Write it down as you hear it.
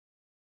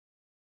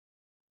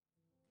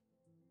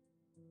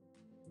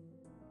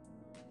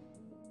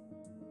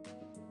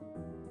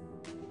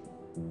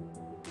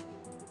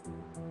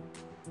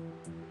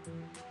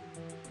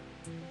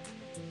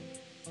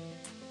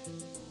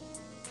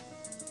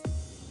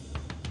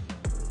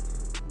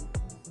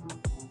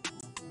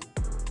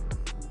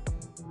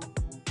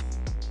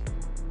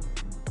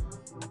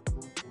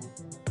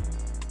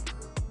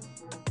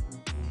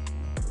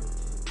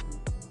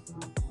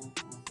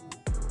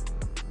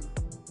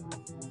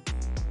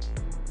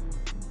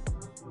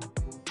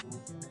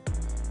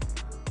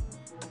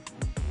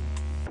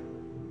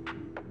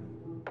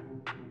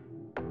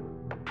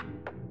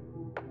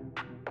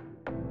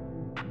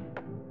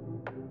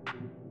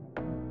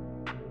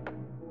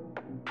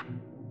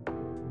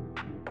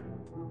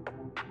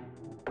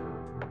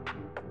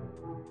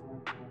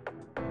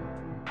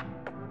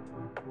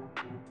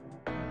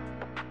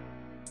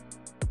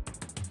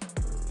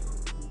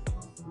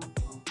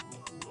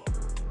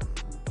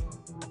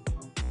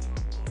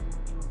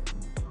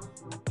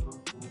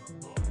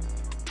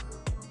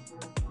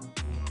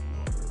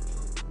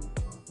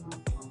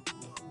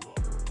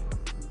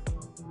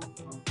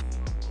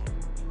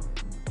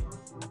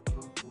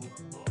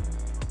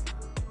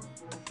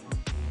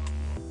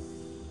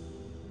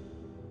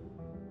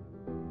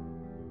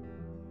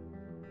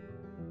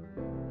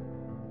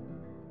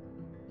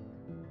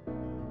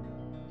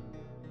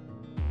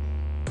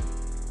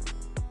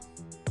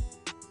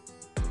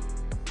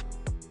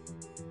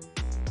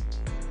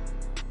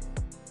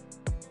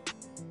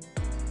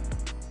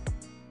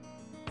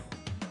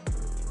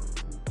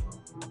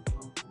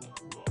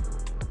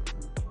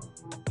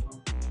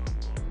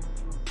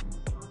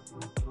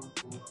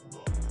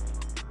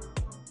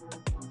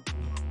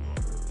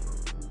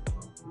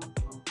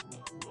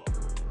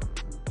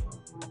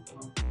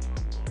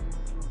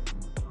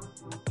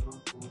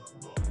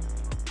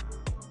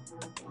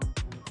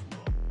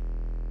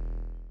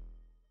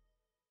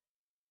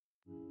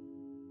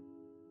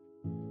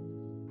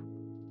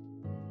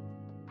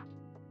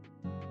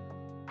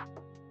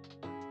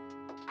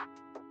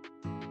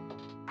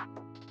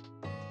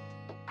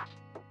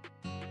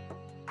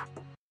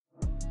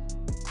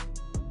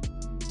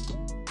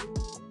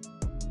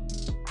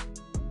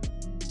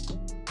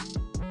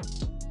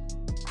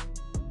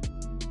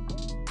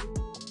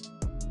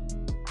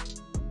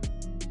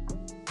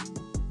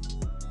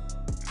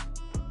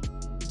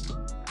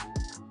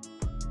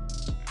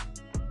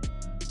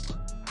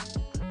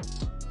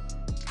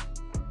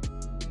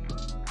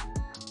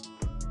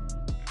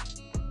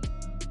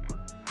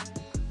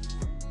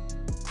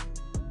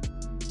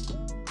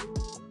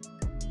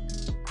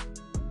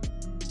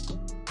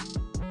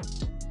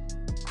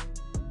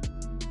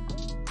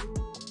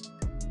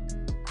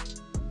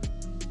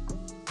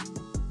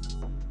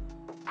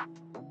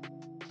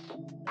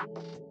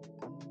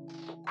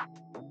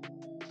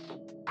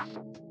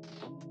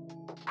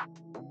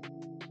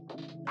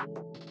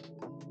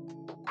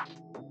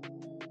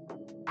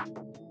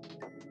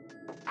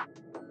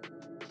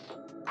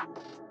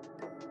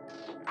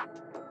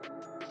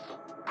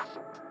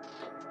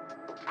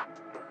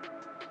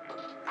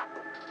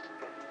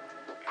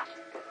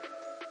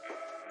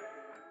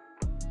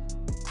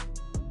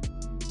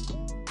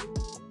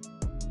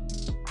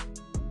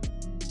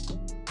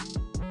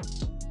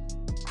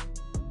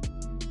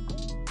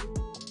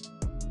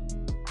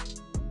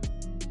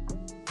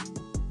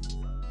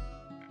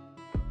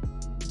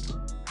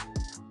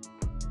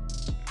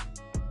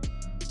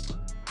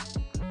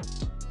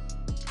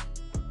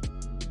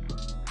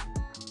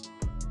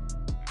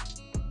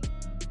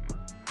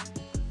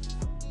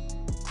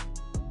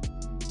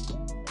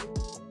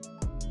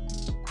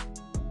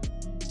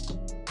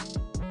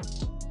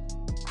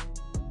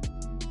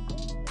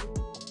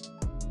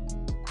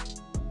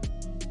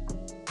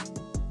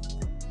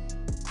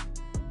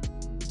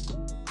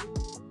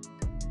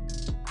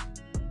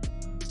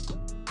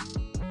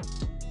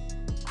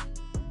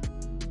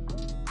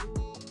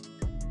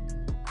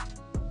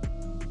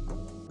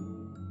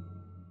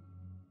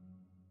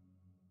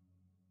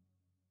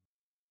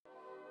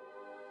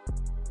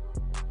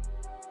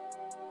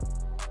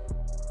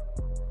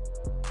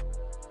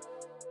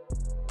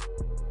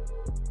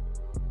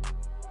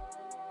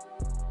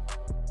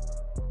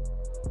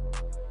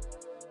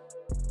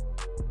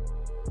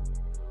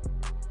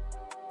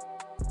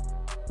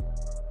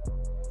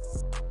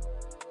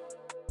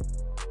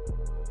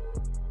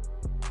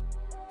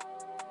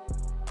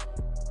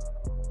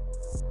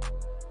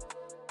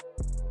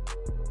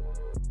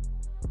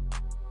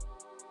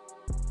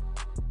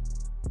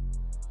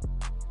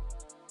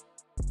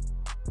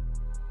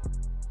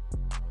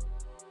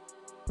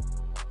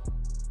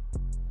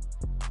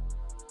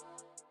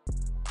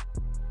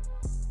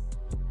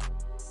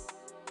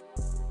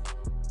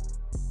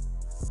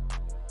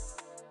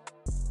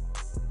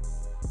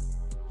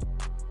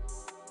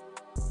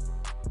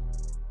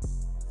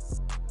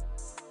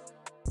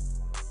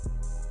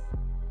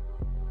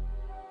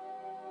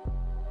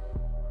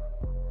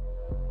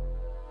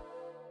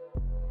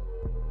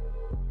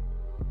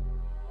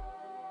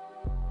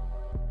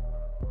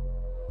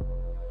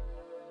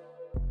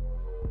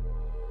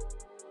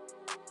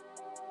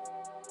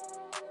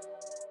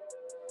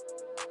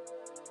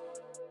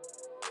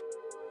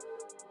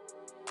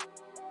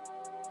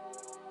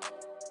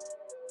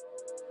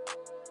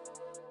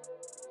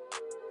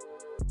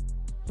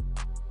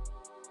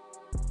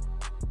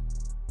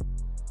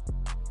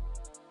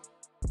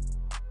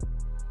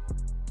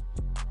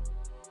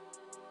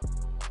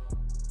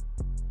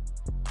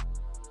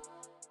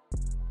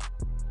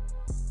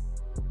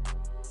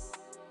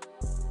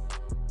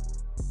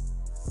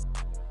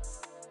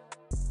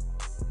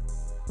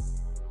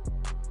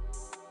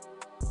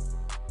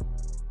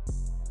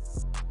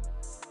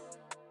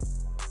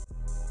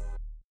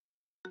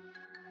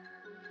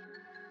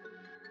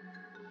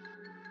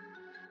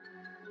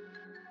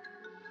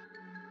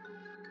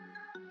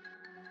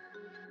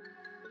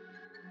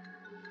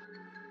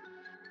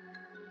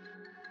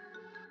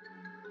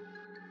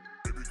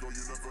girl,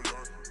 you never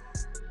learn.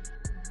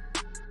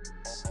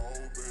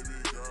 Oh, baby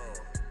girl.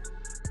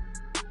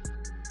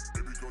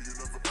 Baby girl, you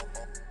never.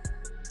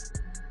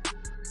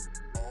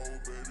 Oh,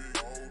 baby,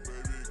 oh,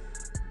 baby.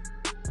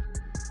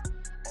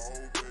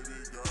 Oh, baby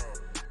girl.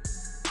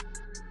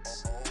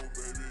 Oh,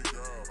 baby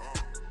girl.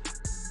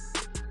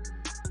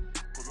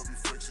 'Cause I be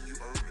flexing, you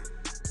earn it.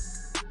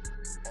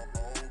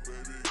 Oh,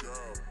 baby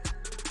girl.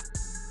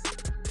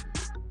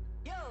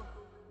 Yo,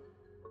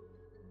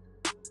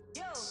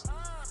 yo,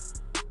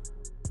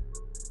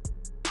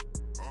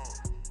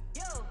 yo,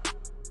 yo,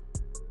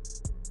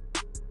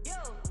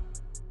 yo,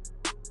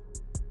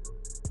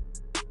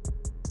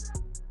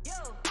 yo,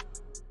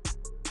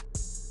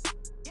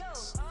 yo,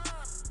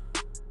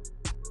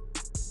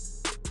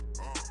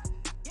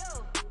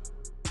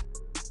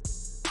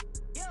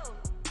 yo.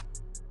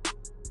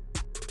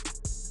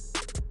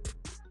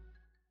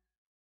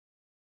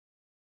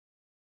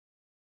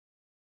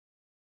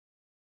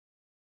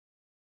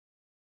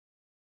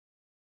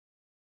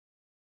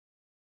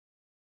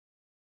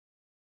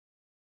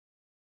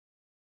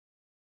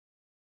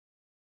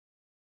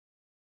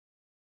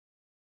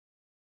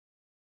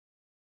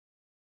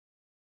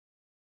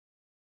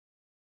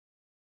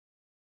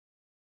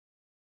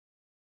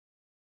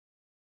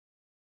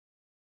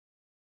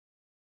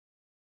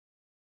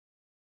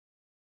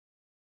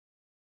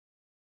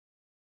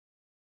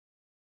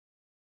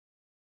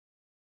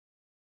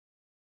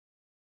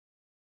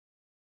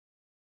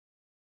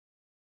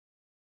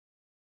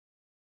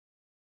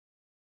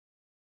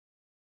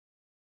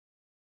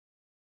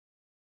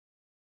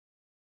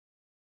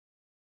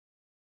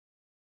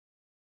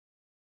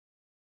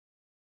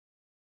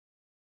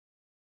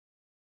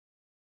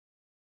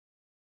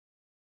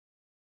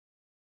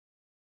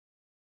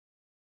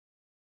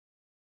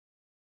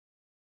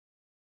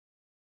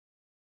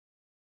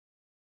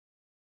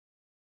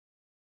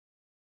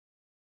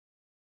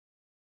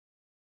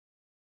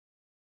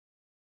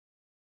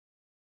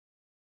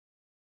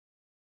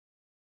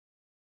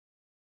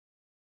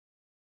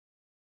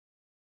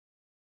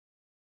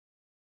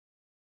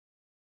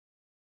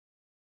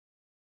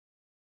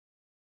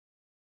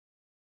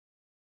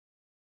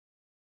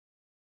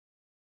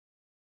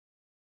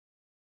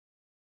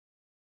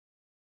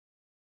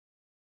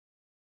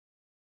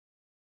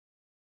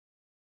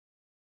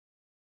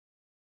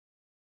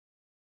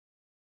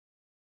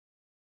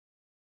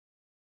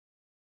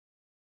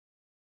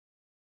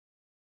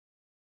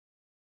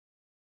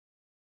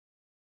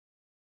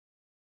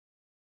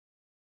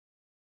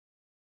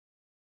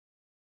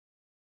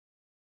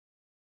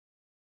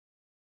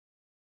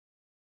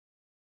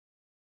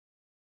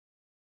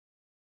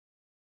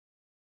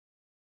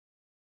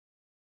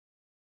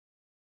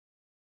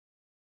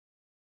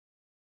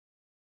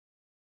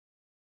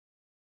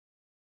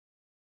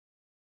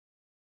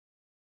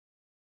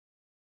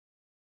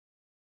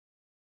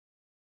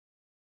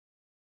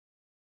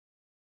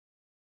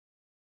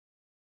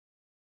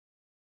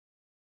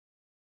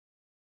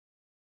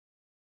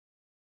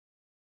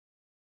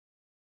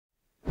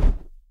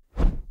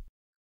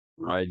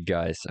 Alright,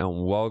 guys,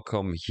 and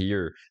welcome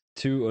here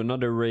to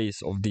another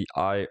race of the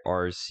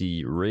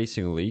IRC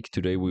Racing League.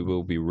 Today we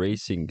will be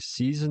racing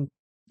season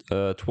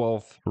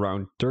 12,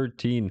 round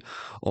 13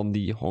 on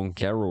the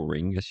Hungary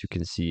ring, as you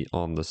can see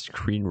on the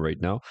screen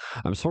right now.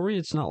 I'm sorry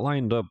it's not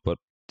lined up, but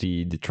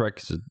the track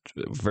is a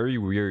very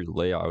weird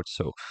layout,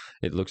 so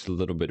it looks a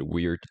little bit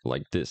weird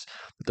like this.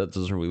 But that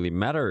doesn't really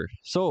matter.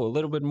 So, a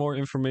little bit more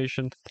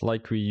information,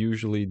 like we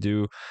usually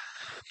do.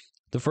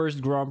 The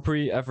first Grand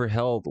Prix ever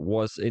held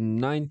was in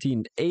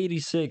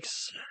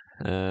 1986.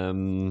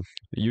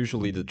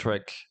 Usually the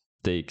track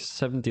takes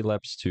 70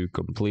 laps to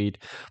complete,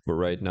 but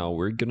right now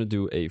we're gonna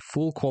do a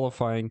full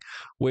qualifying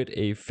with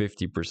a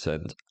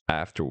 50%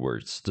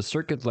 afterwards. The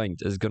circuit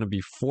length is gonna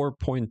be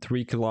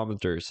 4.3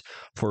 kilometers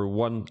for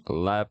one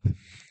lap,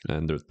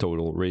 and the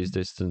total race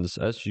distance,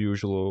 as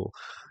usual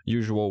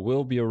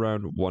will be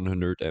around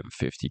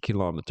 150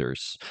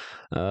 kilometers.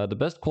 The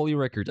best quali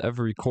record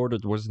ever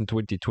recorded was in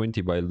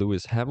 2020 by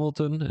Lewis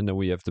Hamilton, and then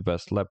we have the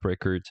best lap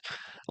record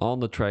on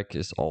the track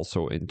is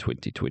also in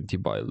 2020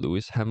 by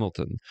Lewis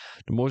Hamilton.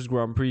 The most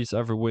Grand Prix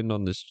ever won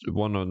on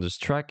this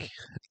track.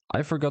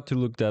 I forgot to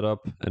look that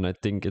up, and I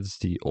think it's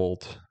the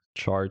old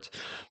chart,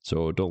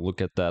 so don't look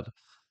at that.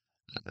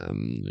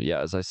 Yeah,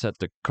 as I said,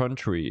 the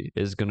country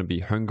is going to be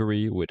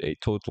Hungary with a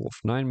total of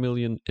 9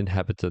 million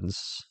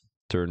inhabitants.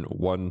 Turn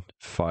 1,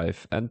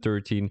 5, and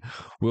 13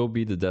 will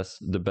be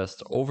the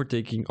best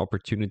overtaking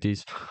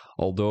opportunities,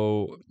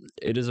 although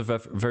it is a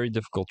very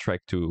difficult track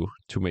to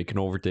make an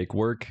overtake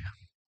work.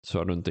 So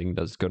I don't think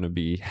that's going to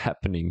be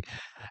happening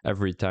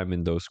every time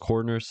in those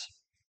corners.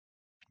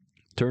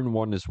 Turn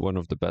 1 is one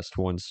of the best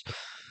ones.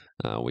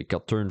 We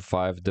got turn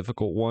 5,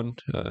 difficult one.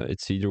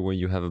 It's either when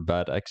you have a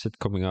bad exit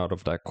coming out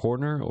of that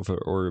corner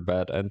or a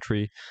bad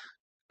entry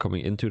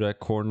coming into that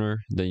corner,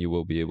 then you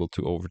will be able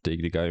to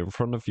overtake the guy in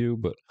front of you,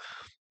 but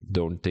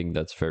don't think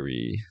that's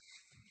very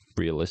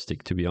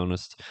realistic, to be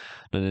honest.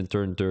 Then in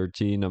turn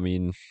 13, I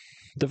mean,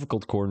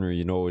 difficult corner,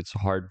 it's a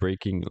hard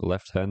braking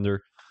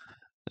left-hander,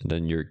 and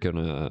then you're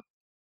gonna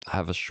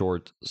have a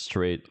short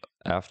straight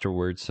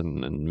afterwards,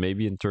 and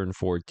maybe in turn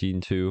 14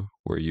 too,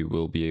 where you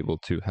will be able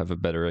to have a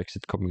better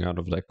exit coming out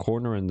of that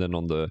corner, and then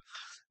on the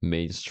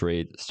main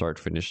straight, start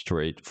finish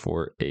straight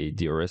for a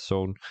DRS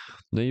zone.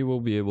 Then you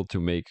will be able to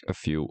make a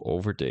few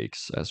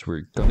overtakes, as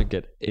we're gonna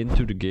get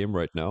into the game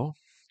right now,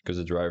 because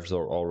the drivers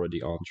are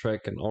already on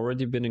track and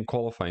already been in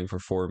qualifying for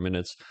 4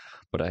 minutes.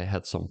 But I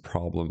had some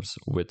problems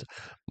with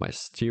my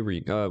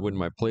steering, with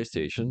my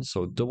PlayStation.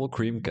 So Double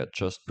Cream Cat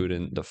just put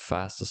in the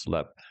fastest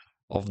lap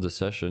of the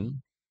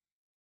session.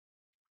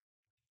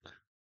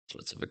 So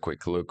let's have a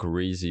quick look.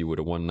 Reezy with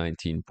a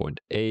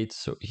 119.8.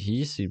 So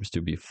he seems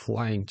to be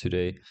flying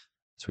today.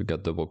 So we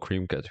got Double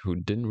Cream Cat, who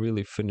didn't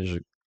really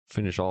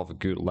finish off a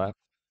good lap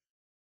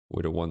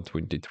with a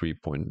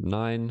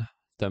 123.9.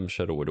 Dem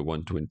Shadow with a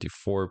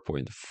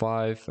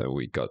 124.5. And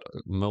we got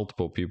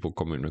multiple people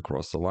coming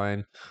across the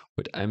line,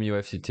 with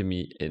MUFC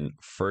Timmy in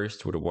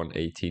first with a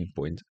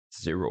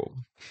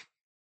 118.0.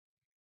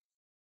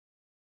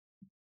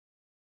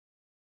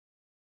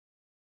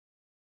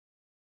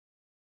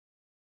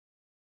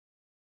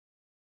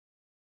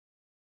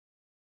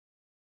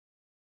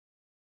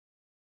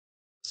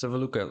 Let's have a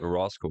look at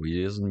Roscoe.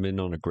 He hasn't been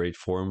on a great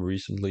form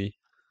recently,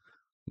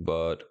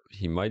 but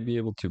he might be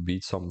able to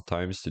beat some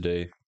times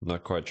today. I'm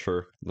not quite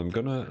sure. I'm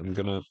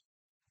gonna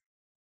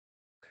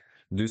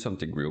do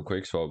something real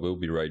quick, so I will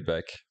be right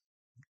back.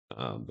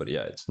 But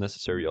yeah, it's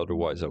necessary.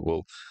 Otherwise, I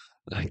will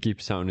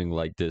keep sounding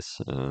like this.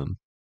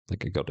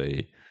 Like I got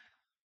a,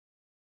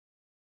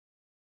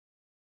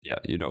 yeah,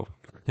 you know.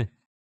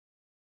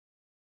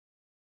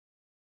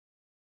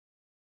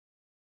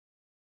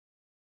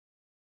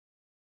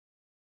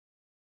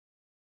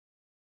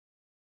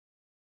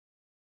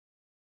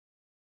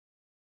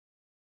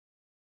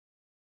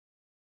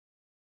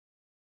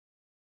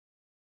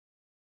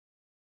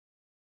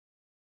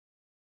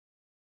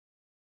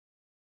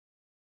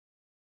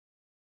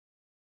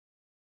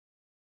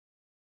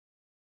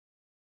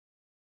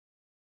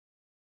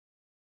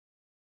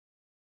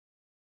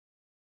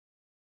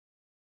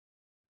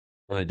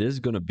 It is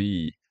gonna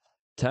be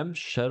Temp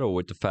Shadow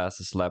with the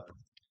fastest lap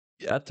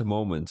at the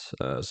moment.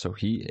 So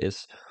he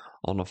is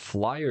on a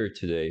flyer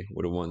today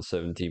with a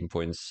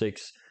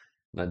 117.6.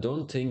 And I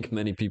don't think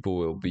many people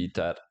will beat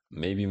that.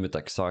 Maybe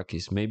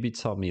Metaxakis, maybe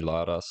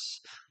Tamilaras,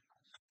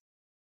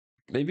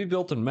 maybe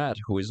Bilton Matt,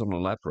 who is on a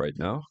lap right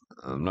now.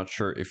 I'm not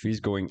sure if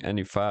he's going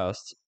any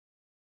fast,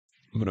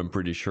 but I'm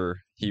pretty sure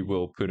he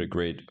will put a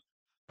great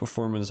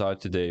performance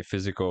out today.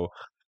 Physical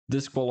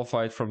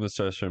disqualified from the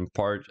session,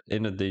 part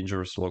in a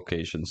dangerous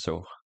location.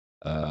 So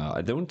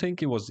I don't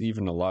think he was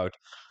even allowed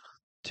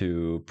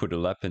to put a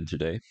lap in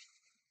today.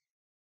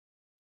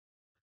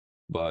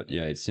 But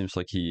yeah, it seems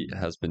like he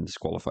has been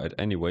disqualified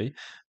anyway,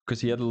 because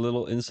he had a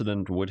little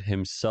incident with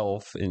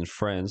himself in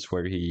France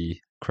where he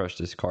crashed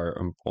his car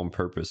on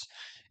purpose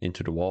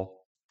into the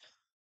wall.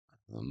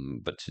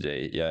 But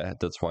today, yeah,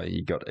 that's why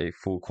he got a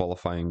full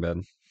qualifying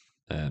ban.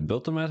 And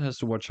Biltomat has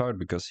to watch out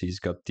because he's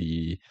got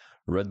the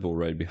Red Bull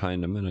right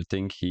behind him, and I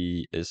think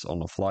he is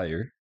on a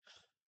flyer.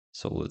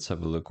 So let's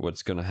have a look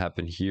what's gonna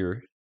happen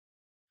here.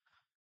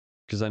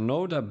 Because I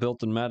know that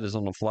Bilton Matt is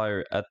on a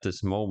flyer at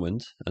this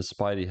moment, and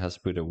Spidey has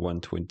put a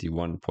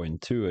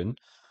 121.2 in.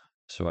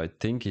 So I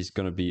think he's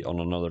going to be on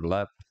another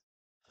lap.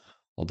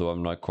 Although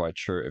I'm not quite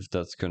sure if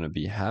that's going to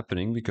be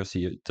happening because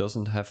he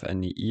doesn't have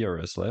any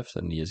ERS left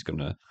and he is going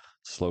to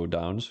slow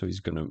down. So he's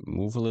going to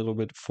move a little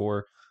bit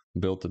for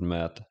Bilton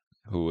Matt,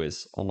 who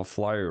is on a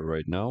flyer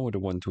right now with a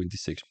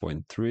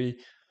 126.3.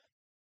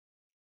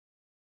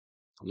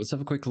 Let's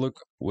have a quick look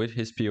with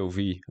his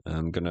POV.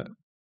 I'm going to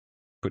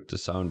put the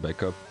sound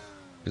back up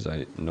because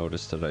I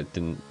noticed that I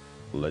didn't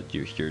let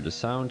you hear the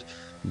sound.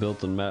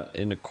 Built on Matt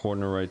in the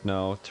corner right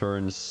now.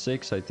 Turn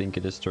 6, I think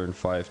it is turn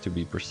 5 to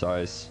be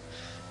precise.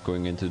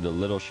 Going into the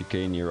little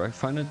chicane here. I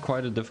find it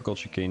quite a difficult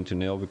chicane to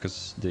nail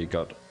because they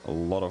got a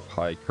lot of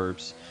high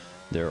curbs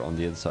there on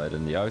the inside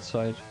and the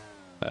outside.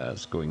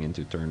 As going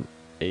into turn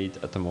 8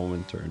 at the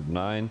moment, turn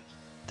 9.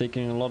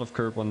 Taking a lot of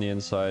curb on the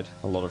inside,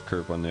 a lot of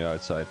curb on the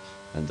outside,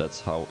 and that's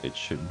how it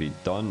should be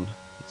done.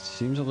 It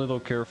seems a little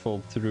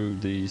careful through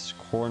these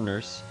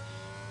corners,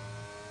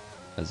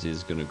 as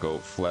he's gonna go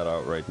flat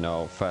out right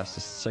now.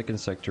 Fastest second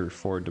sector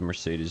for the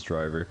Mercedes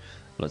driver.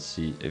 Let's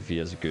see if he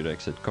has a good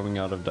exit coming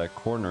out of that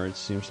corner. It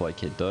seems like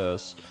he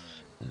does.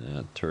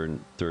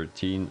 Turn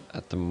 13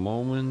 at the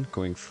moment,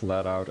 going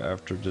flat out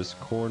after this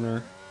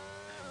corner.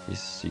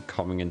 Is he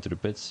coming into the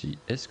pits? He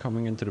is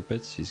coming into the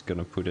pits. He's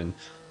gonna put in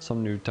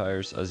some new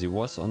tires as he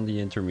was on the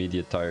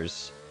intermediate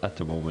tires at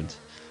the moment.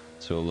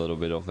 So a little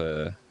bit of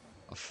a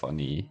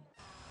funny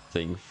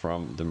thing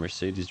from the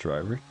Mercedes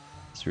driver.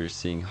 So we're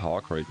seeing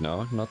Hawk right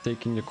now, not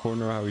taking the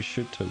corner how he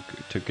should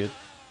took it.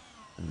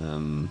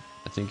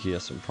 I think he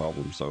has some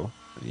problems though.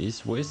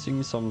 He's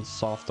wasting some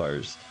soft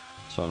tires,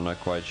 so I'm not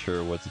quite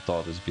sure what the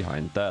thought is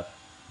behind that.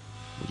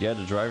 But yeah,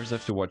 the drivers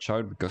have to watch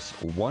out because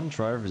one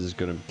driver is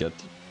gonna get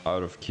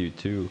out of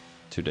Q2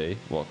 today,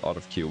 well, out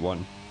of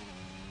Q1.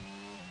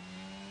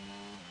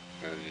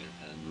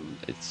 And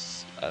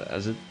it's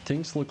as it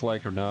things look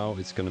like now,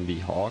 it's gonna be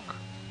Hawk.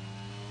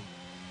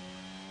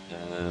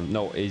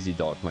 No, AZ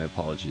Dog, my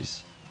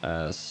apologies.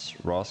 As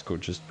Roscoe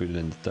just put it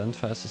in the 10th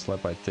fastest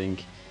lap, I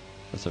think.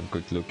 Let's have a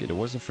quick look. It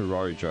was a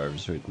Ferrari driver,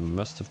 so it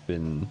must have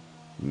been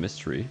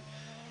mystery.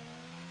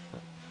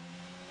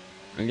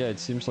 And yeah, it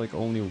seems like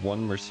only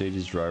one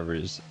Mercedes driver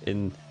is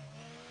in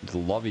the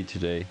lobby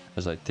today,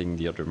 as I think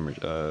the other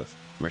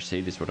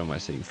Mercedes, what am I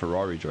saying,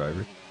 Ferrari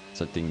driver,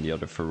 as I think the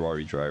other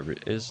Ferrari driver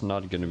is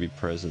not going to be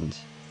present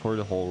for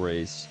the whole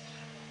race,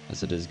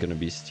 as it is going to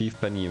be Steve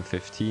Penny in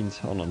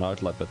 15th on an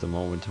outlap at the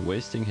moment,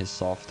 wasting his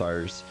soft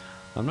tires.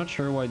 I'm not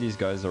sure why these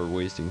guys are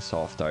wasting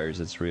soft tires.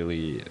 It's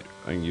really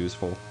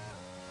unuseful,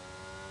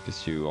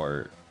 because you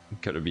are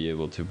going to be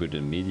able to put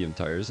in medium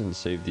tires and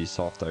save these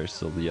soft tires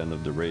till the end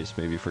of the race,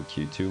 maybe for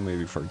Q2,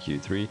 maybe for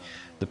Q3,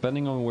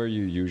 depending on where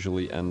you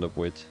usually end up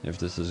with, if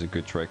this is a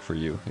good track for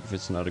you, if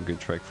it's not a good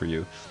track for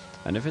you.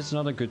 And if it's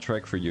not a good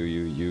track for you,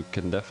 you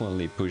can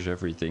definitely push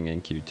everything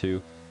in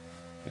Q2,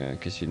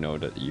 because you know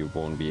that you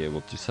won't be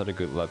able to set a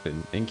good lap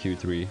in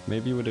Q3,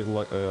 maybe with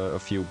a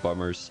few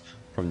bummers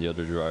from the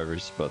other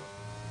drivers, but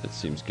it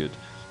seems good.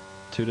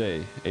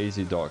 Today, AZ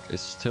Dog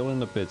is still in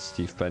the pit.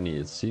 Steve Penny,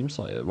 it seems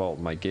like, well,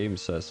 my game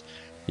says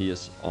he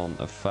is on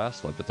a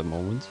fast lap at the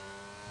moment.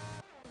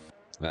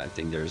 I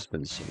think there's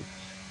been some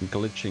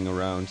glitching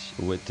around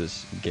with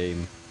this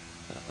game,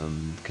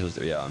 because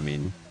yeah, I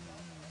mean,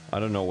 I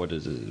don't know what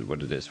it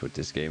is with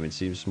this game. It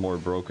seems more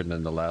broken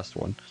than the last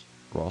one.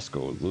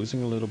 Roscoe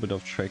losing a little bit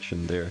of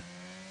traction there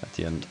at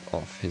the end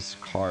of his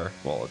car,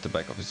 well, at the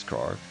back of his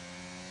car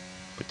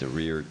with the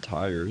rear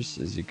tires.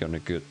 Is he gonna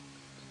get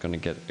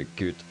a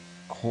good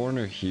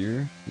corner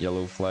here?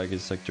 Yellow flag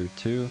is sector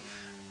 2.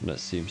 That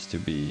seems to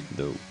be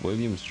the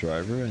Williams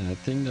driver, and I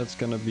think that's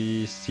gonna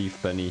be Steve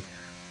Penny,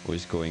 who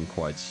is going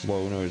quite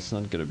slow. No, it's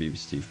not gonna be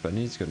Steve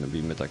Penny, it's gonna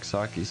be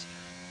Metaxakis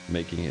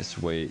making his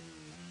way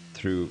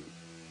through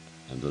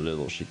the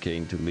little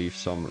chicane to leave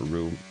some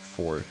room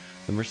for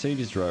the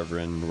Mercedes driver,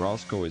 and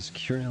Roscoe is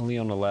currently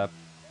on a lap,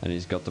 and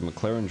he's got the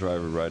McLaren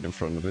driver right in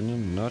front of him.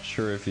 I'm not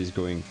sure if he's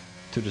going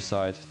to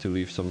decide to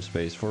leave some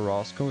space for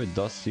Roscoe. It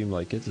does seem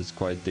like it. It's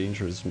quite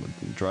dangerous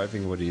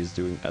driving what he is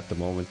doing at the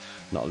moment,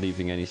 not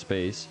leaving any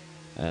space,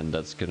 and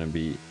that's gonna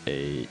be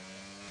a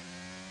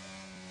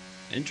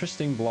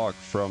interesting block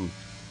from,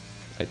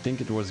 I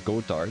think it was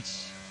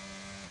Gotards.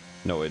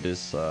 No, it is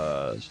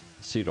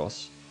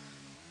Siros.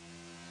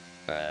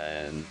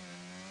 And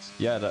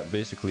yeah, that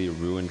basically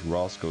ruined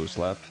Roscoe's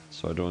lap,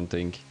 so I don't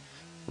think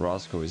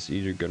Roscoe is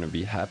either gonna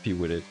be happy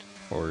with it,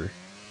 or,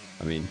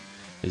 I mean,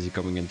 is he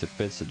coming into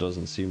pits? It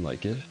doesn't seem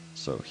like it,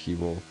 so he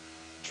will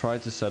try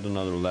to set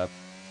another lap.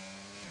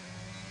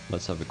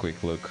 Let's have a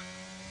quick look.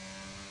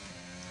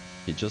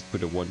 He just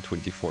put a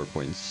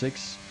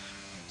 124.6,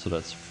 so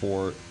that's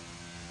 4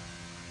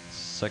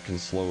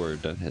 seconds slower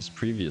than his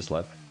previous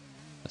lap,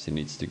 as he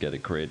needs to get a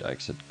great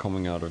exit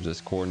coming out of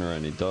this corner,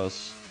 and he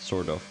does,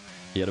 sort of.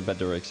 He had a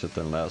better exit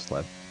than last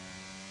lap.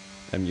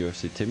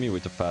 MUFC Timmy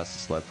with the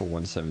fastest lap for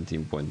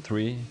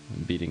 117.3,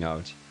 beating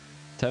out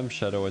Temp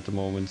Shadow at the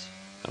moment,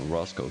 and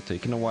Roscoe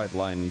taking a wide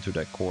line into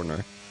that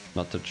corner,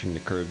 not touching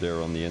the curb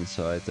there on the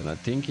inside, and I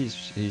think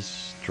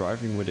he's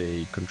driving with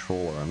a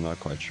controller. I'm not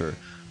quite sure. The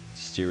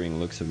steering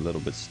looks a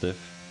little bit stiff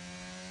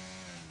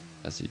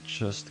as he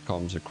just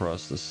comes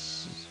across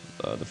this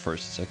the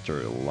first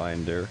sector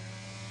line there.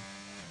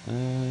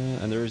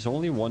 And there is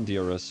only one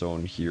DRS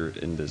zone here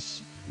in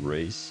this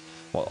race.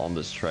 Well, on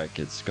this track,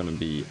 it's gonna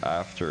be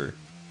after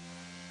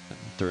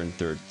turn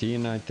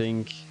 13, I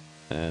think,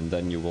 and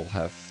then you will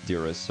have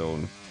DRS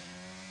zone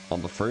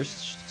on the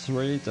first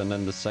straight, and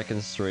then the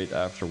second straight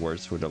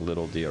afterwards with a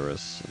little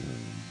DRS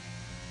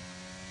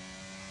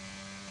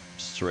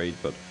straight,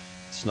 but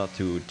it's not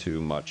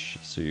too much,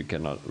 so you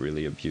cannot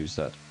really abuse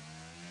that.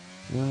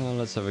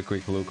 Let's have a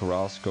quick look.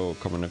 Roscoe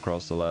coming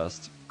across the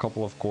last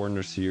couple of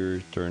corners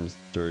here, turn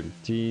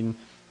 13,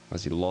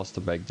 as he lost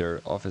the back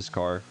there of his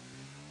car.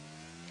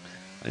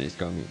 And he's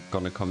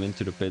gonna come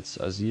into the pits,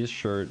 as he is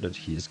sure that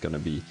he is gonna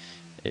be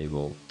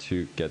able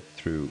to get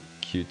through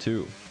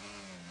Q2.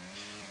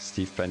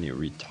 Steve Penny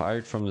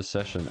retired from the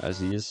session, as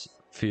he is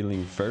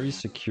feeling very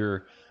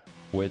secure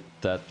with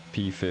that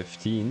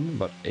P15,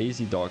 but AZ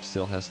Dog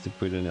still has to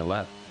put in a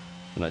lap.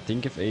 And I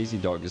think if AZ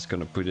Dog is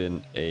going to put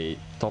in a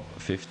top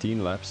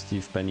 15 lap,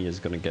 Steve Penny is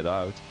going to get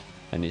out,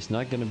 and he's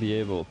not going to be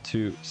able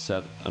to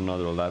set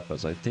another lap,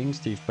 as I think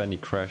Steve Penny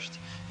crashed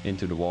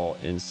into the wall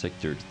in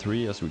sector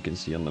 3, as we can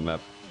see on the map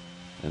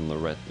in the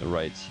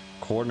right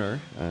corner.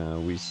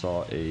 We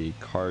saw a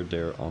car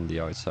there on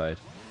the outside,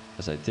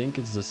 as I think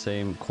it's the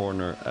same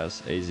corner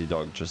as AZ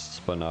Dog just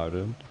spun out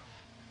in.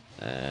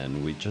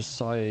 And we just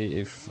saw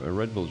a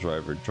Red Bull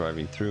driver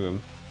driving through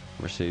him.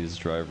 Mercedes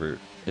driver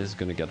is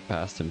gonna get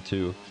past him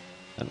too,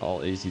 and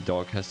all AZ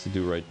Dog has to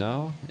do right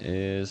now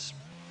is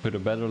put a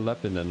better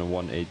lap in than a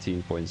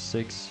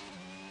 118.6.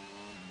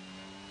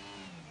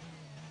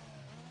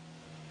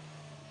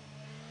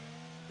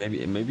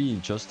 Maybe he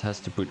just has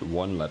to put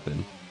one lap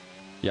in.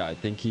 Yeah, I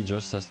think he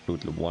just has to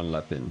put one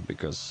lap in,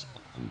 because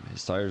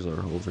his tires are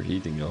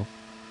overheating though.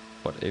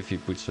 But if he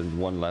puts in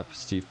one lap,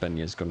 Steve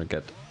Penny is gonna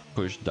get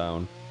pushed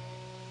down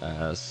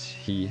as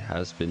he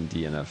has been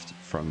DNF'd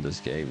from this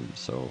game.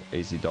 So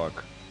AZ Dog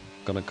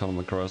gonna come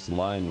across the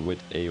line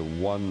with a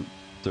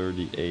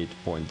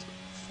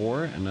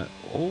 138.4 and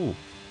oh,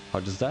 how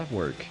does that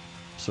work?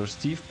 So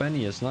Steve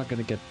Penny is not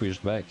gonna get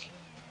pushed back.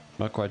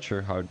 Not quite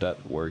sure how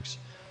that works.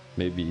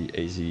 Maybe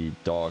AZ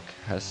Dog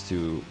has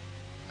to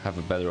have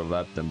a better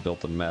lap than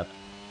Built and Matt,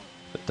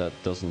 but that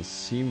doesn't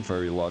seem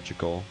very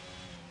logical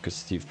because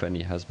Steve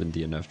Penny has been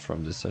DNF'd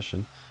from this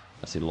session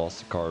as he lost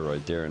the car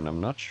right there, and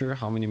I'm not sure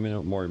how many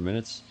more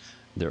minutes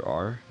there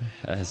are,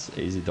 as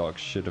AZ Dog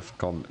should have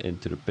come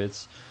into the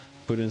pits,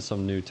 put in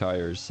some new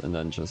tires, and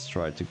then just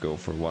try to go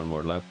for one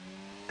more lap,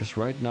 because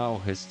right now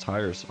his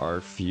tires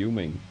are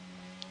fuming.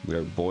 We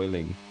are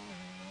boiling.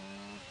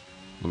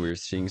 And we're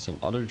seeing some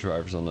other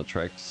drivers on the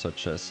track,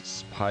 such as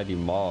Spidey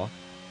Maw,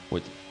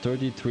 with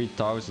 33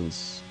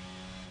 thousandths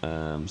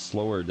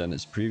slower than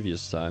his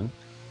previous time.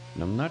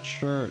 And I'm not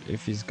sure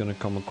if he's gonna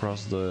come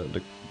across the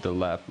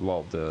lap,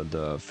 well,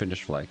 the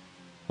finish flag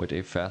with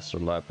a faster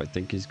lap. I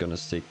think he's gonna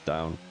stick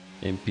down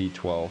in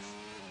P12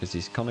 because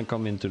he's gonna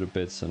come into the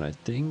pits, and I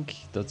think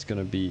that's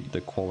gonna be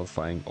the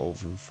qualifying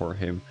over for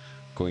him,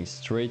 going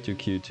straight to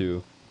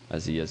Q2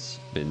 as he has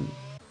been,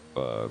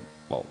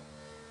 well,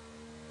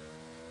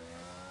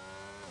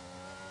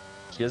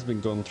 he has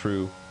been going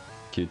through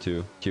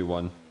Q2,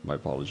 Q1, my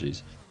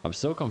apologies. I'm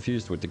still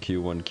confused with the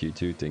Q1,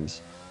 Q2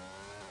 things.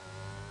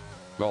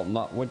 Well,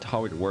 not with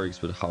how it works,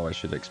 but how I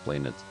should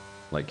explain it.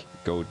 Like,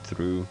 go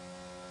through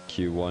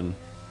Q1,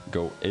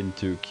 go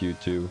into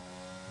Q2,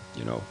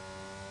 you know,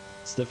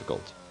 it's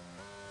difficult.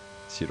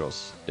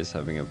 Siros is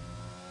having a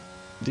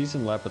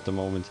decent lap at the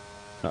moment,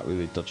 not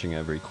really touching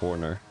every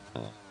corner,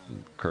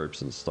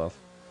 curbs and stuff,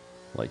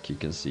 like you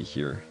can see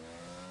here.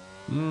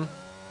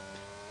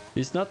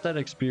 He's not that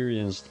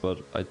experienced, but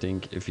I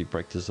think if he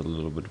practices a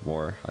little bit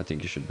more, I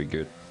think he should be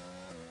good.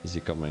 Is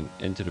he coming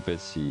into the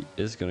pits? He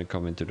is going to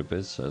come into the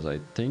pits, as I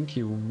think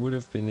he would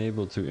have been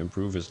able to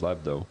improve his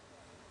lap though.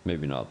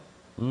 Maybe not.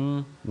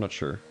 Not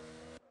sure.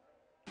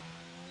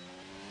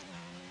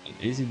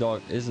 AZ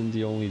Dog isn't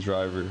the only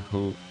driver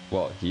who,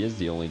 well, he is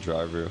the only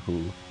driver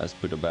who has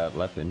put a bad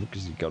lap in,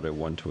 because he got a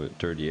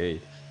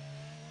 1:38.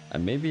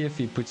 And maybe if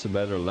he puts a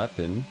better lap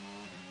in,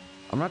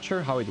 I'm not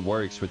sure how it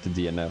works with the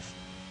DNF.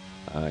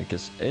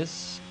 Because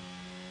is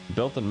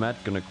Built and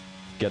Matt gonna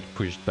get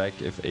pushed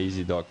back if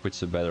AZ Dog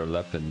puts a better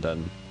lap in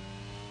than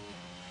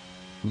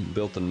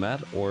Built and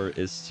Matt, or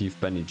is Steve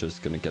Penny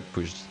just gonna get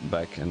pushed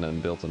back and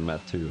then Built and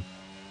Matt too?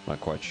 Not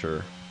quite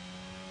sure.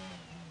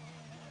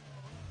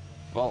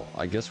 Well,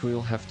 I guess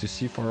we'll have to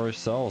see for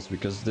ourselves,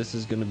 because this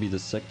is gonna be the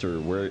sector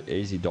where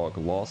AZ Dog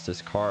lost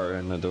his car,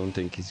 and I don't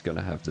think he's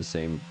gonna have the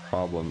same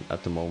problem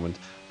at the moment,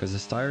 because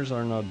his tires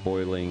are not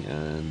boiling,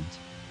 and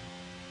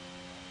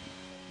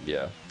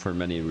yeah, for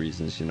many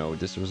reasons, you know.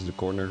 This was the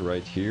corner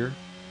right here,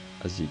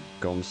 as he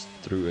comes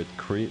through it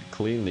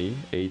cleanly,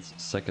 8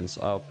 seconds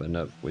up, and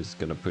that was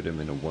gonna put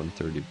him in a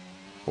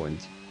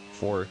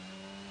 130.4.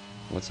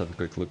 Let's have a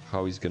quick look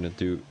how he's gonna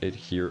do it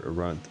here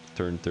around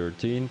turn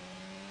 13,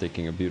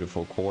 taking a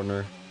beautiful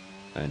corner,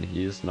 and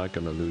he is not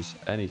gonna lose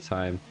any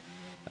time,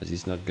 as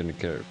he's not gonna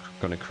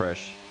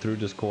crash through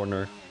this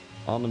corner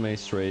on the main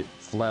straight,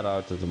 flat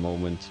out at the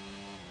moment.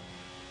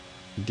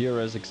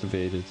 DRS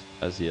activated,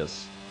 as he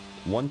has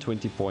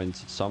 120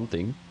 points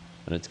something,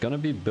 and it's gonna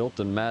be Built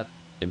and Matt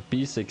in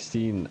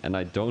P16, and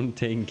I don't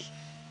think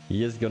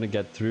he is gonna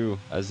get through,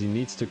 as he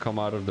needs to come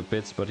out of the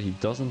pits, but he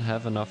doesn't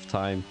have enough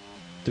time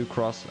to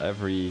cross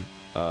every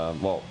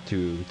well,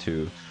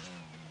 to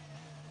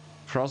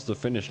cross the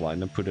finish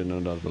line and put in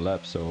another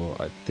lap. So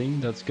I think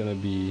that's gonna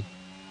be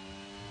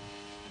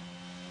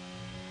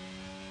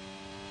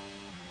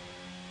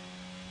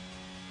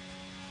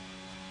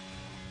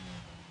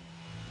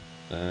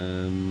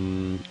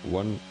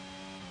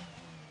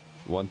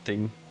one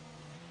thing,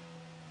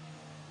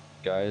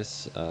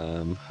 guys.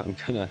 I'm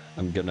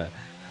gonna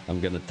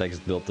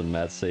text Built and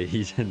Matt, say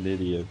he's an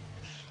idiot.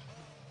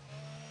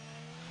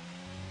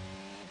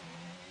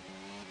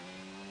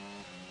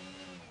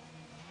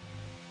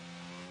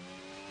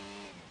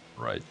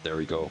 Right, there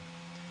we go.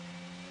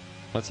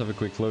 Let's have a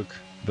quick look.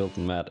 Built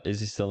and Matt,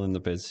 is he still in the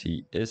pits?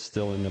 He is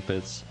still in the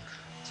pits.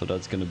 So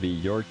that's going to be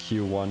your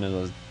Q1,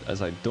 and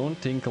as I don't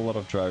think a lot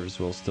of drivers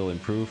will still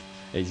improve.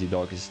 AZ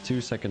Dog is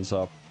 2 seconds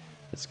up.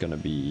 It's going to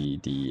be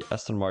the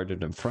Aston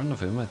Martin in front of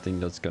him. I think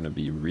that's going to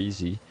be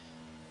Reezy,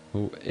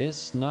 who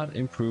is not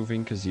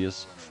improving because he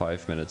is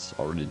 5 minutes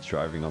already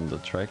driving on the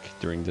track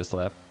during this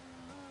lap.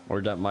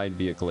 Or that might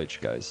be a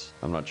glitch, guys.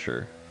 I'm not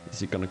sure. Is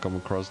he going to come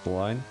across the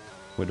line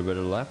with a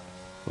better lap?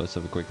 Let's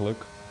have a quick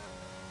look.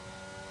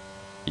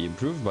 He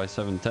improved by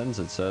 7/10,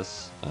 it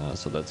says,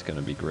 so that's going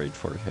to be great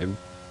for him,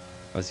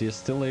 as he is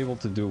still able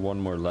to do one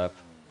more lap,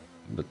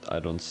 but I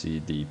don't see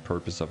the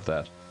purpose of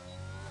that.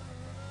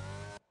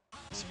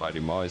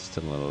 Spidey Maw is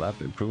still in a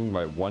lap, improving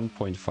by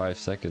 1.5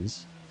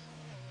 seconds.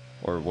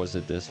 Or was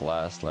it this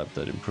last lap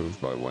that improved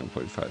by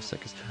 1.5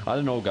 seconds? I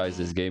don't know, guys.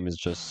 This game is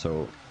just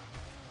so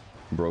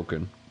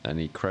broken, and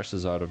he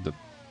crashes out of the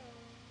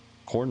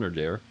corner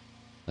there.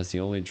 as the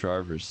only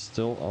drivers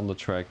still on the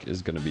track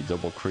is going to be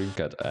Double Cream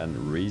Cat and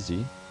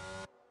Reezy.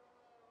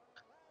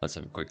 Let's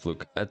have a quick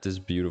look at this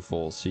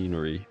beautiful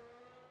scenery.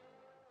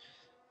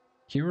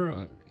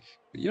 Here,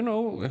 you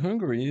know,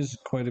 Hungary is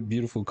quite a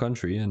beautiful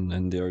country,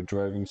 and they are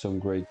driving some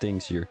great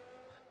things here.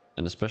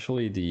 And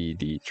especially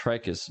the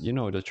track is, you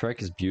know, the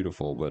track is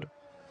beautiful, but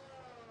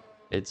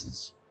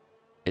it's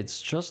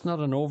it's just not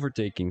an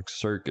overtaking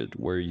circuit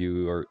where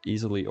you are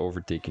easily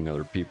overtaking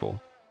other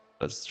people.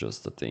 That's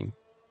just the thing.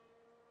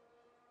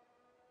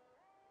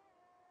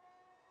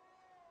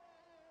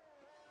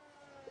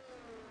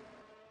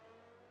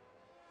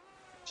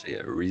 So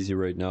yeah, Reezy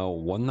right now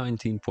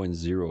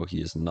 119.0.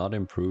 He is not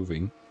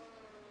improving.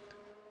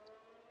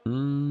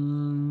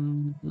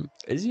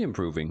 Is he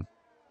improving?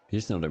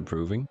 He's not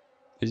improving.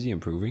 Is he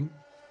improving?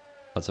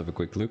 Let's have a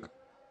quick look.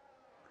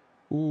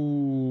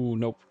 Ooh,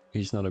 nope.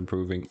 He's not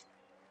improving.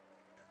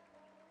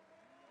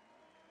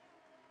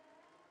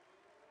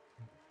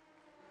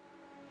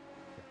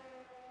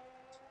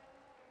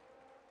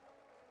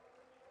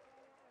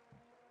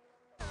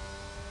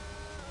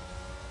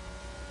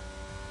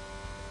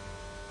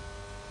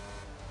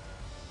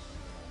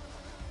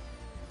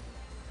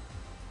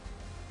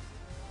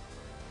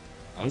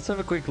 Let's have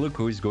a quick look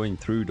who he's going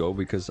through though,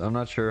 because I'm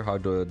not sure how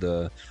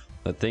the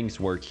things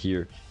work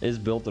here. Is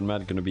Built and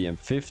Matt going to be in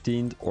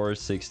 15th or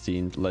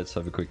 16th? Let's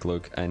have a quick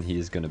look, and he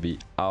is going to be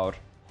out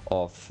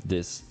of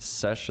this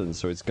session.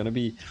 So it's going to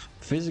be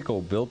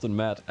Physical, Built and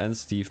Matt, and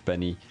Steve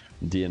Penny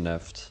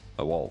DNF'd.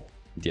 Well,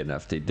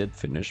 DNF they did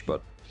finish,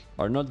 but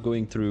are not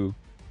going through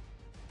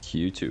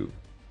Q2.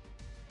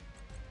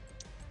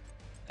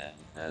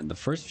 And the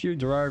first few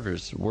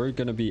drivers were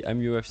going to be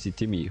MUFC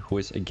Timmy, who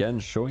is again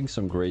showing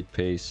some great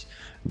pace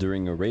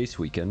during a race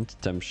weekend.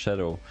 Temp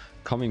Shadow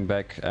coming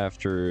back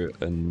after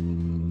a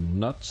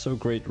not so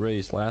great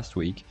race last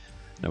week.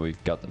 Now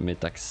we've got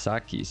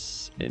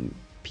Metaxakis in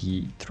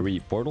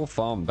P3. Portal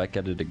Farm back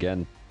at it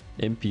again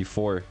in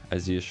P4,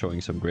 as he is showing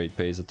some great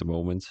pace at the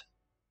moment.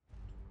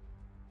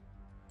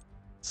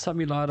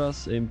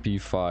 Samiladas in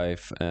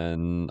P5,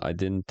 and I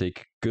didn't take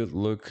a good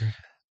look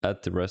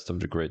at the rest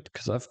of the grid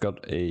because I've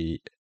got a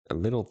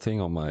little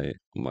thing on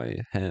my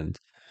hand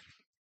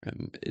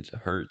and it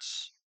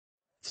hurts.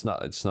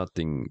 It's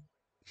nothing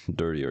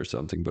dirty or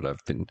something, but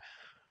I've been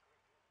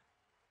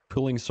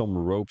pulling some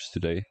ropes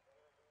today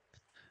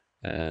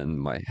and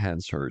my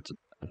hands hurt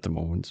at the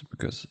moment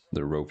because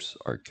the ropes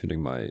are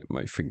cutting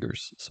my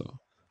fingers. So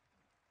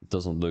it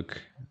doesn't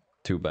look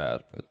too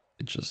bad, but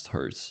it just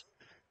hurts.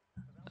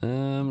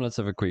 Let's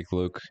have a quick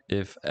look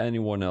if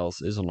anyone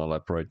else is on a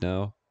lap right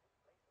now.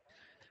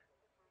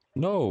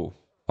 No,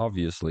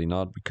 obviously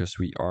not, because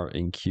we are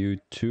in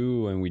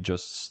Q2 and we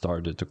just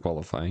started the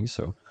qualifying.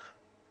 So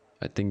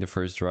I think the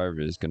first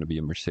driver is going to be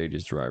a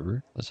Mercedes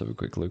driver. Let's have a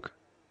quick look.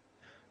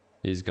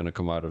 He's going to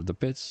come out of the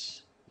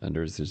pits, and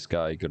there's this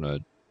guy going to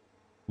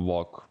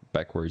walk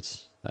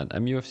backwards. And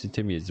MUFC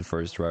Timmy is the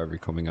first driver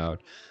coming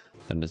out,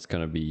 and it's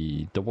going to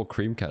be Double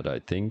Cream Cat, I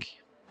think.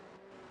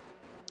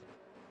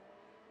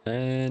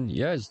 And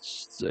yeah,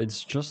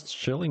 it's just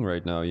chilling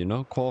right now, you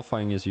know.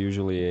 Qualifying is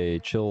usually a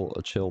chill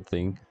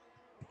thing.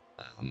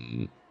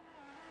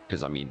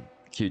 Because I mean,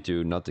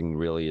 Q2, nothing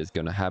really is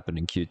gonna happen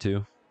in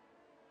Q2.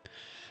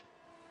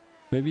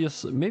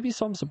 Maybe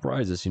some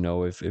surprises, you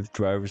know, if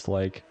drivers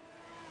like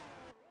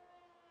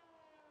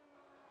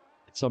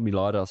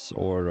Samiladas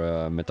or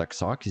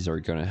Metaxakis are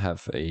gonna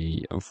have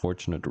a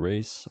unfortunate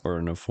race or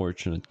an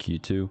unfortunate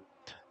Q2.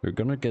 They're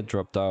gonna get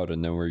dropped out,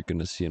 and then we're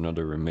gonna see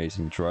another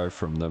amazing drive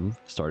from them,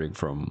 starting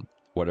from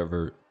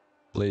whatever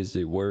place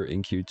they were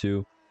in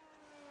Q2,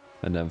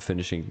 and then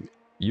finishing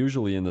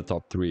usually in the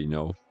top 3, you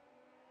know.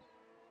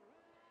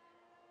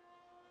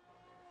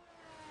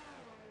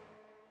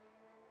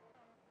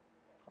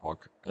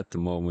 At the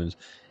moment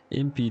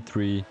in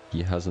P3,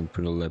 he hasn't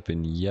put a lap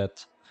in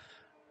yet.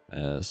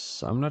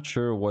 So I'm not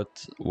sure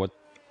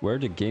where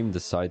the game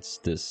decides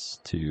this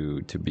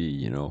to be,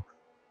 you know.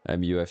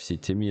 MUFC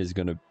Timmy is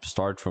gonna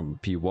start from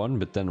P1,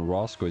 but then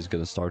Roscoe is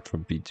gonna start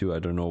from P2. I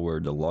don't know where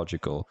the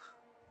logical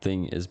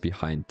thing is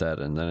behind that.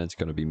 And then it's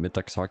gonna be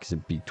Mitaxakis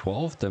in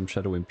P12, then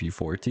Shadow in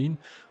P14.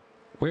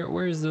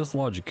 Where is this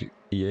logic,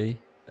 EA?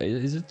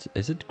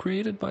 Is it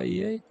created by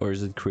EA or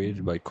is it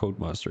created by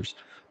Codemasters?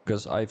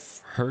 Because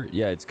I've heard,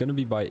 yeah, it's gonna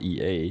be by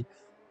EA,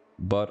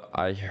 but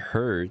I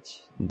heard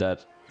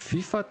that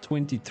FIFA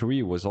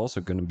 23 was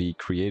also going to be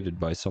created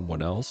by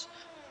someone else,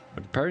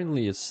 but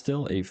apparently it's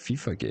still a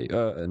FIFA game,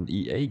 an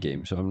EA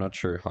game, so I'm not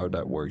sure how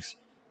that works.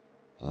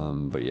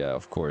 But yeah,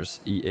 of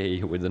course,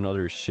 EA with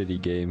another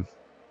shitty game.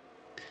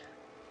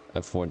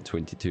 F1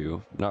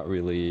 22, not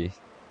really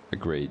a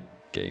great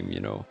game, you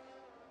know.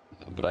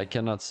 But I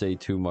cannot say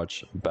too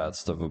much bad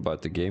stuff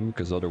about the game,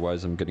 because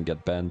otherwise I'm gonna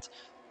get banned,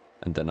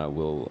 and then I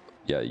will,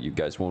 yeah, you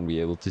guys won't be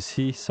able to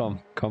see some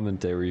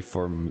commentary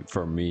from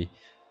me.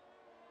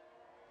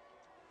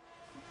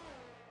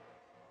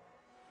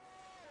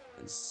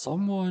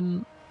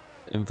 Someone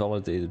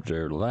invalidated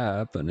their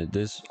lap, and it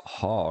is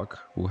Hawk,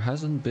 who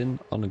hasn't been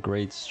on a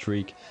great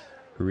streak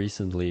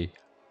recently.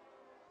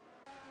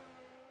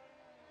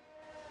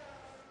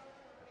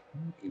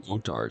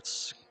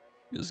 Gotards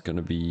is going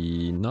to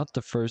be not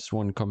the first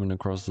one coming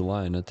across the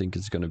line. I think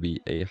it's going to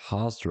be a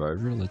Haas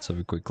driver. Let's have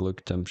a quick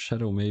look. Temp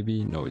Shadow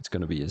maybe? No, it's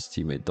going to be his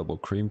teammate Double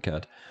Cream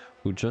Cat,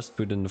 who just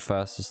put in the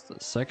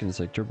fastest second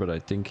sector, but I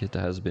think it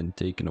has been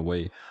taken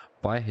away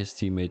by his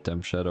teammate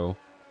Temp Shadow.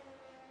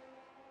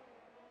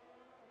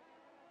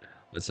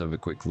 Let's have a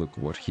quick look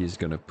what he's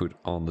going to put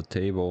on the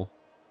table.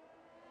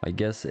 I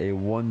guess a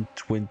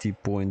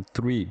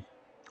 120.3.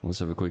 Let's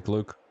have a quick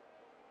look.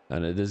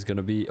 And it is going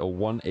to be a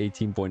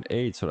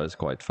 118.8, so that's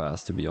quite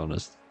fast, to be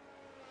honest.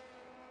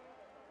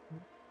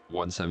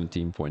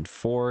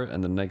 117.4,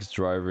 and the next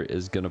driver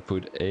is going to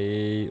put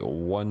a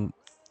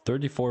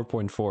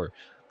 134.4.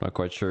 Not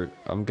quite sure.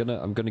 I'm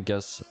gonna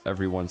guess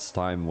everyone's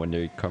time when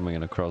they're coming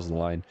in across the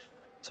line.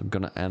 So I'm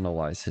gonna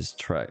analyze his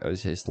track,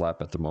 his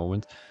lap at the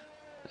moment.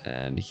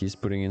 And he's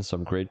putting in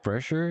some great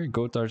pressure.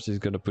 Gotards is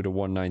gonna put a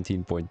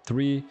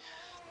 119.3.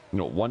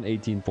 No,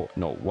 118.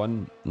 No,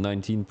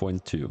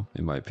 119.2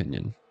 in my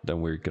opinion. Then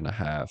we're gonna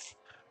have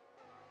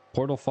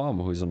Portal Farm,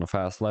 who's on a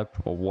fast lap,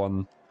 a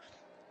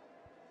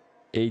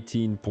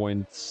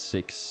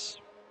 118.6,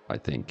 I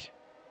think.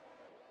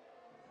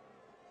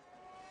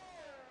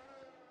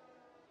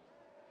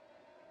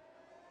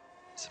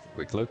 Let's have a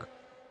quick look.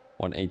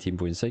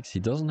 118.6. He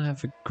doesn't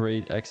have a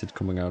great exit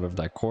coming out of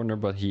that corner,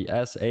 but he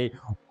has a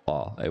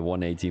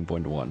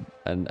 118.1.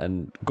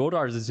 And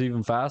Godards is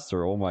even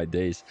faster. Oh my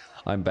days.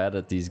 I'm bad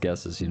at these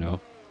guesses, you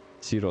know.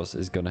 Siros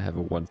is gonna have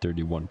a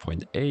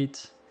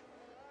 131.8.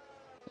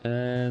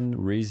 And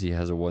Reezy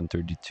has a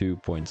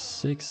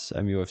 132.6.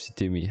 MUFC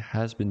Timmy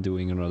has been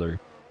doing another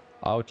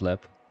out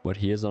lap, but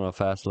he is on a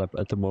fast lap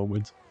at the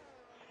moment.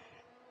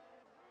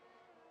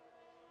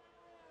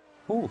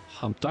 Oh,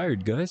 I'm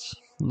tired, guys.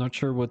 I'm not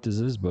sure what this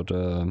is, but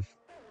I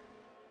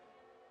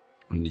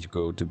need to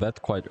go to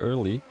bed quite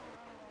early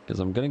because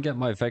I'm gonna get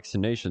my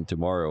vaccination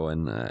tomorrow,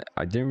 and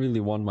I didn't really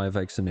want my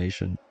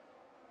vaccination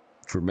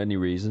for many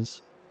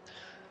reasons.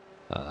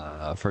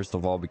 First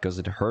of all, because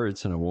it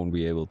hurts and I won't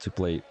be able to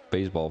play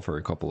baseball for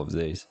a couple of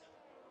days.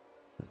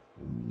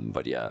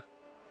 But yeah,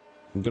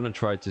 I'm gonna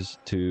try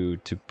to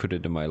put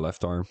it in my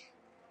left arm.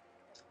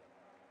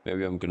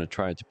 Maybe I'm gonna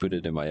try to put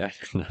it in my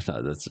no,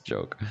 that's a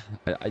joke.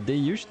 They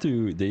used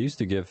to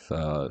give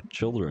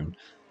children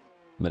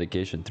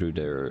medication through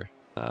their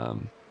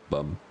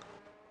bum.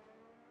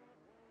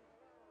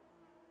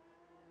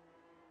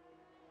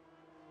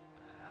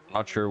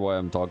 Not sure why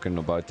I'm talking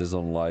about this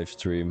on live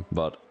stream,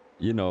 but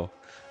you know,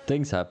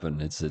 things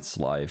happen. It's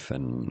life,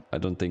 and I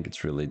don't think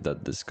it's really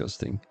that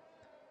disgusting.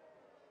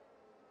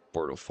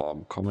 Portal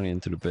Farm coming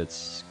into the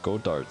bits.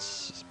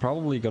 Godards is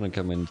probably gonna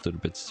come into the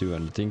bits too,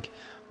 and I think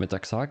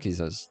Metaxakis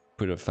has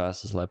put a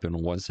fastest lap in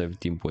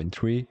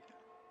 117.3.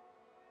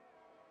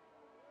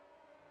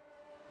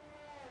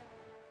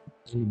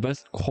 The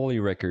best quality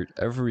record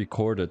ever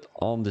recorded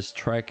on this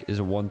track is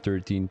a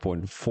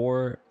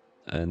 113.4,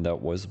 and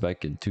that was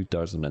back in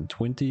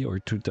 2020 or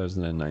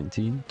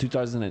 2019,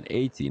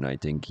 2018, I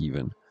think.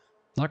 Even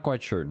not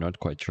quite sure,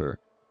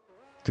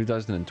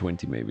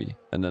 2020 maybe.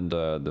 And then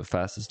the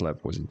fastest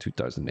lap was in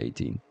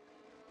 2018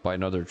 by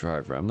another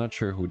driver. I'm not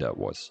sure who that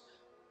was.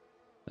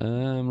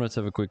 Let's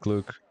have a quick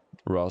look.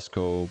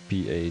 Roscoe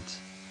P8.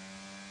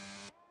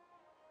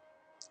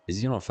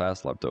 Is he on a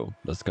fast lap though?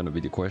 That's gonna be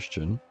the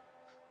question.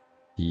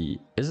 He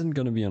isn't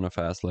going to be on a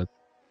fast lap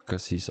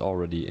because he's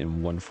already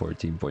in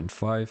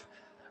 114.5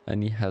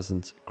 and he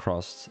hasn't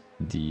crossed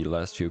the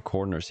last few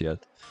corners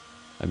yet.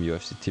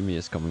 MUFC Timmy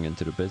is coming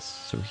into the bits,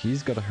 so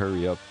he's got to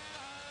hurry up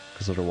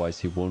because otherwise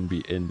he won't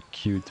be in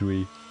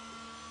Q3.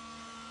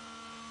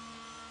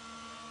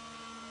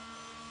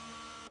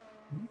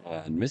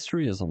 And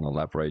Mystery is on the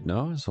lap right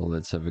now, so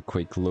let's have a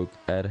quick look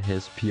at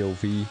his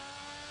POV.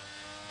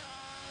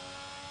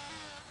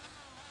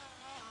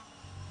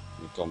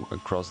 We come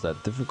across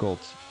that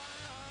difficult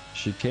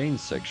chicane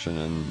section,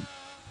 and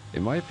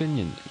in my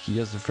opinion he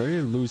has a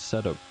very loose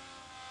setup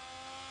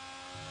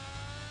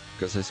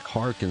because his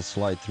car can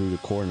slide through the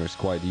corners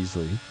quite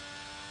easily,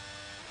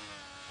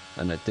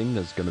 and I think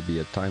that's going to be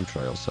a time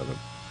trial setup,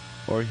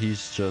 or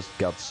he's just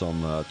got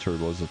some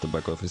turbos at the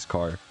back of his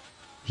car.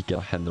 He can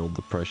handle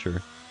the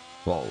pressure.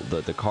 Well,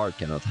 the car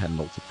cannot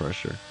handle the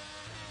pressure.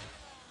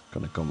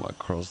 Gonna come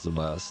across the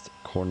last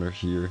corner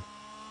here.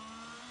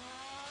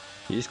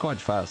 He's quite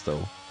fast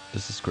though.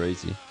 This is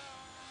crazy.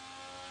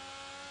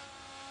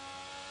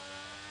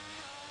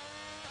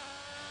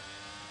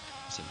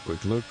 Let's have a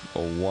quick look. A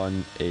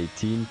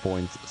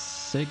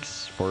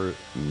 118.6 for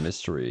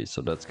Mystery.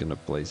 So that's gonna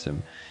place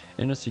him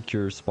in a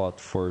secure spot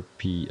for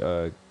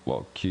Q2,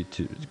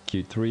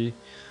 Q3.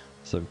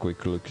 Let's have a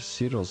quick look.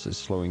 Siros is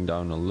slowing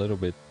down a little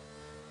bit.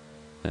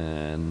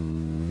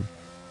 And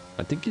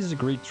I think he's a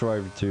great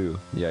driver too.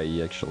 Yeah,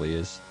 he actually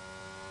is.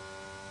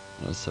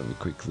 Let's have a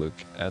quick look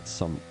at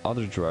some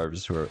other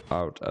drivers who are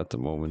out at the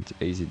moment.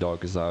 AZ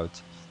Dog is out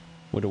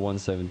with a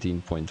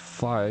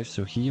 117.5,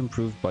 so he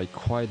improved by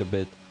quite a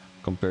bit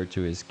compared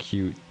to his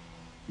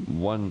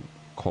Q1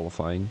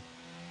 qualifying.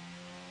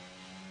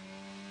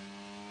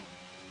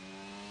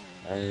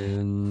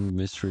 And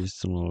Mystery is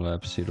still on the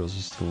lap, Ceros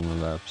is still on the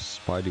lap,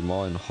 Spidey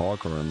Maw and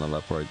Hawk are on the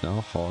lap right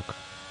now. Hawk,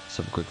 let's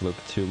have a quick look,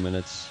 2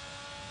 minutes.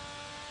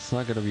 It's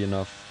not gonna be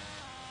enough.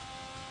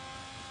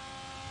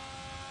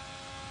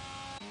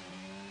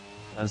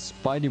 And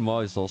Spidey Maw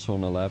is also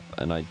on the lap,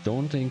 and I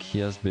don't think he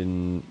has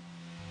been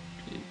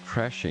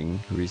crashing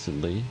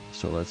recently.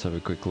 So let's have a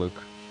quick look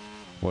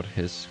what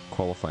his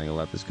qualifying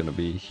lap is gonna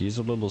be. He's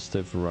a little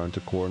stiff around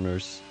the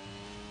corners.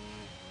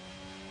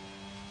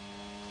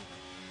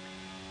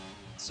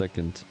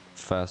 Second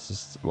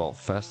fastest, well,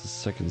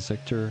 fastest second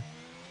sector,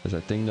 because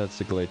I think that's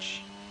the glitch.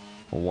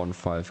 A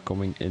 1.5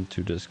 coming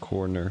into this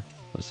corner.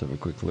 Let's have a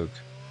quick look.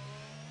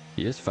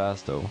 He is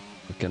fast though,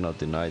 we cannot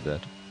deny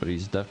that, but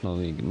he's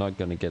definitely not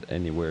gonna get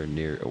anywhere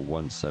near a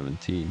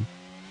 117.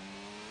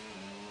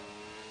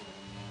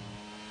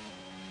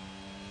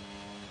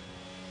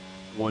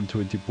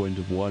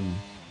 .1.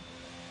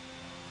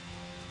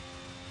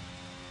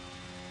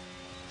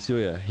 So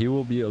yeah, he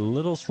will be a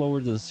little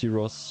slower than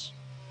Siros.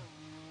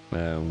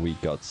 We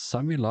got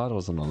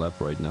Samilaros on the lap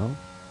right now.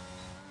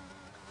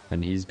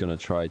 And he's gonna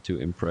try to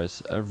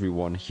impress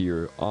everyone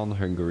here on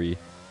Hungary.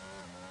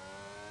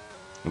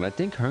 And I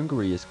think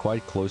Hungary is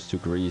quite close to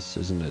Greece,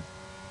 isn't it?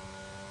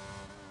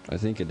 I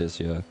think it is,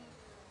 yeah.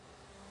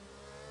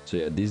 So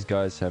yeah, these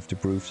guys have to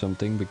prove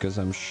something, because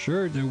I'm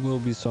sure there will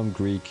be some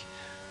Greek,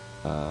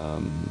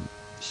 well,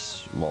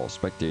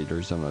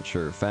 spectators, I'm not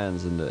sure,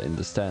 fans in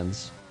the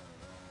stands.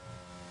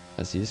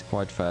 As he is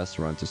quite fast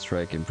around this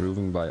track,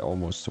 improving by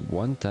almost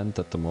 1/10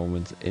 at the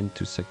moment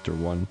into sector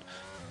 1.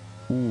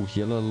 Ooh, he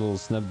had a little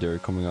snap there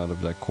coming out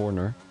of that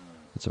corner.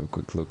 Let's have a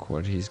quick look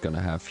what he's gonna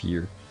have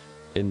here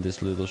in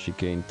this little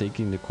chicane,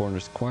 taking the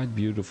corners quite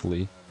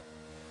beautifully.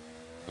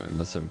 And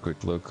let's have a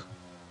quick look.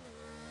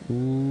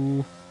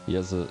 Ooh, he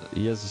has a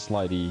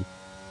slidey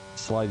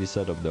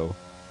setup though.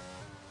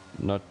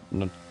 Not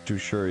too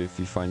sure if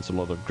he finds a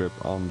lot of grip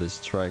on this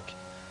track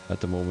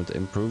at the moment.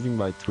 Improving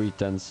by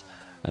 3/10,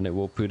 and it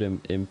will put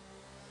him in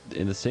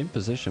the same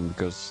position,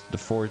 because the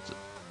fourth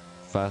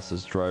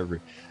fastest driver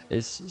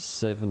is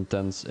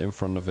 7/10 in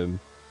front of him.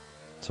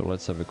 So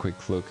let's have a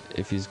quick look.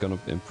 If he's gonna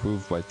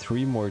improve by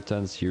 3 more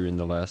tenths here in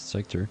the last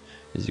sector,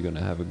 is he gonna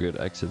have a good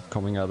exit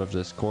coming out of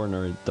this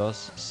corner? It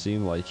does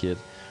seem like it,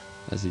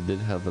 as he did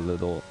have a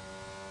little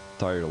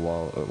tire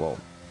loss, well,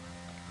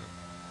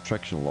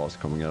 traction loss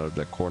coming out of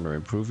that corner.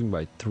 Improving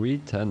by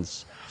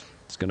 3/10.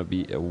 It's gonna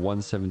be a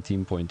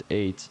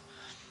 117.8,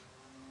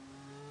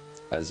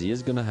 as he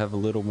is gonna have a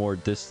little more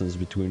distance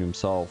between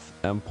himself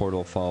and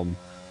Portal Farm.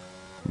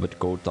 But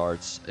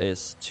Gotards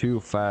is too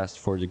fast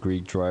for the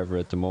Greek driver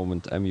at the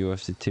moment.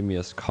 MUFC Timmy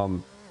has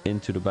come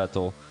into the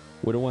battle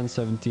with a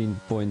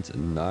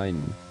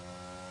 117.9.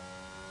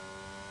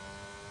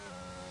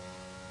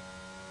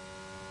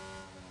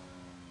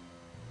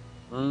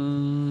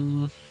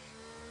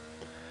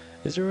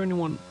 Is there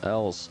anyone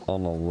else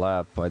on a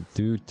lap? I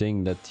do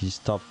think that these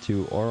top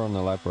 2 are on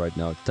a lap right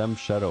now. Temp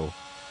Shadow.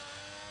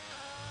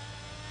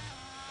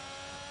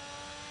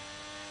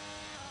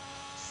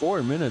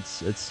 4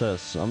 minutes, it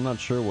says. I'm not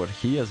sure what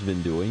he has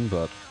been doing,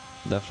 but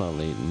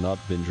definitely not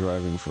been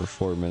driving for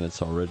 4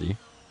 minutes already.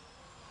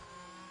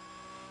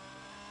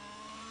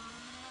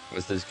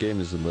 Because this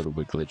game is a little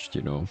bit glitched,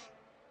 you know.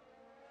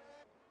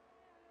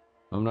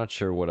 I'm not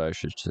sure what I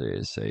should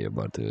say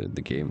about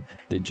the game.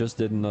 They just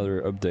did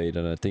another update,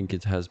 and I think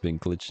it has been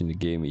glitching the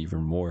game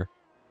even more.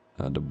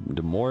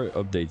 The more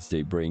updates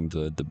they bring,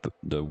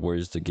 the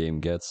worse the game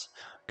gets.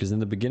 Because in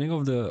the beginning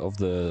of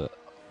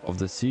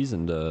the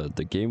season,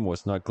 the game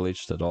was not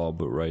glitched at all,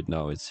 but right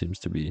now it seems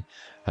to be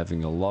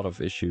having a lot of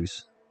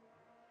issues.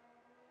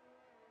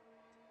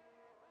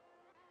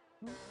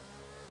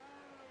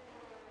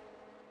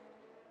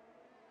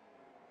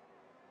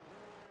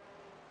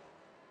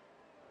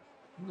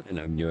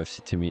 And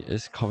UFC Timmy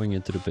is coming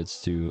into the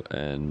pits too,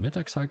 and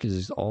Metaxakis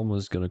is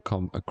almost gonna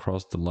come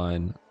across the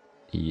line.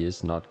 He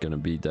is not gonna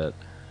beat that.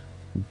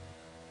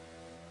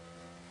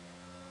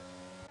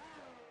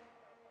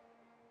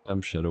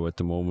 I'm Shadow at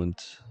the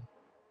moment.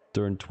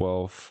 Turn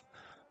 12,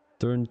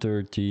 turn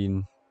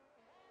 13,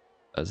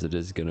 as it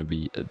is gonna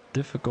be a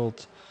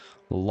difficult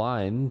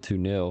line to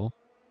nail.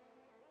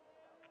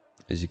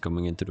 Is he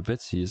coming into the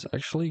pits? He is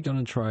actually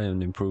gonna try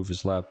and improve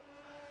his lap,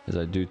 as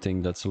I do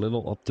think that's a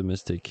little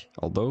optimistic,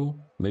 although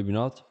maybe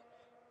not.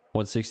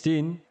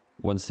 116,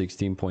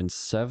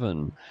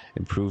 116.7,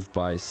 improved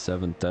by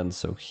 7/10,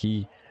 so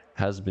he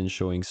has been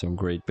showing some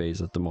great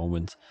pace at the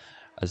moment,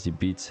 as he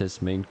beats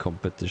his main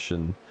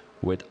competition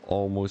with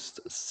almost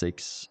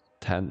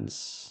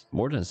 6/10,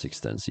 more than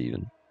 6/10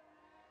 even.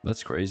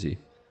 That's crazy.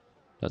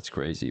 That's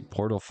crazy.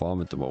 Portal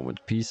Farm at the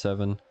moment,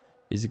 P7.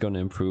 Is he gonna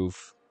improve?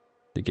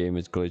 The game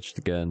is glitched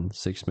again.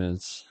 6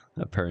 minutes,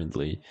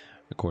 apparently,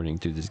 according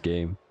to this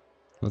game.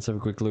 Let's have a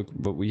quick look,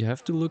 but we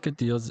have to look at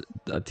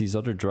these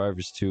other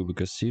drivers too,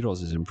 because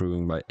Siros is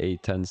improving by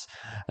 8/10,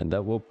 and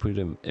that will put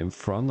him in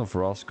front of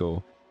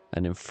Roscoe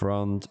and in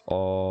front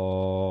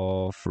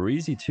of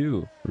Reezy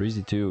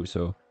too.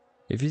 So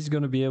if he's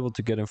gonna be able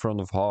to get in front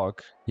of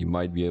Hawk, he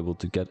might be able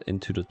to get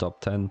into the top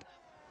 10,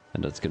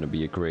 and that's gonna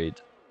be a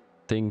great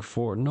thing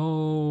for.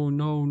 No,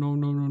 no, no,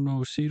 no, no, no.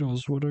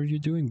 Ceros, what are you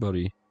doing,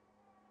 buddy?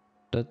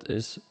 That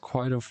is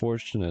quite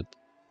unfortunate,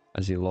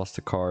 as he lost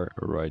the car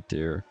right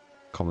there,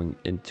 coming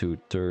into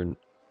turn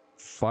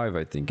 5,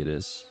 I think it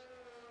is.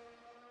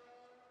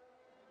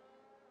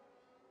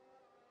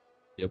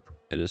 Yep,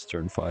 it is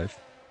turn 5.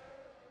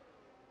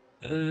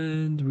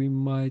 And we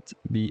might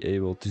be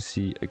able to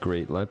see a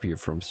great lap here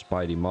from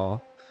Spidey Maw.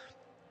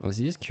 As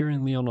he is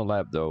currently on a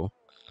lap though.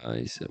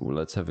 Well,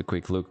 let's have a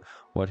quick look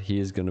what he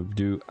is going to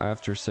do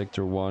after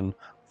sector 1.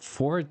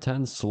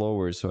 410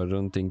 slower, so I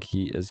don't think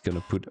he is going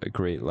to put a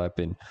great lap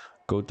in.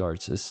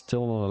 Godarts is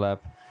still on a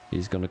lap.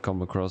 He's going to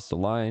come across the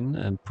line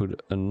and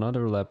put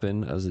another lap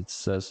in, as it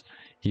says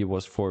he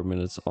was 4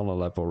 minutes on a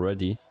lap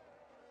already.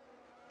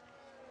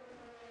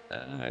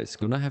 He's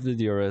going to have the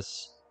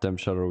DRS. Temp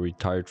Shadow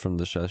retired from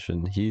the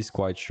session. He's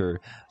quite sure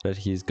that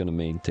he's going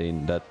to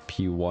maintain that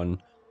P1.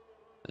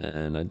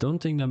 And I don't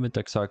think that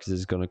Metaxakis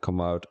is going to come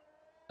out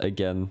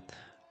again.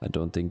 I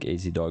don't think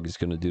AZ Dog is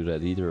going to do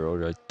that either.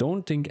 Or I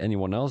don't think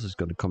anyone else is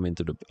going to come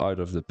into the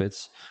out of the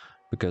pits,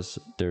 because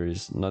there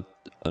is not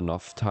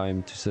enough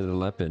time to set a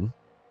lap in.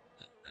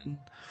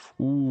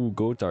 Ooh,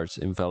 Gotards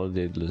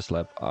invalidated this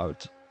lap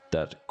out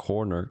that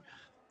corner.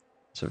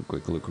 So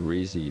quick look,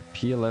 Reezy,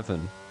 P11.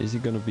 Is he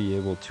going to be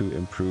able to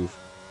improve?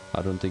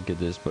 I don't think it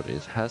is, but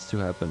it has to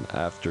happen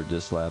after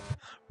this lap.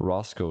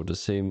 Roscoe, the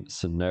same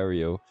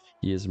scenario.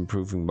 He is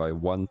improving by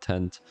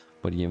 1/10,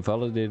 but he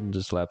invalidated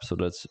this lap, so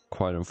that's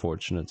quite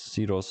unfortunate.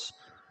 Siros,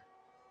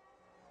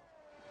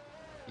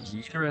 he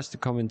either has to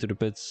come into the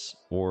pits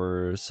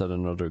or set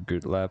another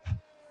good lap,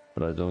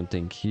 but I don't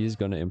think he's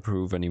going to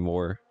improve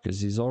anymore, because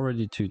he's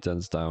already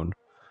 2/10 down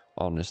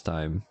on his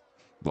time.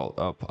 Well,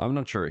 up. I'm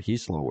not sure.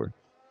 He's slower.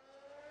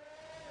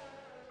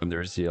 And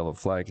there's the yellow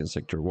flag in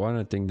sector 1.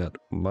 I think that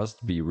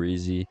must be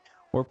Reezy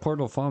or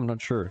Portal Farm.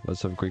 Not sure.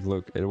 Let's have a quick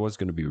look. It was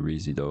going to be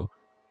Reezy though.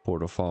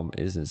 Portal Farm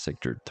is in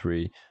sector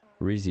 3.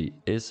 Reezy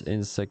is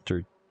in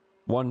sector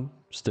 1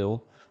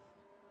 still.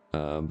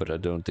 But I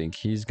don't think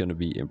he's going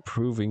to be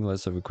improving.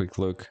 Let's have a quick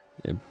look.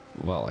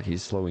 Well,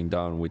 he's slowing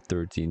down with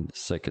 13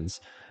 seconds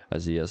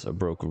as he has a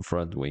broken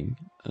front wing.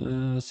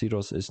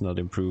 Siros is not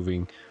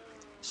improving.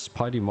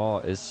 Spidey Maw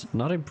is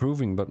not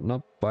improving, but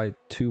not by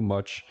too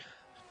much.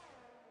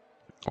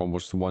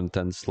 Almost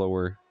 1/10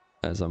 slower,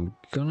 as I'm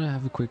gonna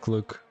have a quick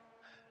look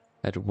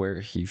at where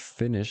he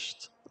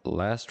finished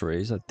last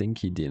race. I think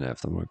he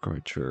DNF'd, I'm not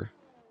quite sure.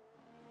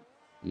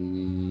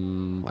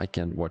 I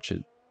can't watch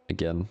it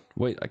again.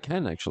 Wait, I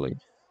can actually.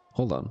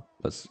 Hold on.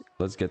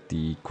 Let's get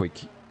the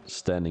quick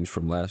standings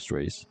from last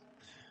race.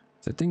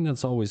 I think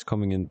that's always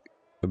coming in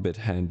a bit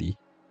handy.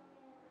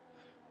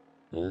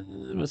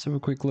 Let's have a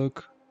quick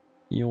look.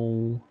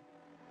 Yo.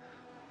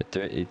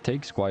 It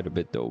takes quite a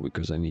bit though,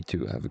 because I need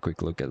to have a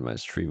quick look at my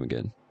stream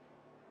again.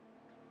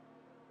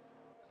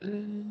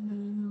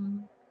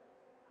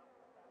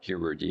 Here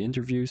were the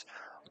interviews.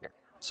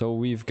 So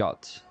we've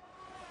got...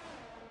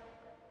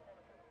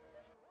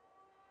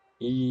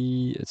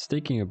 It's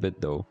taking a bit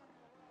though.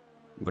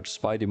 But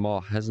Spidey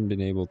Maw hasn't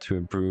been able to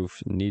improve,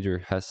 neither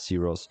has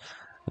Zeros.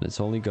 And it's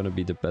only going to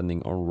be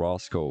depending on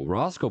Roscoe.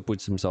 Roscoe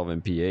puts himself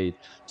in P8,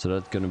 so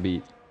that's going to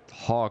be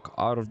Hawk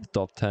out of the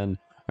top 10.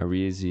 And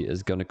Riezi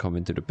is going to come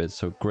into the pit.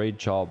 So great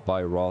job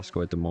by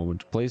Roscoe at the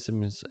moment to place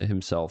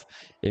himself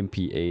in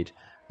P8.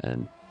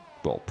 And,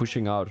 well,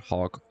 pushing out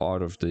Hawk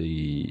out of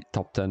the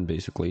top 10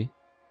 basically.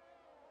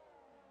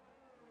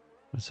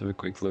 Let's have a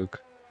quick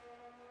look.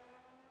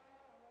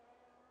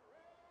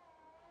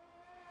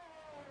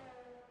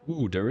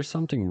 Ooh, there is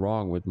something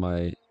wrong with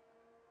my...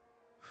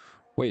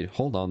 Wait,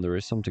 hold on, there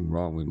is something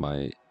wrong with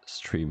my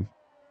stream.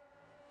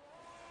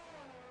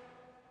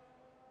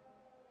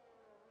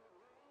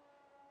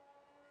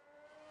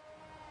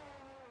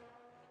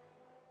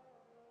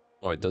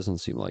 Oh, it doesn't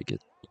seem like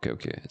it.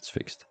 Okay, it's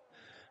fixed.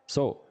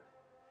 So,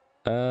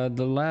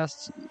 the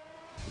last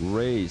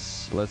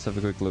race, let's have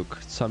a quick look.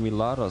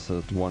 Samilaras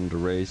had won the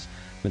race,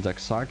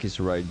 Metaxakis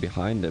right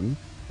behind him,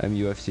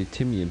 MUFC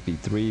Timmy in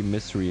P3,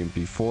 Mystery in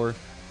P4,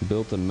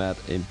 Built and Matt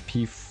in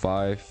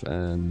P5,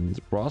 and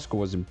Roscoe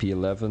was in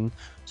P11,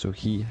 so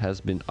he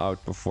has been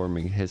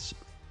outperforming his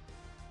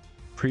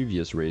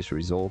previous race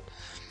result.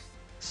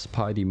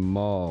 Spidey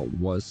Maw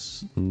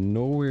was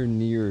nowhere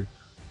near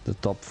the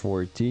top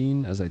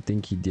 14, as I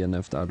think he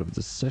DNF'd out of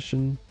the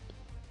session.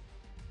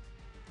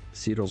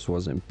 Ceros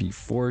was in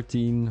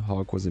P14,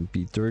 Hawk was in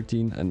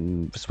P13,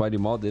 and Spidey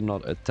Maw did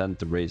not attend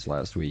the race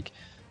last week.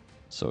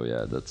 So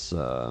yeah, that's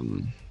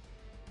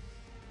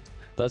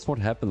what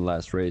happened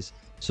last race.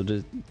 So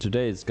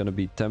today it's gonna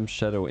be Temp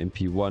Shadow in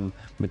P1,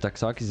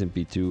 Metaxakis in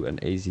P2,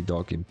 and AZ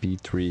Dog in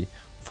P3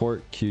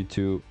 for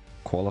Q2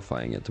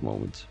 qualifying at the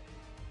moment.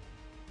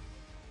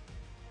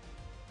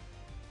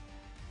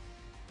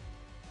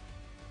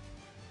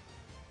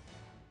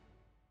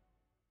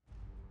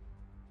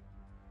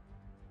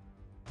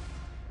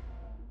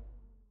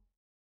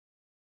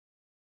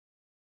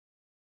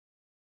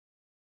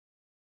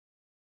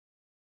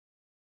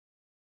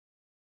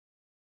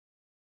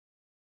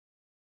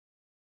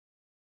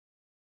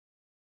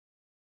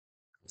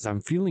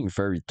 I'm feeling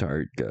very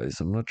tired, guys.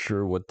 I'm not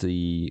sure what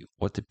the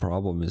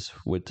problem is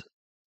with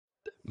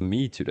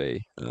me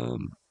today.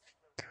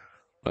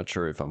 Not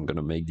sure if I'm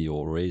gonna make the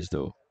whole race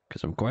though,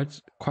 because I'm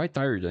quite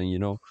tired,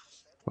 and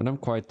when I'm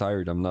quite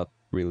tired, I'm not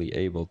really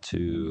able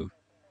to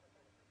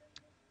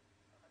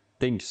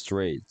think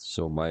straight.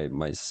 So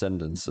my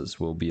sentences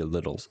will be a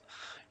little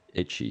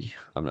itchy.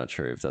 I'm not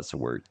sure if that's a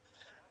word,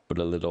 but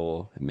a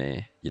little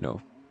meh.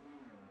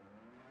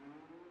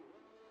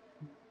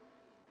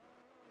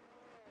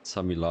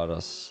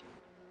 Samilaras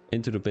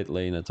into the pit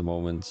lane at the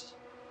moment.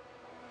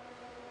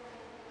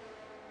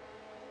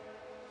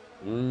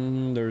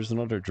 There's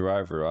another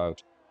driver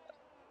out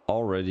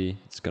already.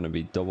 It's gonna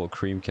be double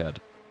cream cat,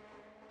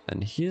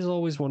 and he's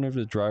always one of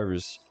the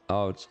drivers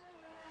out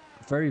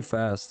very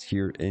fast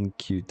here in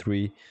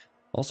Q3.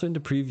 Also in the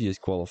previous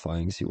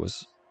qualifyings, he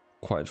was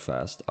quite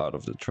fast out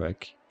of the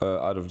track,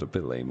 out of the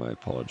pit lane. My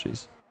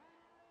apologies.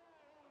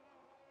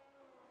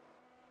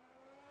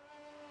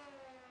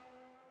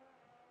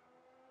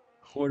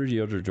 Who are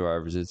the other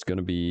drivers? It's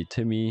gonna be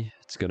Timmy.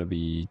 It's gonna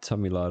be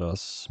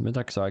Tamiladas,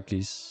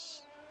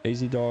 Metaxakis,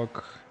 AZ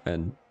Dog,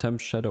 and Temp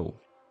Shadow,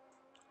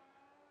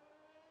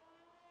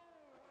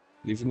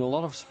 leaving a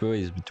lot of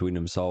space between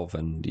himself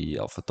and the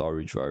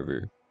AlphaTauri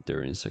driver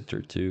there in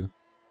Sector 2.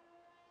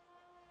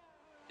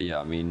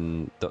 Yeah, I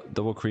mean,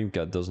 Double Cream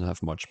Cat doesn't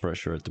have much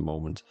pressure at the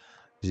moment.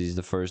 He's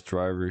the first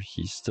driver.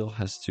 He still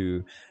has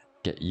to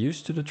get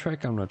used to the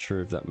track. I'm not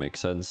sure if that makes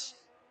sense.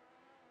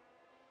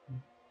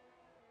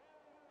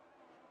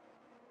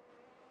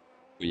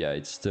 But yeah,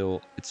 it's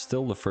still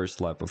the first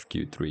lap of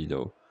Q3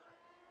 though.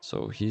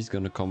 So he's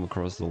gonna come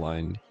across the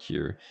line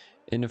here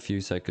in a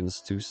few seconds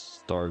to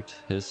start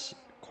his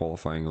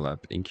qualifying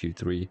lap in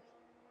Q3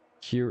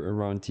 here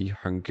around the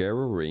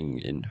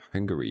Hungaroring in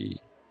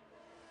Hungary.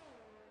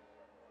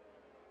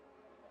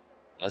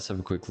 Let's have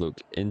a quick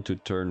look into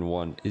turn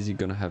one. Is he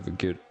gonna have a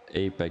good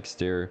apex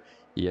there?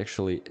 He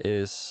actually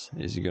is.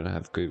 Is he gonna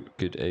have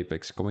good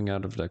apex coming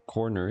out of that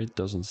corner? It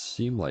doesn't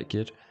seem like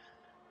it.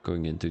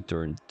 Going into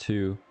turn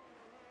two.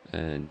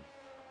 And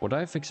what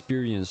I've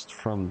experienced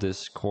from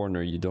this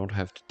corner, you don't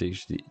have to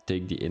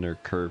take the inner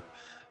curb,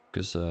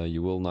 because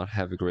you will not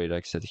have a great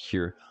exit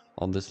here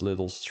on this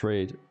little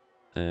straight.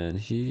 And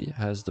he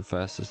has the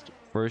fastest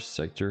first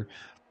sector,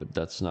 but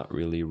that's not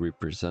really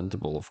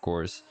representable, of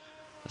course.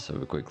 Let's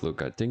have a quick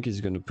look. I think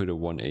he's going to put a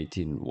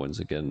 118 once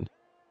again.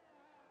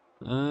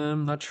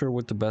 I'm not sure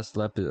what the best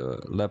lap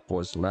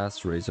was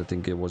last race. I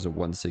think it was a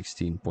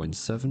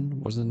 116.7,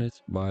 wasn't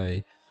it,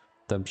 by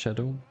Temp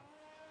Shadow?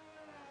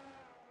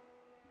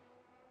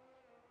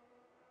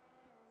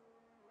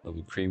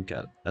 Double Cream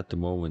Cat at the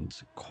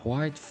moment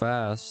quite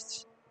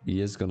fast. He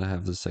is gonna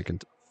have the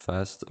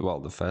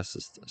the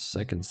fastest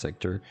second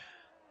sector.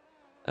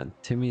 And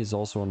Timmy is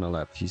also on the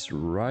lap. He's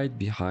right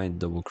behind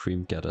Double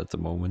Cream Cat at the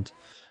moment.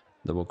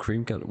 Double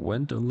Cream Cat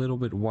went a little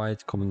bit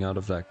wide coming out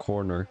of that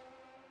corner.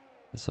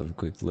 Let's have a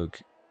quick look.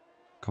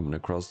 Coming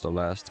across the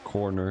last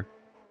corner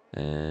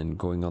and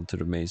going onto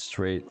the main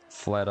straight,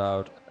 flat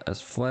out, as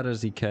flat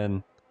as he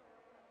can.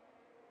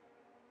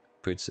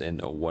 Puts in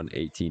a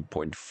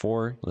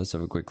 118.4. Let's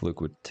have a quick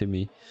look with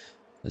Timmy,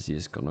 as he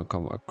is gonna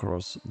come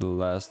across the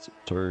last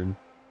turn.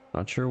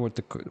 Not sure what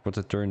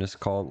the turn is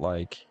called,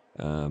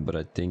 but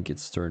I think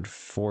it's turn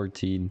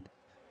 14,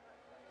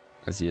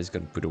 as he is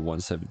gonna put a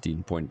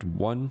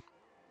 117.1.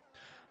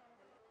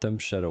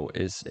 Temp Shadow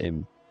is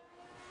in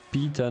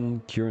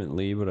P10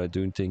 currently, but I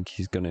do think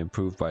he's gonna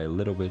improve by a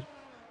little bit.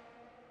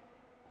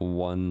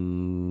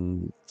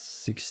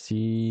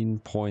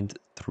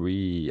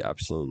 116.3,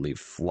 absolutely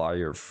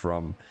flyer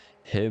from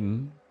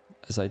him,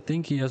 as I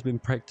think he has been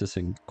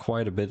practicing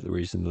quite a bit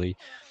recently.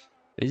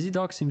 AZ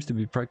Dog seems to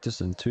be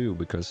practicing too,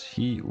 because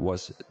he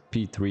was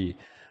P3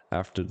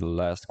 after the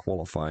last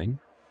qualifying.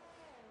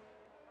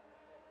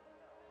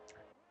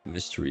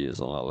 Mystery is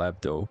on a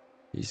lap though.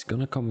 He's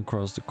gonna come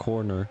across the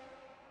corner,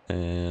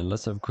 and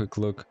let's have a quick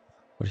look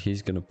what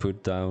he's gonna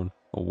put down.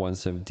 A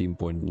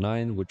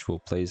 117.9, which will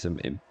place him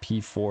in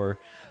P4.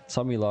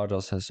 Sami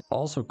Lardas has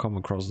also come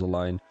across the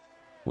line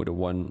with a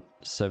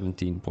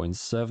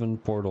 117.7.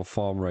 Portal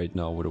Farm right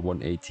now with a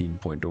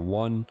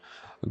 118.1.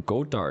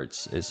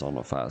 Gotards is on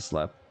a fast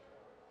lap,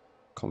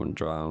 coming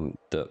down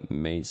the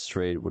main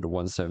straight with a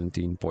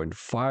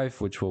 117.5,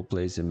 which will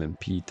place him in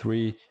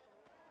P3.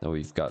 Now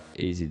we've got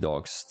AZ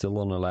Dog still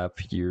on a lap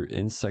here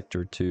in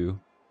Sector 2.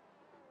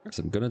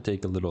 So I'm gonna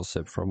take a little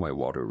sip from my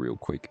water real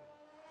quick.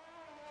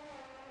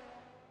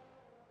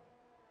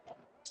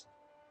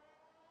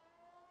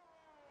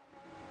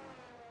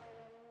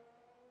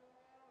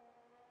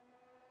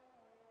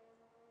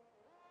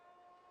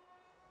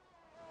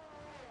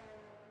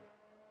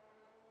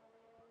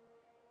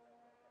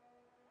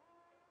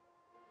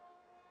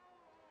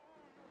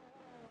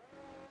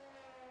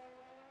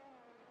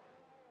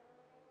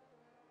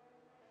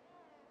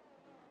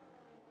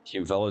 He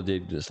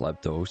invalidated this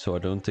lap though, so I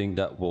don't think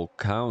that will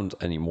count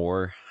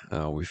anymore.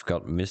 We've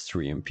got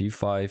Mystery in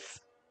P5.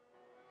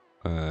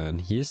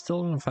 And he is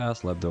still in a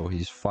fast lap though.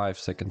 He's 5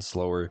 seconds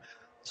slower,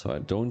 so I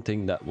don't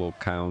think that will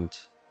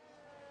count.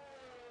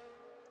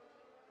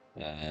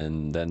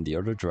 And then the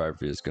other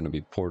driver is going to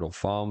be Portal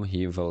Farm.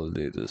 He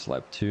invalidated his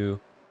lap 2.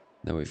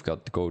 Then we've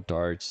got the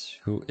Gotards,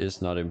 who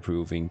is not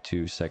improving,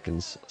 2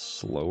 seconds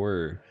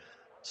slower.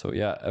 So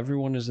yeah,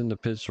 everyone is in the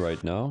pits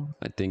right now.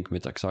 I think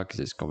Mitaxakis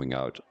is coming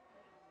out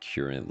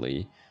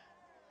currently.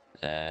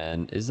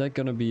 And is that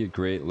going to be a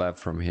great lap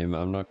from him?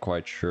 I'm not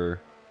quite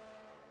sure.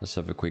 Let's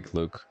have a quick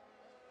look.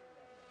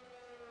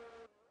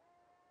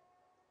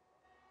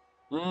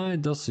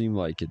 It does seem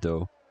like it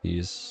though. He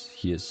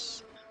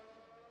is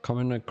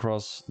coming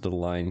across the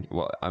line.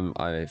 Well,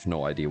 I have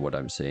no idea what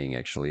I'm saying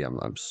actually.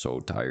 I'm so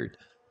tired.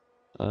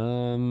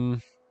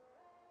 Um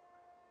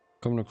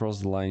Coming across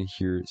the line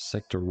here,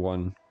 sector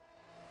 1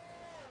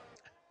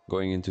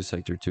 going into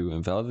sector 2,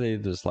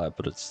 invalidated this lap,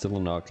 but it's still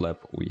an out lap.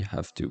 We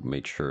have to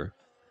make sure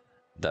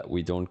that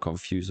we don't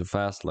confuse a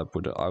fast lap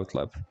with an out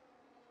lap.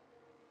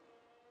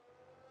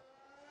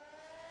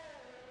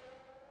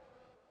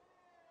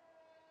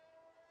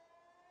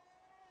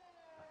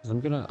 I'm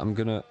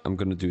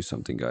gonna do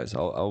something, guys.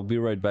 I'll be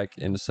right back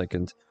in a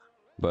second,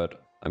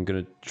 but I'm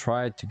gonna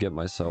try to get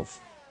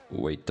myself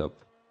waked up.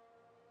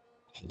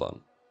 Hold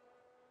on.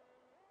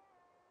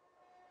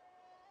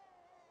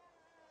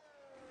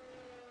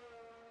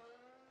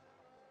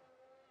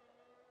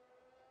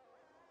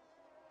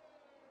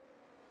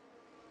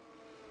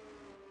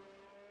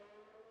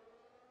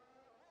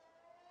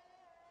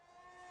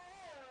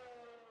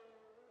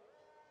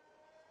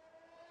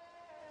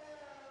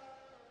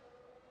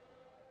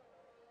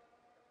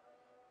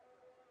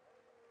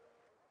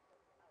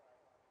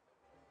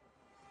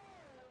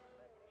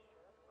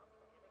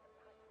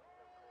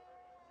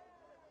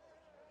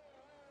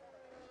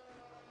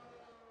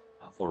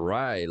 All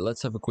right,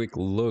 let's have a quick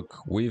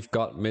look. We've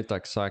got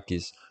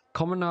Metaxakis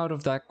coming out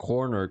of that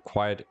corner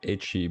quite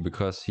itchy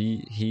because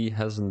he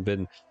hasn't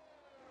been.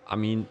 I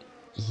mean,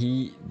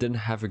 he didn't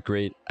have a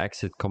great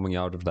exit coming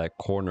out of that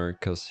corner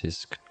because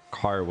his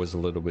car was a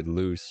little bit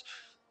loose.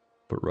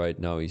 But right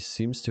now he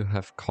seems to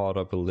have caught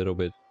up a little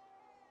bit.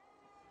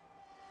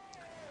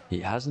 He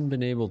hasn't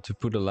been able to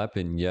put a lap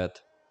in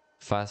yet.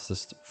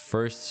 Fastest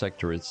first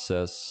sector, it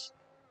says.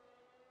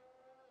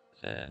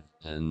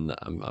 And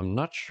I'm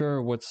not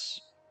sure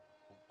what's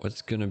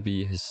gonna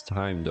be his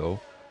time though,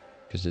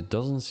 because it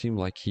doesn't seem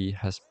like he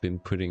has been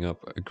putting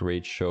up a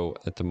great show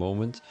at the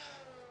moment.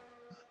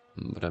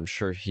 But I'm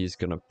sure he's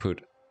gonna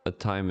put a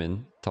time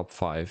in top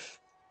 5.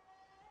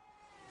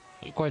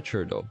 Not quite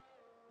sure though.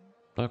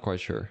 Not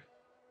quite sure.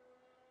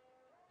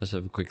 Let's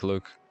have a quick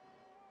look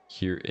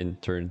here in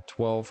turn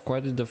 12.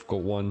 Quite a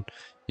difficult one.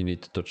 You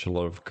need to touch a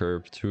lot of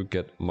curb to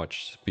get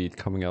much speed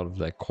coming out of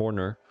that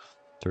corner.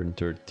 Turn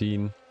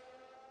 13.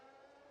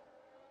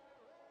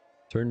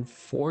 Turn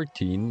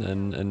 14.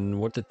 And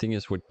what the thing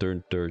is with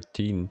turn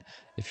 13,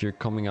 if you're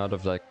coming out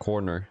of that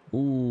corner.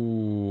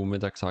 Ooh,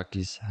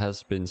 Metaxakis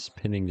has been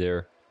spinning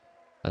there,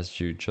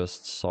 as you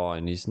just saw,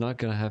 and he's not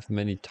gonna have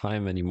many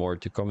time anymore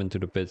to come into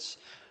the pits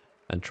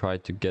and try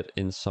to get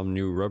in some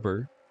new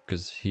rubber,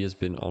 because he has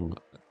been on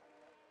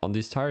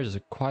these tires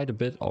quite a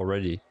bit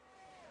already.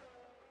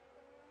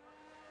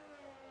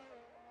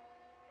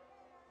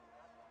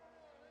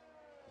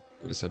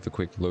 Let's have a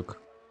quick look.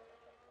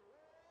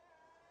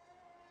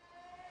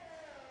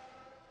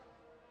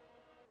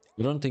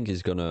 I don't think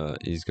he's gonna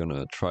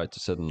try to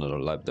set another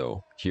lap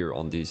though here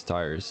on these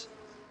tires,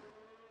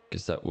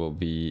 because that will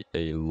be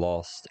a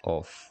loss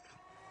of,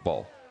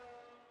 well,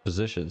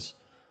 positions,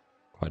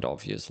 quite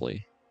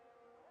obviously.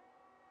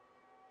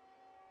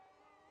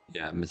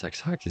 Yeah,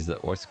 Metaxakis,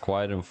 that was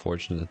quite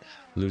unfortunate,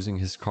 losing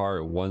his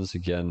car once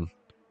again.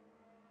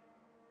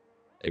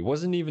 It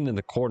wasn't even in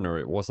the corner,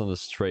 it was on the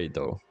straight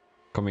though.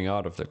 Coming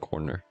out of the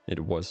corner, it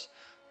was.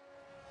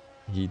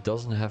 He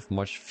doesn't have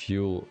much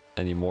fuel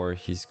anymore.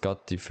 He's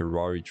got the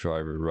Ferrari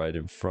driver right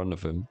in front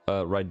of him,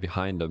 right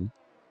behind him,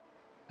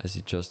 as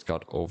he just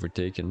got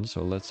overtaken.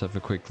 So let's have a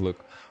quick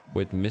look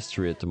with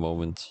Mystery at the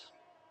moment.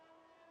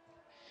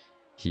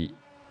 He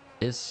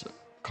is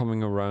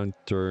coming around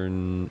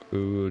turn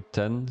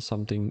 10,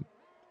 something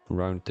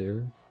around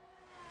there.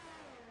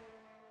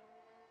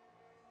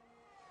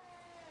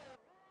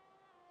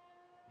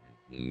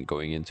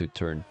 Going into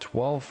turn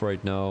 12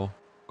 right now,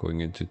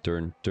 going into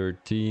turn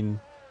 13.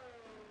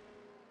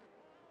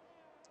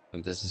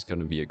 And this is going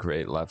to be a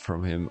great lap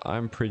from him,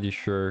 I'm pretty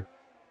sure,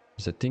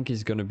 because I think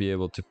he's going to be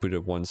able to put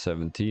a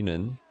 117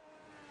 in.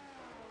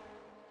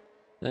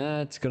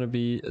 It's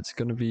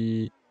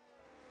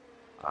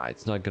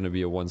not gonna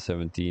be a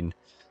 117.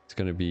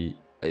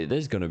 It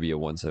is gonna be a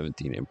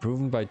 117.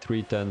 Improving by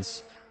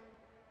 3/10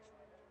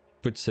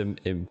 puts him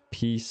in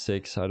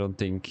P6. I don't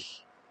think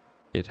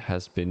it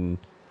has been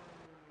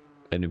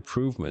an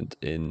improvement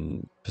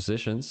in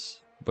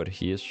positions, but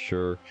he is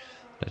sure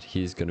that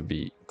he's gonna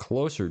be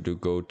closer to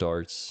go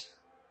darts.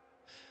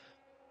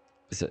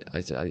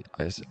 I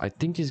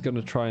think he's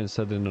gonna try and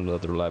set in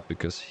another lap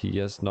because he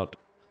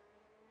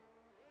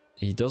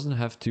doesn't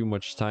have too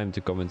much time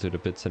to come into the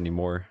pits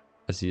anymore,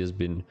 as he has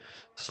been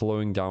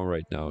slowing down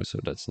right now. So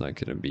that's not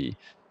going to be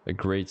a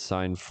great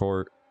sign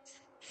for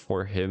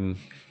him.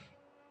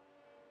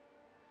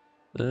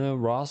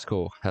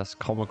 Roscoe has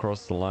come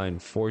across the line,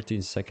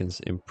 14 seconds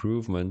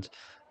improvement,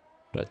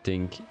 but I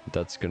think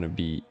that's gonna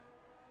be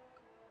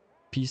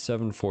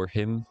P7 for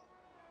him.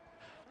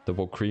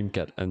 Double Cream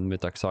Cat and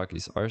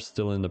Metaxakis are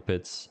still in the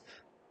pits.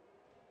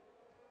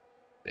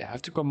 They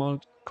have to come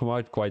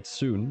out quite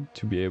soon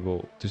to be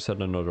able to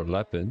set another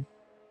lap in.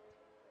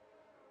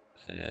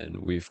 And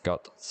we've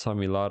got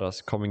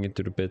Samilaras coming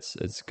into the pits.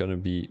 It's gonna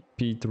be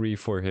P3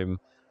 for him,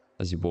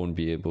 as he won't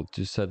be able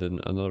to set in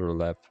another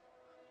lap.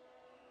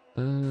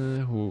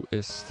 Who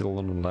is still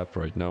on the lap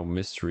right now?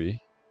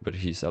 Mystery, but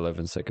he's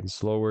 11 seconds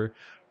slower.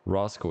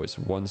 Roscoe is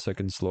 1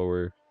 second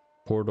slower.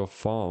 Port of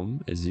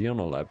Farm, is he on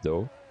a lap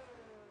though?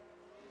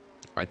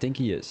 I think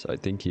he is. I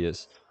think he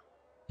is.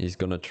 He's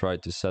gonna try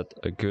to set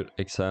a good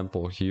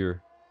example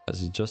here,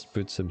 as he just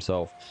puts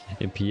himself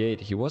in P8.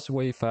 He was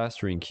way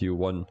faster in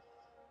Q1,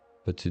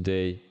 but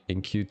today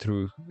in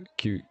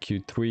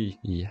Q3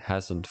 he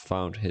hasn't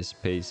found his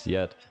pace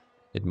yet.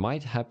 It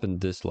might happen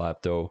this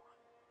lap though,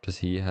 because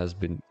he has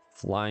been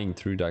flying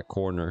through that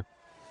corner.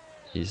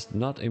 He's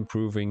not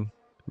improving.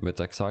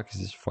 Metaxakis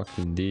is fucked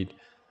indeed.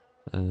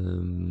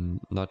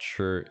 Not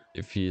sure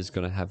if he is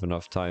gonna have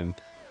enough time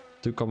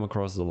to come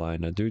across the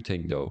line. I do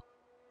think though,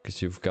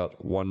 because you've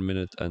got 1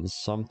 minute and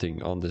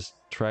something on this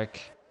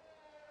track.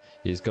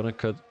 He's gonna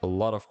cut a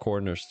lot of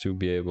corners to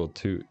be able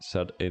to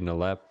set in a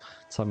lap.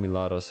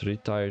 Samilaras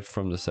retired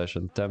from the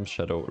session. Temp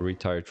Shadow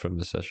retired from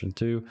the session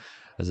too,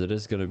 as it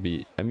is gonna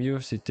be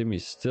MUFC Timmy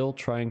still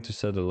trying to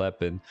set a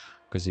lap in,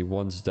 because he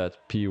wants that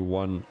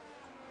P1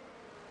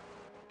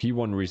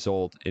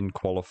 result in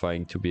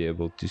qualifying to be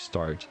able to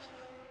start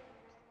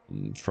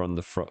from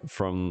the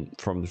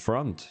from the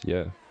front.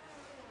 Yeah.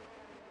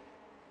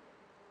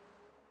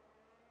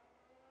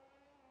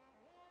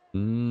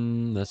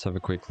 Let's have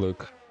a quick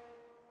look.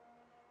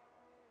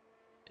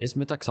 Is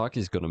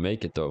Metaxakis gonna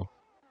make it though?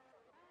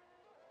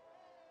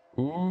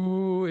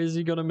 Ooh, is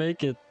he gonna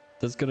make it?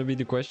 That's gonna be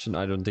the question.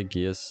 I don't think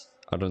he is.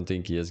 I don't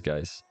think he is,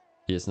 guys.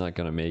 He is not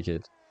gonna make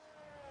it.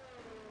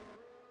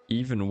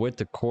 Even with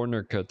the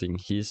corner cutting,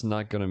 he's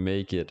not gonna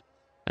make it.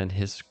 And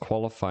his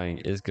qualifying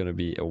is gonna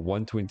be a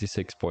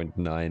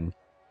 126.9.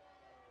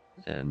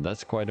 And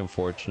that's quite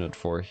unfortunate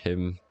for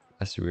him,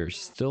 as we're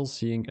still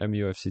seeing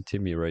MUFC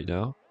Timmy right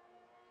now.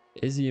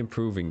 Is he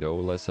improving though?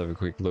 Let's have a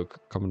quick look.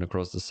 Coming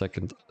across the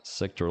second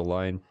sector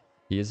line.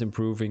 He is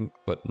improving,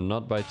 but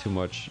not by too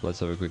much.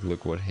 Let's have a quick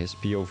look what his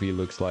POV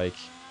looks like.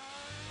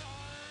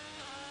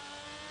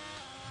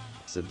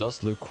 It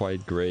does look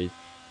quite great,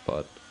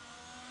 but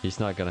he's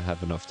not gonna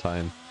have enough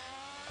time.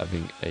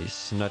 Having a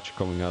snatch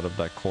coming out of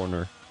that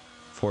corner.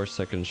 4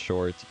 seconds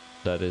short.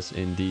 That is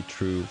indeed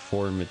true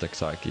for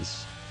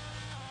Metaxakis.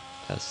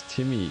 As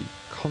Timmy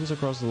comes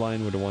across the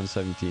line with a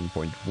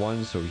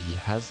 117.1, so he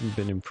hasn't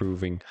been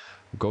improving.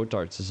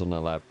 Gotards is on a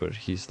lap, but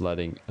he's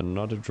letting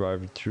another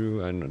driver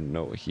through, and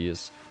no, he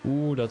is.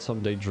 Ooh, that's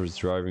some dangerous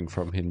driving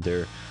from him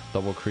there.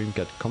 Double Cream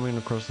Cat coming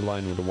across the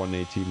line with a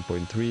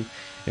 118.3,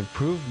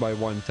 improved by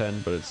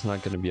 110, but it's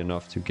not going to be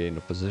enough to gain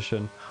a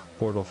position.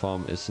 Portal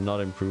Farm is not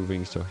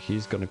improving, so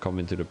he's going to come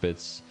into the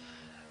pits,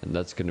 and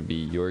that's going to be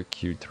your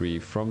Q3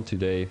 from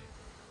today.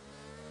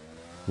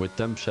 With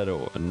Temp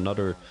Shadow,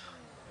 another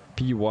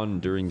P1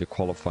 during the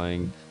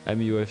qualifying.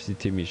 MUFC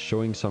Timmy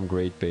showing some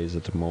great pace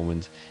at the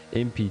moment.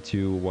 In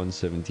P2,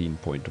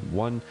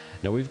 117.1.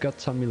 Now we've got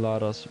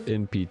Samilaras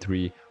in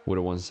P3 with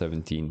a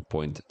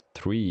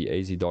 117.3.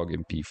 AZ Dog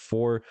in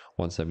P4,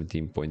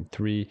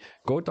 117.3.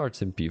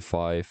 Gotards in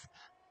P5.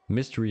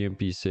 Mystery in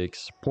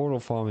P6. Portal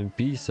Farm in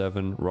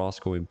P7.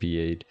 Roscoe in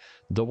P8.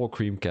 Double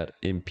Cream Cat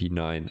in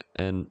P9.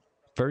 And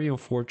very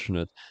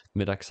unfortunate,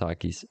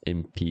 Metaxakis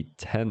in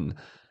P10.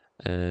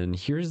 And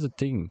here's the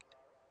thing.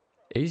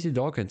 AZ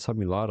Dog and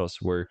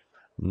Samilados were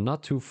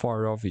not too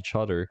far off each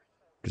other,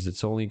 because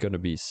it's only going to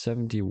be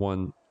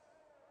 71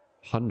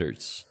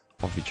 hundredths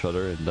of each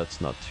other, and that's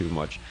not too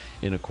much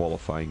in a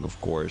qualifying, of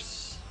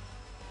course.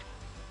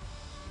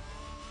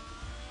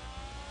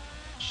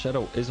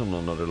 Shadow is on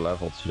another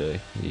level today.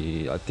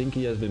 I think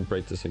he has been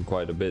practicing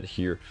quite a bit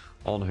here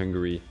on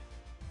Hungary.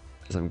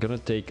 As I'm gonna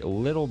take a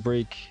little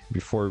break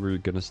before we're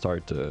gonna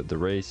start the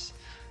race.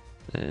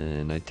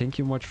 And I thank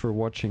you much for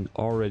watching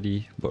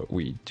already, but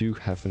we do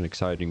have an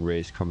exciting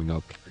race coming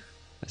up,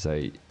 as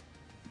I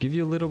give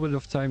you a little bit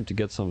of time to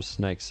get some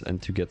snacks and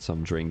to get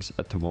some drinks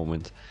at the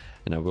moment,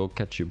 and I will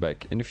catch you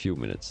back in a few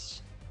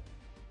minutes.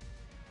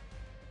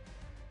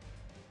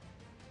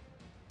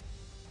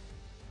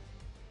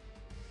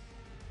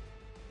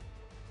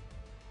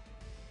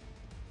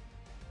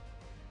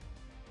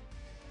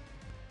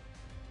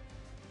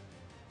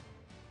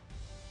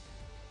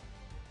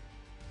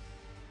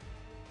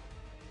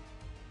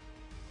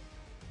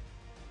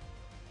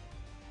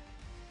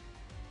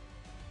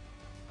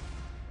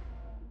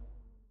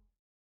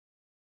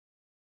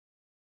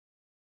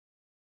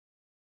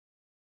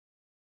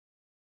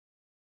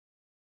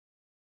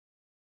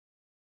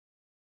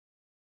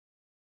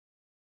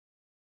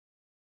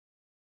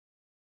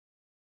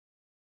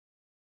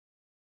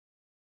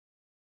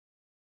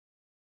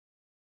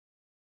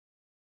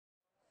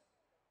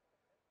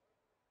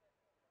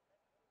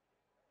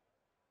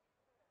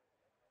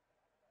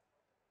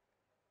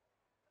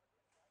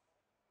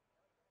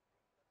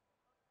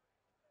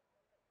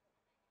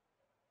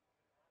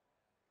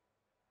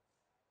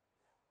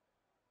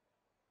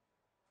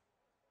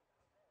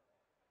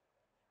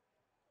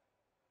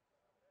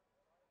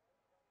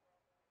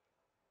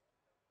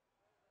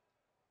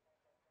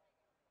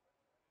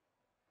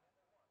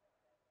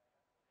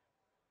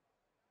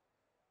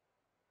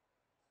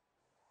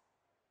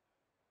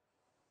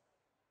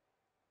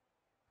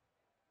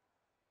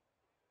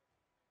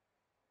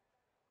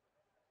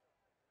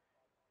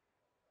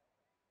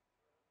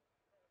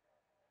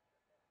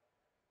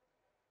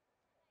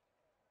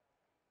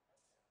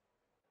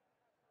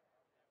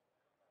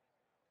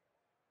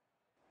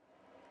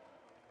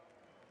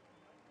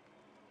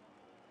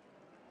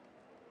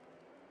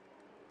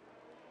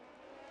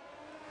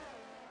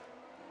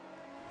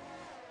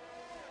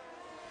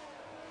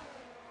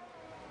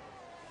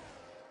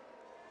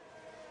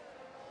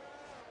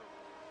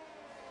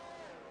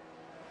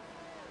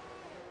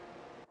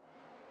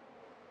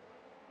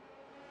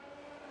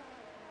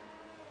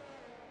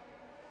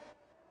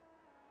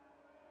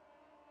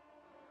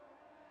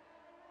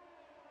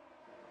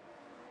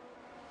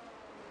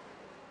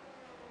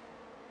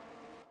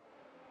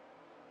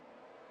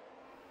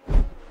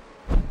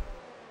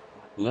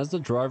 Unless the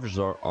drivers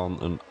are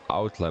on an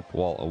out lap,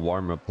 well, a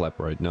warm-up lap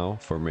right now,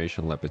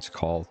 formation lap it's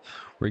called,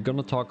 we're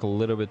gonna talk a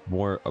little bit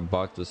more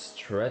about the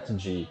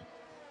strategy,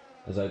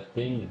 as I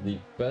think the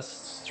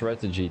best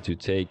strategy to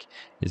take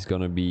is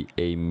gonna be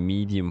a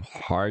medium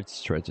hard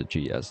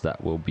strategy, as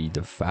that will be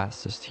the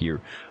fastest here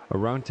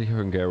around the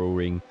Hungary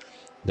ring.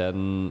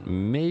 Then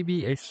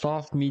maybe a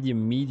soft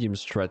medium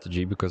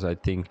strategy, because I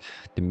think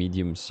the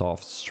medium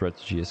soft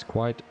strategy is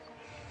quite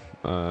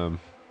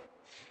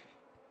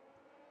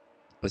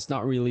it's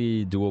not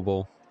really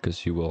doable,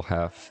 because you will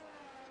have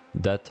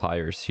dead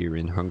tires here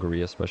in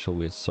Hungary, especially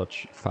with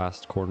such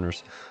fast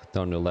corners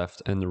down the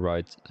left and the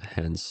right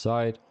hand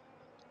side.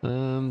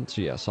 So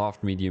yeah,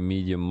 soft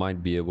medium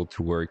might be able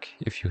to work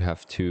if you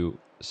have two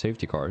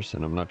safety cars,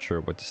 and I'm not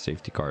sure what the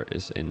safety car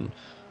is in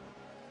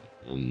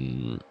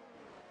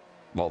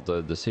well,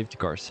 the safety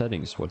car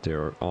settings, what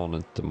they're on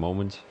at the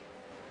moment.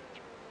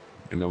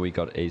 And then we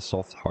got a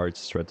soft hard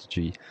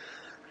strategy.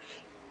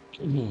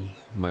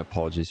 My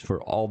apologies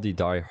for all the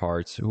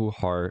diehards who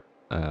are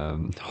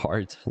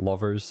hard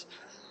lovers.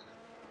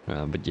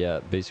 But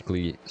yeah,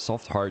 basically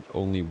soft hard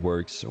only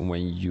works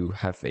when you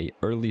have a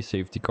early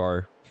safety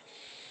car.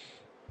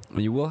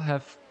 You will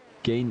have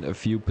gained a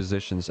few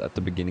positions at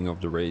the beginning of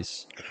the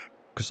race,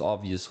 because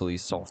obviously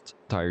soft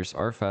tires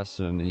are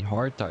faster than the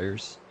hard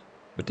tires.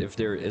 But if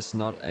there is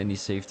not any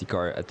safety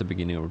car at the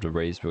beginning of the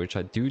race, which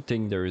I do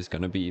think there is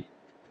going to be,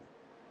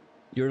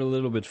 you're a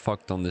little bit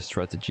fucked on this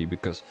strategy,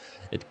 because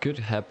it could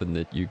happen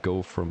that you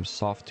go from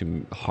soft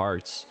to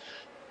hards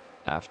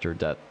after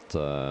that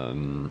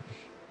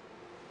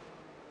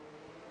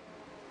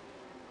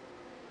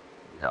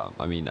yeah,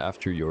 I mean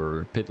after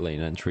your pit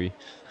lane entry.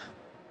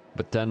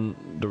 But then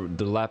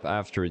the lap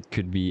after it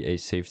could be a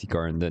safety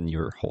car, and then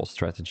your whole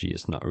strategy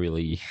is not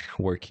really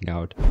working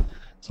out.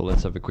 So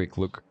let's have a quick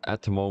look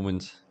at the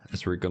moment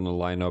as we're gonna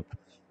line up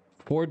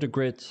for the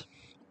grid.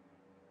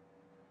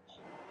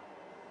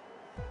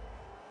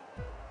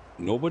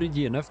 Nobody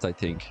DNF'd, I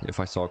think,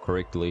 if I saw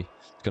correctly.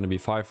 It's gonna be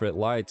 5 red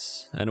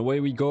lights, and away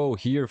we go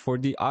here for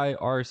the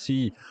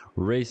IRC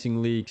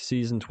Racing League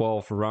Season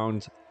 12,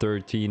 Round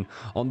 13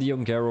 on the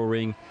Ongaro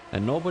ring,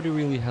 and nobody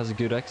really has a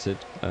good exit.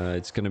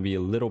 It's gonna be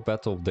a little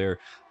battle there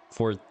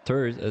for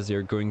third as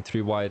they're going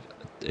 3 wide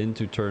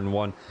into turn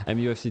 1.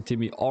 MUFC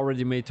Timmy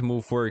already made the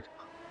move work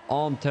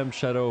on Temp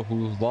Shadow,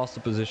 who lost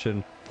the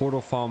position.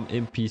 Portal Farm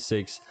in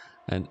P6.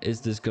 And is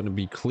this going to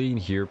be clean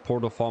here?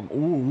 Portal Farm.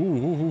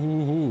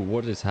 Ooh,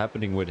 what is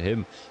happening with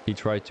him? He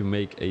tried to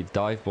make a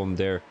dive bomb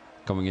there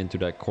coming into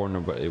that corner,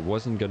 but it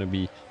wasn't going to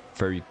be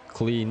very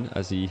clean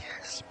as he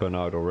spun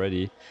out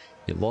already.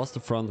 He lost the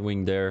front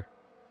wing there,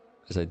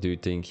 as I do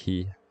think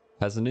he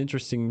has an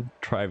interesting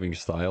driving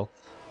style.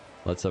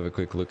 Let's have a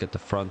quick look at the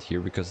front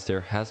here, because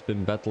there has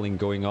been battling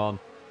going on.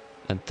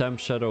 And Temp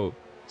Shadow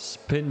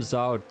spins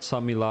out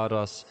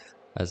Samiladas,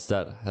 as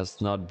that has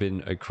not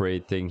been a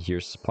great thing here.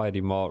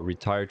 Spidey Maw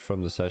retired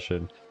from the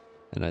session,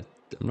 and I'm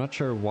not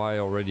sure why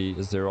already.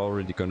 Is there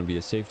already going to be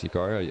a safety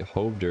car? I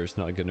hope there's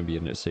not going to be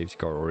a safety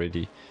car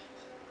already,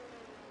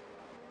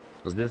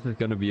 because this is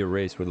going to be a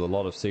race with a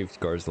lot of safety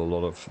cars, a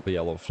lot of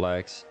yellow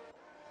flags.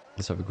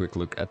 Let's have a quick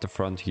look at the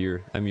front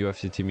here.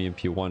 MUFC Timmy in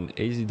P1,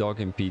 AZ Dog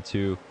in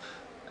P2,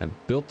 and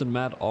Built and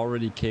Matt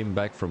already came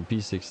back from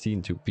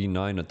P16 to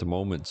P9 at the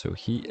moment, so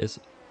he is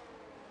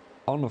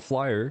on a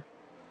flyer.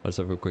 Let's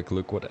have a quick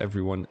look what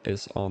everyone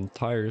is on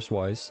tires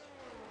wise.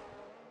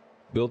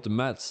 Built and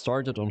Matt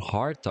started on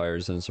hard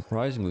tires, and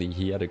surprisingly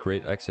he had a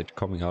great exit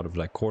coming out of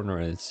that corner,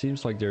 and it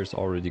seems like there's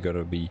already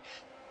gonna be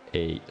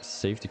a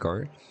safety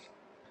car.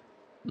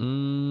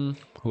 Who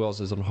else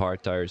is on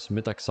hard tires?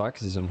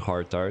 Mitaxakis is on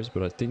hard tires,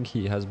 but I think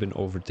he has been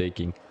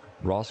overtaking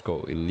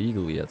Roscoe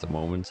illegally at the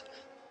moment.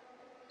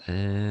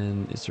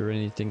 And is there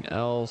anything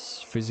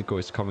else? Physico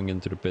is coming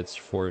into the pits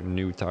for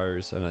new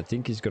tires, and I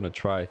think he's gonna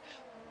try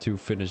to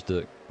finish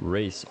the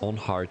race on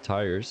hard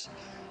tires.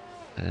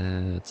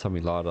 And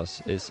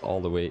Samiladas is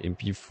all the way in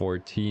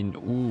P14.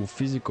 Ooh,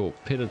 Physico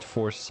pitted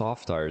for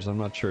soft tires. I'm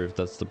not sure if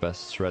that's the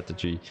best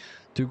strategy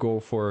to go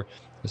for,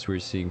 as we're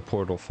seeing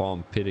Portal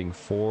Farm pitting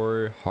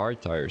for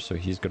hard tires. So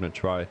he's gonna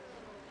try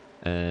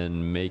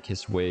and make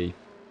his way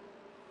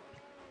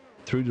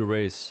through the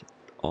race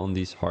on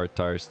these hard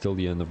tires till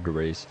the end of the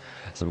race.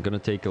 So I'm gonna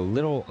take a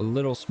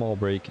little small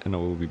break, and I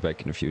will be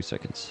back in a few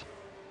seconds.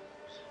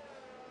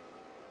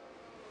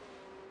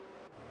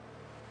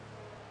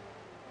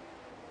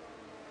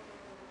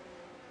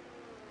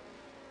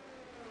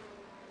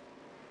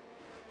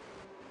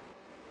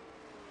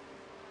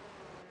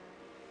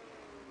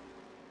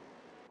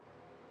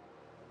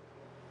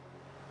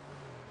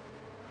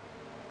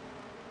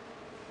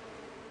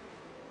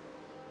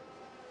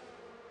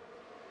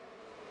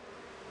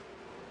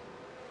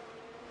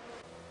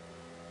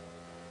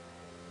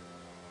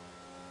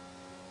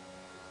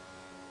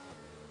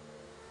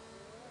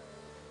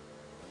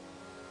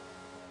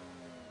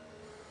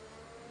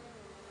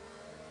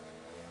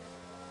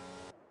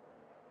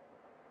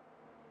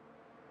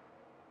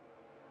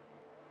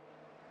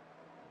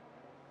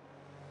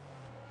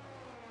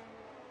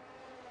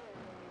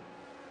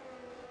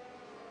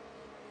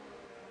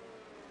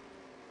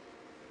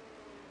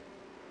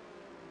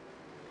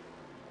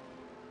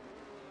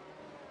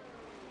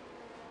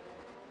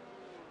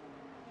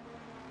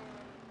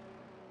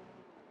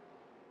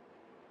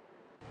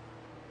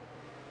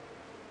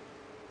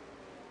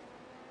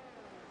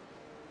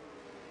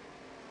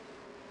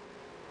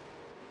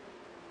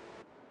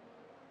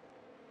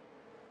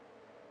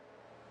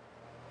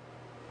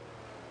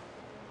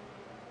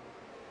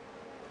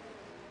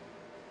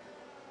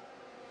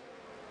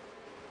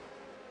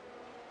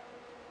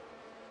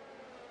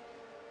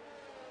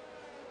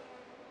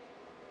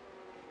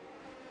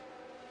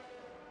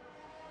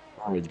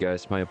 All right,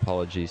 guys, my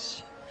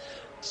apologies.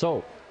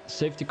 So,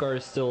 safety car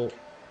is still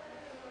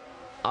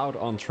out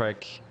on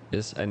track.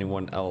 Is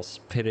anyone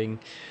else pitting?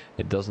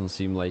 It doesn't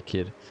seem like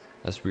it,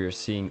 as we are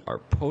seeing our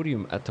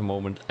podium at the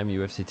moment.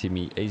 MUFC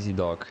Timmy, AZ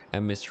Dog,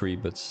 and Mystery,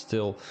 but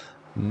still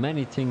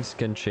many things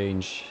can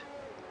change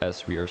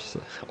as we are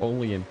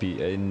only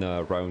in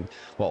round,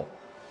 well,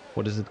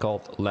 what is it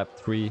called? Lap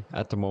 3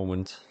 at the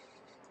moment.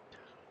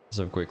 Let's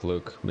have a quick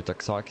look.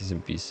 Metaxakis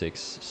in P6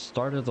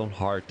 started on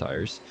hard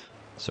tires,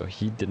 so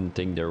he didn't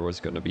think there was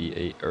going to be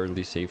a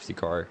early safety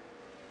car.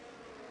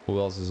 Who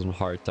else is on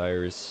hard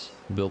tires?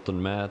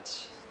 Bilton Matt,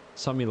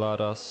 Sami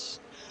Ladas,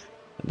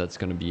 and that's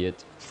going to be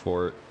it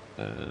for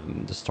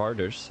the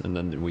starters. And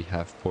then we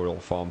have Portal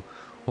Farm,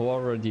 who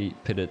already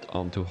pitted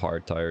onto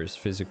hard tires.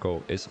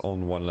 Physical is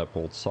on 1 lap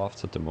old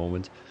softs at the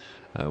moment,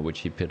 which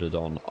he pitted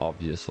on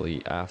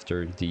obviously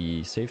after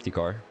the safety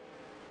car.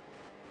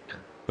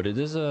 But it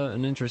is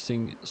an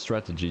interesting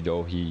strategy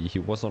though. He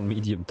was on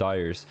medium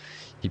tires.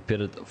 He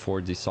pitted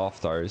for the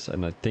soft tires,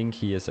 and I think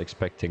he is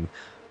expecting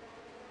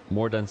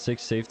more than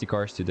 6 safety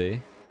cars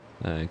today.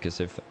 Because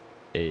if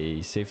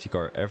a safety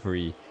car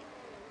every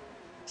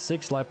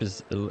 6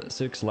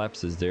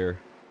 laps is there,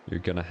 you're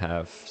gonna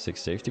have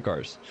 6 safety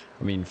cars.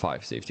 I mean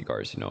 5 safety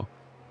cars, you know.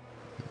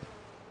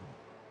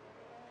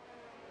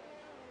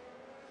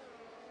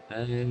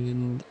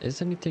 And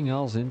is anything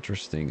else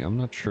interesting? I'm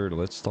not sure.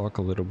 Let's talk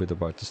a little bit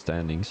about the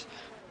standings,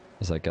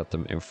 as I got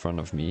them in front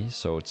of me.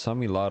 So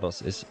Sami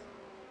Ladas is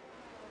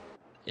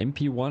in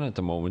P1 at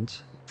the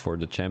moment for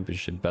the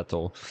championship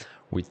battle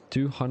with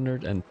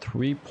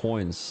 203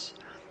 points.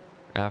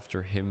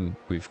 After him,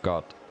 we've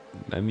got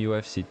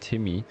MUFC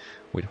Timmy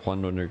with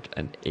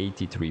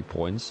 183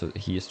 points, so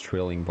he is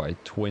trailing by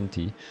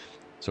 20.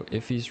 So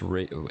if he's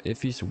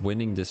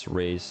winning this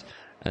race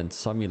and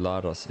Sami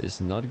Ladas is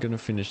not gonna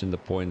finish in the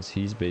points,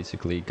 he's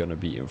basically gonna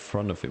be in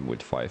front of him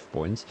with 5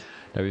 points.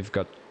 Now we've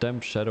got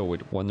Damp Shadow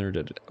with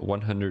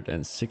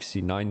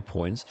 169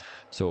 points.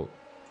 So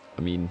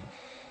I mean,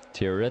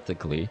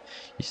 theoretically,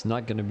 he's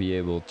not gonna be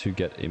able to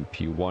get in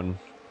P1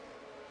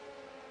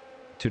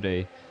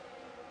 today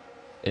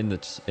in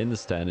the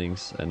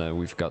standings. And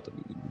we've got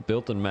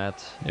Bilton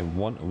Matt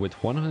with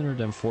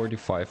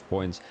 145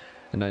 points.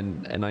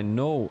 And I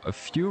know a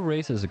few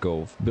races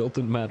ago,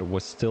 Bilton Matt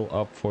was still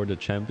up for the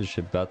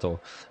championship battle,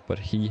 but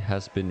he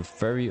has been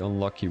very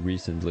unlucky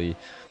recently,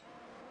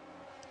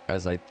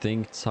 as I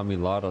think Sami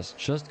Ladas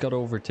just got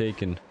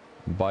overtaken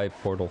by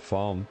Portal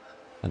Farm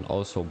and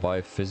also by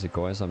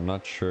Physical, as I'm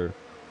not sure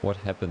what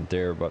happened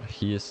there, but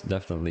he is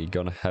definitely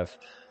gonna have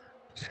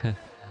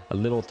a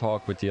little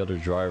talk with the other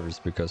drivers,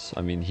 because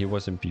I mean he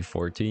was in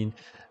P14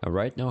 and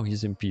right now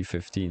he's in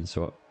P15,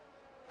 so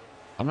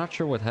I'm not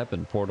sure what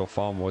happened. Portal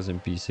Farm was in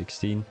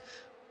P16.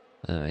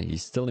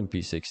 He's still in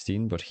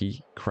P16, but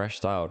he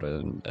crashed out,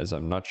 and as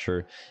I'm not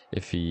sure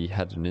if he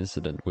had an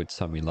incident with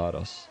Sami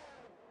Ladas.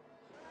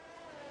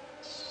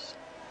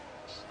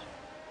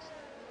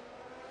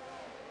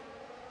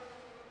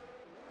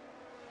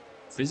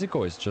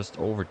 Physical is just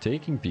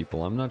overtaking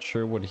people. I'm not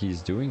sure what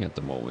he's doing at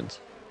the moment.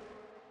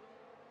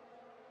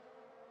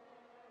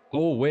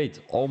 Oh wait,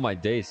 oh my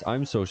days,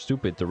 I'm so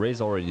stupid. The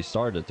race already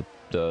started.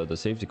 The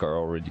safety car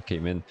already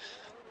came in.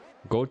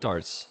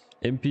 Gotards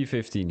in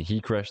P15,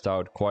 he crashed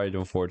out quite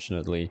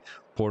unfortunately.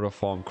 Portal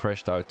Farm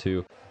crashed out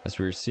too, as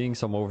we're seeing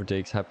some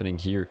overtakes happening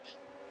here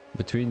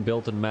between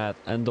Bilton Matt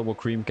and Double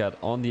Cream Cat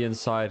on the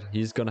inside.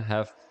 He's gonna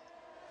have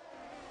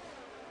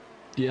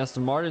the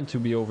Aston Martin to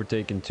be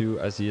overtaken too,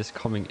 as he is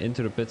coming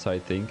into the pits, I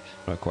think.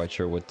 Not quite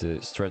sure what the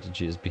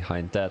strategy is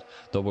behind that.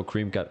 Double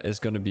Cream Cat is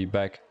going to be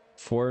back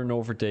for an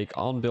overtake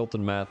on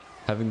Bilton Matt,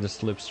 having the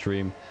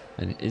slipstream.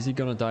 And is he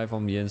going to dive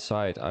on the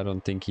inside? I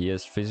don't think he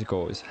is.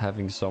 Physical is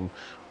having some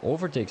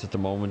overtakes at the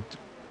moment.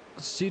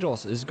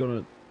 Sidos is going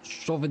to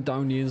shove it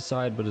down the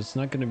inside, but it's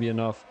not going to be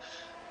enough,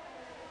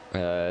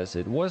 as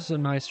it was a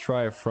nice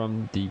try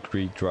from the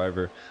Greek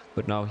driver,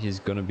 but now he's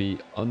going to be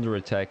under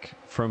attack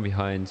from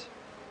behind.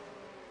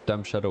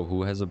 Damp Shadow,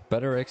 who has a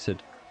better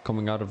exit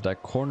coming out of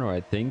that corner,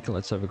 I think.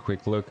 Let's have a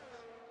quick look.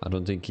 I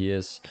don't think he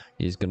is.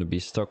 He's going to be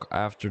stuck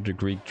after the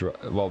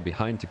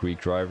behind the Greek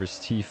driver.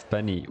 Steve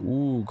Penny.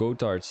 Ooh,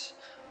 Gotards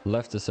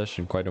left the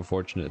session, quite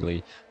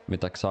unfortunately.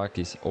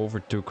 Metaxakis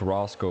overtook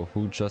Roscoe,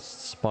 who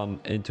just spun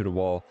into the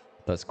wall.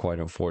 That's quite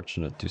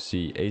unfortunate to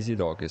see. AZ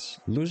Dog is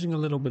losing a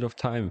little bit of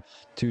time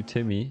to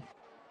Timmy.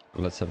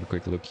 Let's have a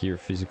quick look here.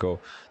 Physical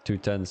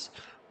 210s.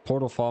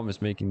 Portal Farm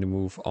is making the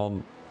move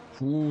on.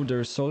 Ooh,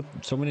 there's so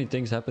many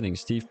things happening.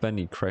 Steve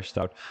Penny crashed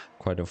out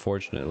quite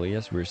unfortunately,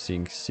 as we're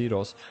seeing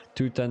Siros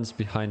 210s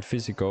behind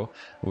Physico.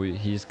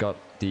 He's got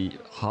the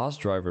Haas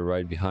driver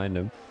right behind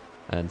him,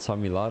 and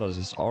Sami Ladas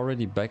is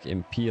already back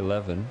in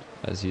P11,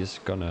 as he is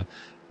gonna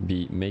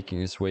be making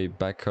his way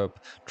back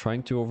up,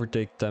 trying to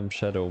overtake Damp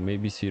Shadow,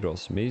 maybe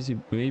Siros,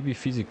 maybe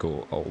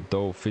Physico,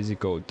 although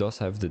Physico does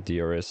have the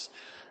DRS.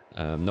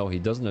 No, he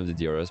doesn't have the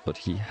DRS, but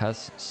he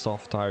has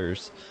soft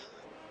tires.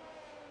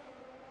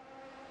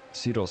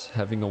 Siros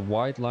having a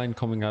wide line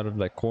coming out of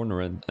that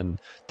corner, and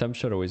Temp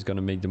Shadow is going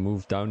to make the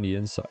move down the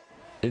inside.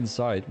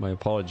 inside. My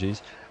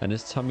apologies. And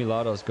is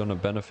Tamiladas gonna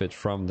benefit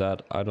from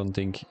that? I don't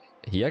think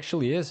he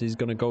actually is. He's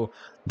gonna go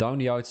down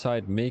the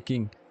outside,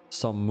 making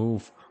some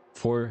move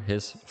for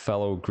his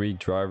fellow Greek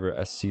driver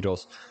as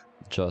Sidos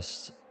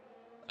just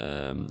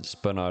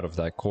spun out of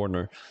that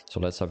corner. So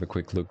let's have a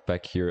quick look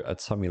back here at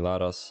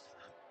Samilaras.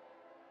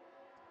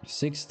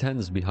 6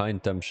 tenths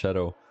behind Temp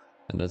Shadow,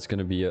 and that's going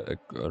to be a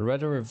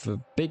rather of a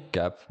big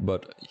gap,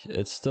 but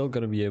it's still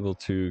going to be able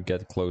to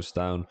get close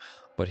down.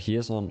 But he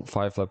is on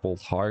 5-lap-old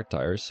hard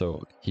tires,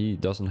 so he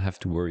doesn't have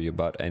to worry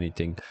about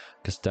anything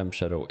because Temp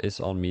Shadow is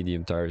on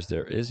medium tires.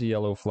 There is a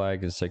yellow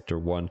flag in sector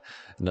 1,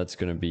 and that's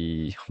going to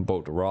be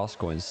both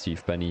Roscoe and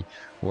Steve Penny,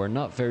 who are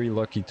not very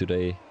lucky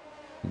today.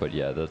 But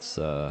yeah, that's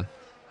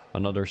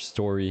another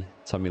story.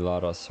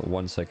 Tamilaras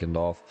 1 second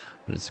off,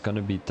 and it's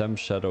gonna be Temp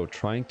Shadow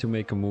trying to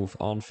make a move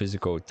on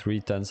Physico. 3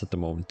 tenths at the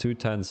moment, 2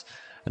 tenths,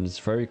 and it's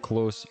very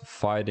close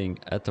fighting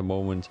at the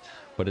moment,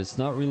 but it's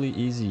not really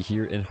easy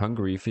here in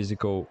Hungary.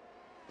 Physico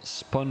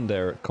spun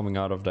there coming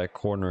out of that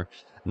corner.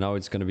 Now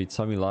it's gonna be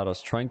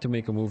Tamilaras trying to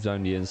make a move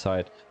down the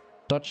inside,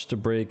 touch the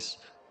brakes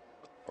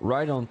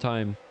right on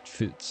time.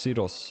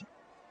 Siros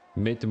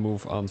made the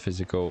move on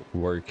Physico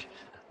work,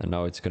 and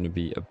now it's gonna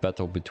be a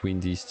battle between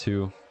these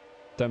two.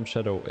 Temp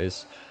Shadow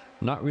is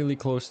not really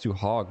close to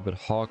Hawk, but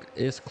Hawk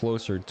is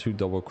closer to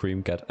Double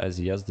Cream Cat as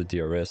he has the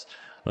DRS.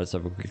 Let's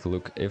have a quick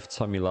look if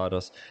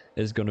Samiladas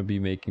is going to be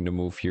making the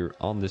move here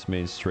on this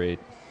main straight.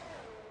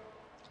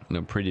 And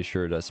I'm pretty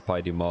sure that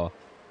Spidey Maw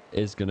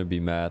is going to be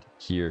mad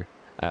here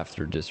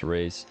after this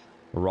race.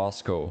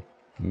 Roscoe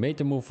made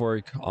the move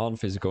work on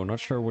Physico. Not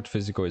sure what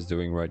Physico is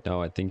doing right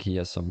now. I think he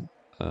has some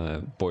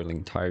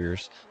boiling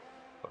tires.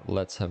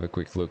 Let's have a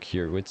quick look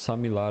here with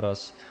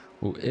Samiladas,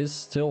 who is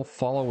still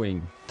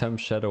following Temp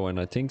Shadow, and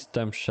I think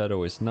Temp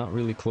Shadow is not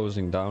really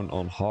closing down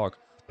on Hawk,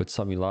 but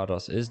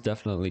Samiladas is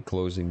definitely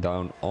closing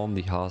down on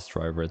the Haas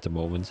driver at the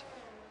moment.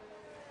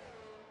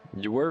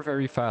 You were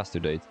very fast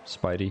today,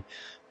 Spidey.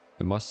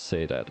 I must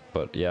say that,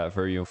 but yeah,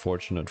 very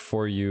unfortunate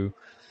for you.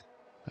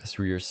 As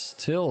we are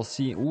still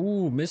seeing,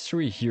 ooh,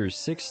 mystery here,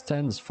 6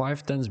 tenths,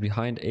 5 tenths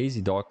behind AZ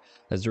Dog,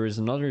 as there is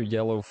another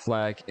yellow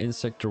flag in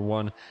sector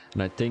 1,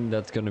 and I think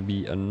that's going to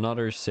be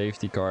another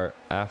safety car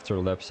after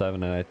lap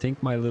 7, and I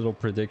think my little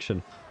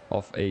prediction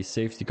of a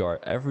safety car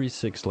every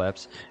 6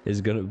 laps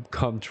is going to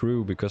come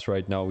true, because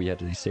right now we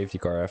had a safety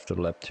car after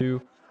lap 2,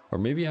 or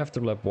maybe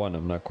after lap 1,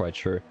 I'm not quite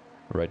sure.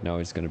 Right now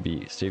it's going to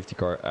be safety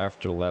car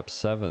after lap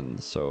 7,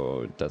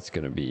 so that's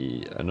going to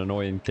be an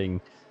annoying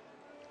thing,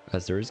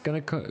 as there is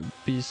going to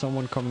be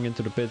someone coming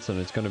into the pits, and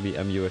it's going to be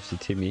MUFC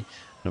Timmy,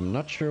 and I'm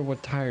not sure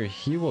what tire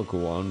he will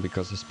go on,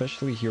 because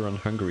especially here on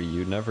Hungary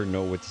you never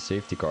know with the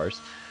safety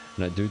cars,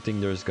 and I do think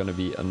there's going to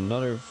be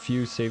another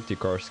few safety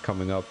cars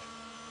coming up,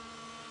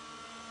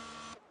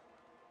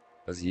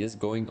 as he is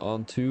going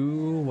on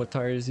to, what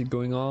tire is he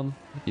going on?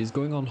 He's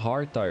going on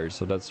hard tires,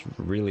 so that's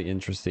really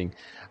interesting,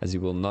 as he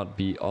will not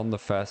be on the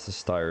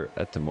fastest tire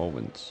at the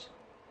moment.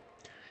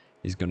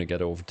 He's going to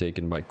get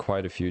overtaken by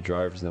quite a few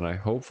drivers, and I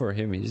hope for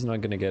him he's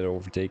not going to get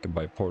overtaken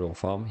by Portal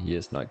Farm. He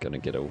is not going to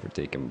get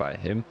overtaken by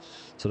him,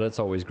 so that's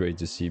always great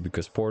to see,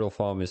 because Portal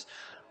Farm is,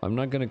 I'm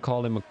not going to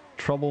call him a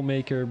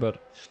troublemaker,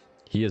 but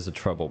he is a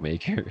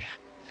troublemaker.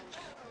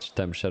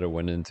 Temp Shadow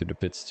went into the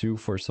pits too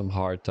for some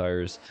hard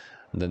tires,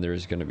 and then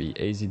there's going to be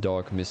AZ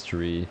Dog,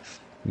 Mystery,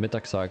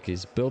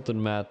 Metaxakis,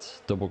 Built-in Matt,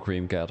 Double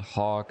Cream Cat,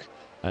 Hawk,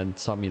 and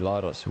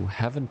Samiladas, who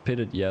haven't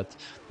pitted yet.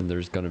 Then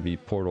there's going to be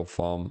Portal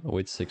Farm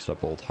with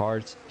 6-lap-old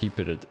Hearts. He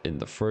pitted in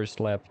the first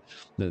lap.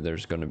 Then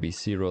there's going to be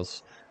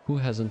Zeros, who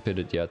hasn't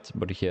pitted yet,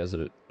 but he has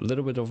a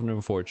little bit of an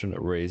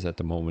unfortunate race at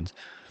the moment.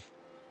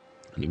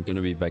 And I'm going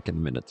to be back in a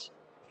minute.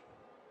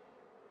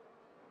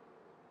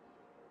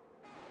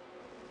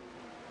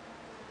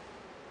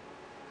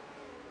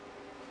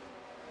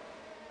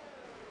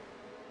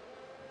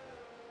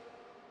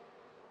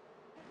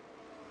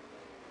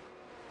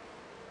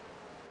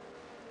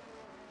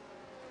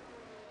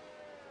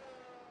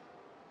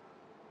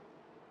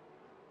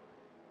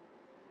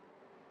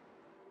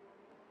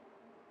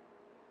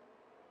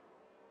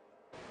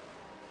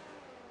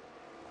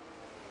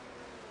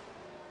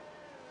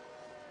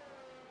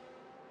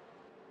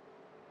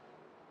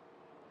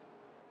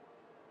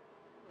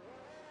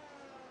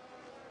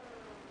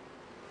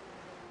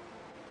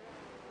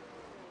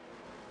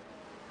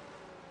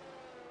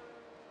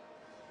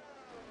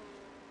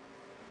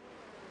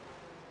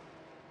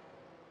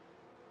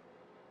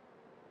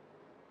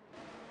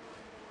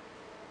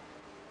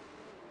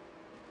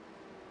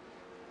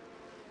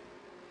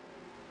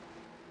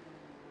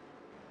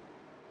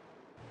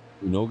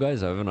 You know,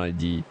 guys, I have an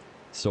idea.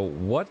 So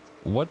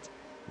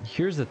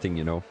here's the thing,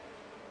 you know.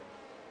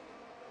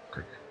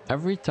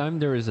 Every time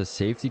there is a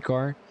safety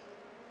car,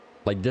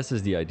 like, this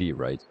is the idea,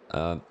 right?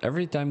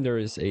 Every time there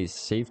is a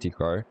safety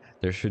car,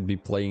 there should be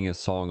playing a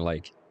song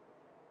like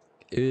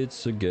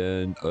It's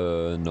again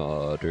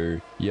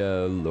another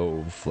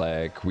yellow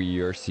flag. We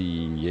are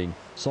seeing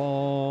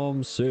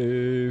some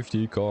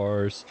safety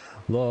cars.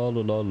 La la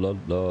la la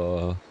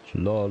la.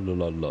 La la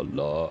la la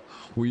la.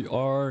 We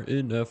are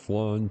in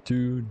F1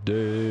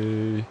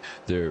 today.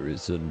 There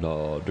is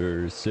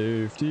another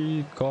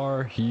safety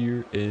car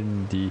here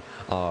in the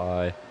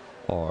IRC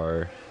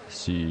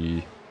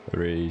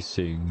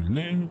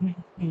Racing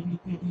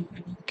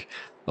League.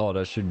 Oh,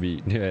 that should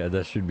be, yeah,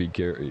 that should be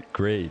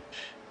great.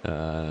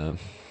 Um,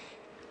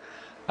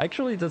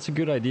 Actually, that's a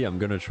good idea. I'm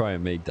gonna try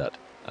and make that.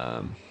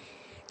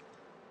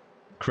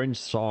 Cringe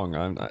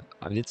song.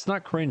 It's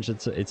not cringe.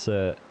 It's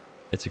a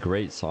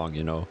great song,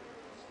 you know.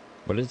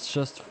 But it's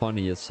just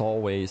funny. It's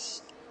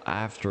always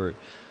after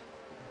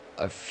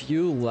a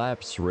few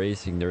laps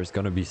racing. There's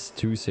gonna be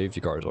two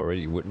safety cars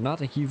already. We're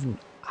not even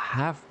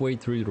halfway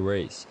through the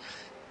race,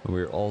 and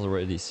we're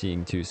already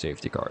seeing two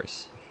safety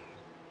cars.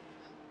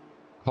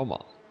 Come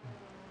on.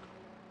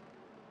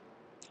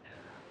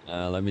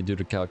 Let me do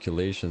the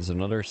calculations.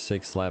 Another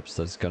 6 laps.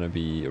 That's gonna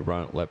be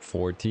around lap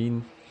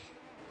 14.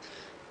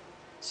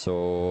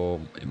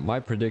 So my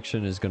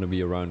prediction is going to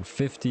be around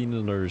 15,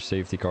 another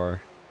safety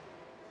car.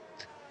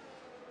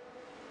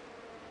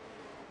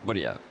 But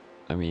yeah,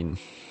 I mean,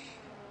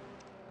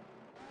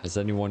 has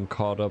anyone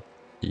caught up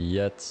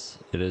yet?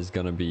 It is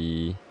going to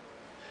be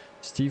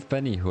Steve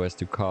Penny who has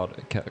to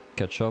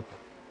catch up.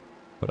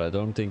 But I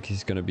don't think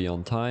he's going to be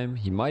on time.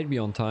 He might be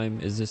on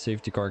time. Is the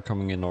safety car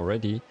coming in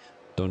already?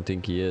 Don't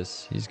think he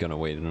is. He's going to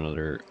wait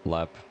another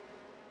lap.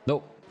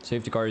 Nope,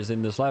 safety car is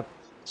in this lap.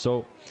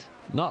 So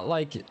not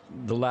like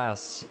the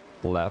last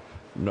lap,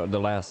 no, the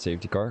last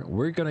safety car.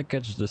 We're gonna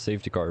catch the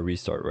safety car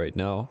restart right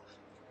now,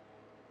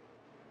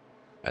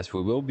 as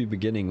we will be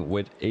beginning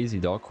with AZ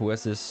Dog, who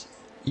has this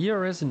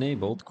ERS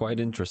enabled. Quite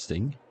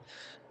interesting,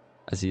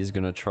 as he is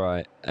gonna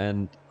try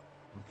and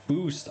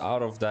boost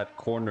out of that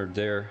corner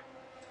there.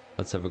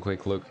 Let's have a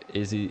quick look.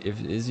 Is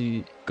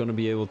he gonna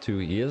be able to?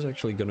 He is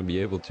actually gonna be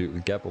able to. A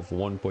gap of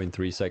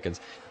 1.3 seconds.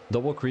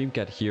 Double cream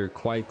cat here,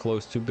 quite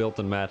close to Built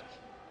and Matt.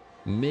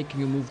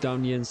 Making a move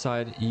down the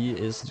inside. He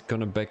is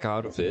gonna back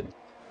out of it,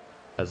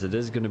 as it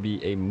is gonna be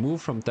a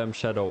move from Temp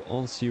Shadow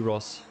on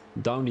Ciros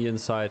down the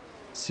inside.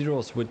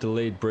 Ciros with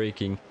delayed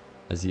braking,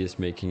 as he is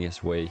making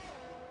his way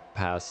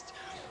past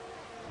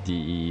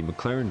the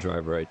McLaren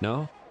driver right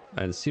now,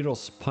 and Ciros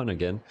spun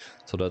again,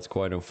 so that's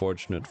quite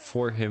unfortunate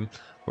for him.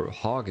 Or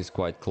Hog is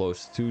quite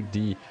close to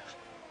the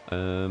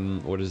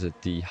what is it,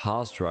 the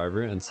Haas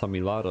driver, and Sami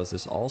Ladas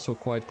is also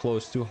quite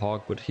close to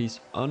Hog, but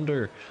he's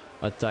under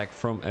attack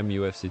from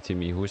MUFC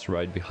Timmy, who is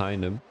right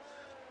behind him.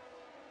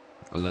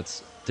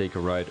 Let's take a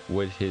ride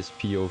with his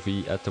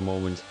POV at the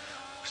moment,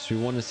 because we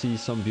want to see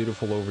some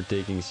beautiful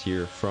overtakings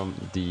here from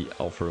the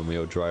Alfa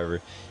Romeo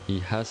driver. He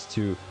has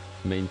to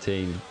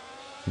maintain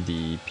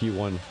the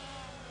P1.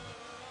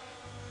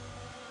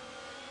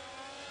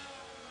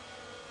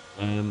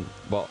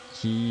 Well,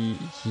 he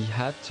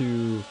had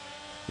to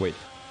wait.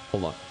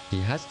 Hold on. He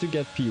has to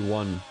get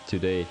P1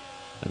 today,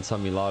 and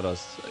Sami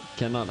Ladas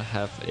cannot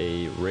have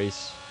a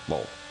race.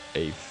 Well,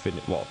 a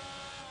finish. Well,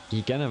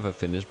 he can have a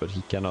finish, but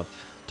he cannot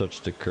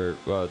touch the curve.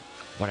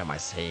 What am I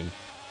saying?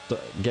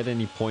 Get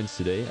any points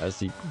today, as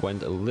he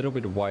went a little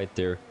bit wide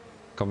there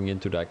coming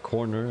into that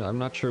corner. I'm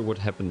not sure what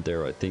happened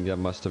there. I think that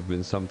must have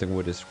been something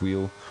with his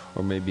wheel,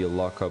 or maybe a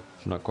lockup.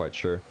 Not quite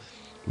sure.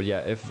 But yeah,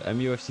 if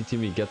MUFC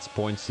Timmy gets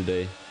points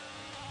today,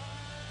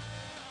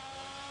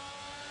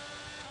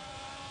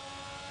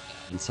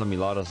 and Sami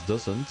Ladas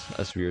doesn't,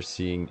 as we are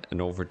seeing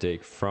an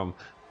overtake from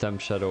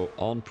Temp Shadow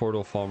on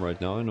Portal Farm right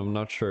now, and I'm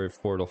not sure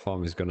if Portal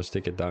Farm is going to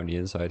stick it down the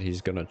inside.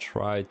 He's going to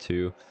try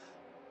to,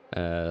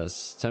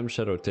 as Temp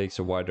Shadow takes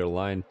a wider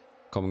line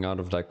coming out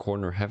of that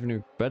corner, having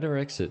a better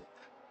exit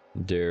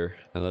there.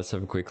 And let's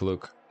have a quick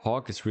look.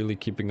 Hawk is really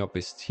keeping up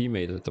his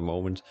teammate at the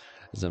moment,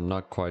 as I'm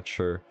not quite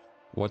sure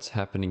what's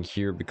happening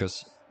here,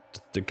 because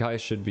the guy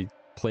should be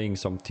playing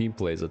some team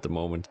plays at the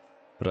moment,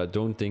 but I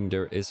don't think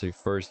there is a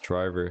first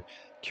driver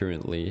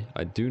currently.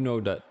 I do know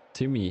that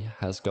Timmy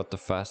has got the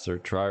faster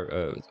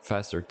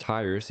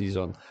tires. He's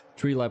on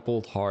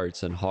 3-lap-old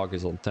hards, and Hog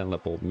is on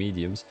 10-lap-old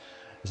mediums.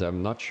 So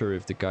I'm not sure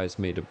if the guys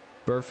made a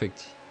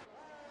perfect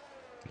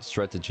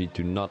strategy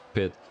to not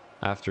pit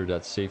after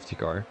that safety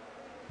car,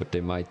 but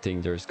they might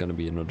think there's going to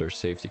be another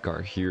safety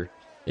car here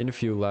in a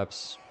few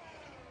laps.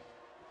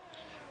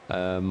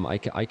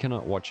 I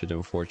cannot watch it,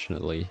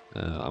 unfortunately.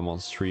 I'm on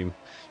stream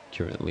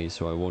currently,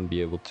 so I won't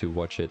be able to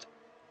watch it.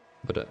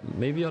 But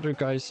maybe other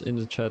guys in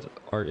the chat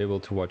are able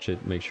to watch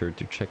it. Make sure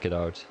to check it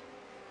out.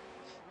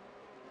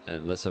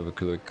 And let's have a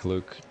quick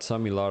look.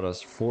 Sami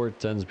Ladas 4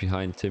 tenths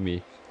behind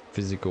Timmy.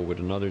 Physical with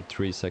another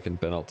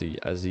 3-second penalty,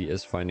 as he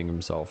is finding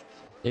himself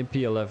in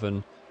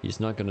P11. He's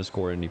not going to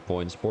score any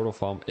points. Portal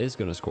Farm is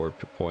going to score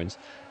points.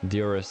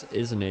 DRS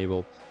is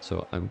enabled.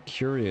 So I'm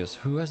curious,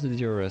 who has the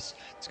DRS?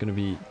 It's going to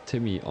be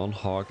Timmy on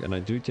Hawk. And I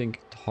do think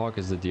Hawk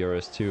has the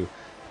DRS too,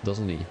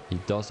 doesn't he? He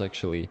does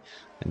actually.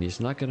 And he's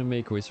not going to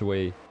make his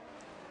way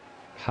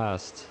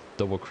past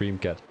Double Cream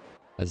Cat,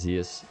 as he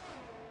is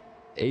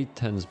 8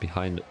 tenths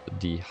behind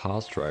the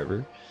Haas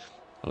driver.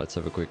 Let's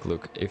have a quick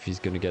look if he's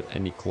going to get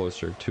any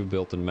closer to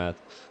Built and Matt.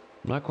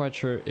 I'm not quite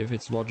sure if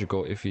it's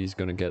logical if he's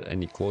going to get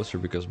any closer,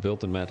 because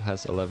Built and Matt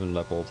has 11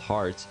 leveled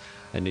hearts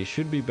and they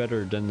should be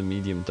better than the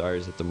medium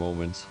tires at the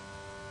moment.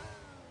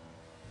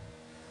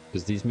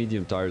 Because these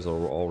medium tires are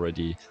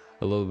already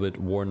a little bit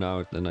worn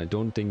out, and I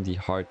don't think the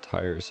hard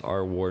tires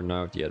are worn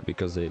out yet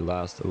because they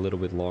last a little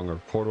bit longer.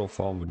 Portal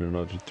Farm with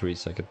another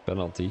 3-second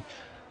penalty,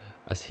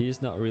 as he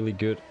is not really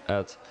good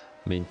at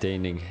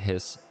maintaining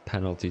his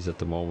penalties at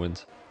the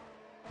moment.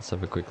 Let's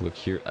have a quick look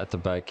here at the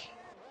back.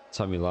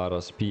 Sami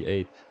Laras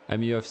P8,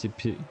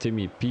 MUFC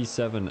Timmy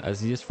P7,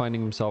 as he is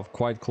finding himself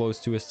quite close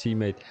to his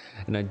teammate,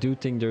 and I do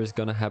think there's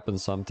gonna happen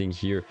something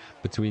here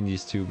between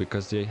these two,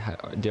 because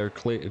they're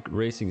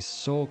racing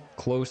so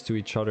close to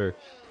each other.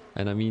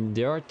 And I mean,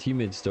 they are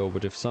teammates though,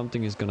 but if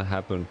something is gonna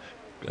happen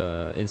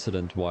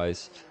incident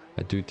wise,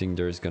 I do think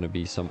there's gonna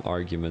be some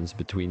arguments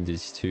between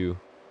these two.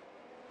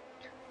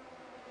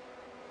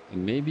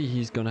 Maybe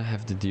he's gonna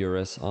have the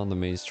DRS on the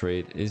main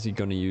straight. Is he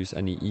gonna use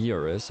any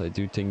ERS? I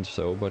do think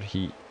so, but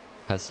he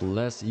has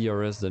less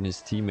ERS than his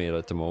teammate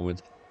at the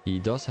moment. He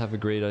does have a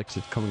great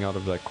exit coming out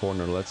of that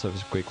corner. Let's have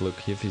a quick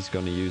look if he's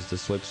gonna use the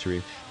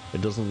slipstream.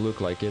 It doesn't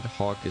look like it.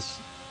 Hawk is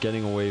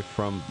getting away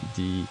from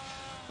the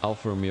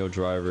Alfa Romeo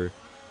driver.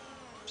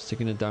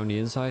 Sticking it down the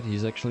inside.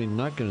 He's actually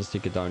not gonna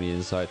stick it down the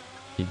inside.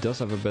 He does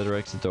have a better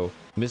exit though.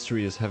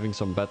 Mystery is having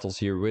some battles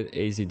here with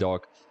AZ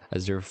Dog,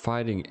 as they're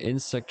fighting in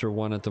sector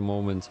 1 at the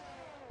moment.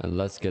 And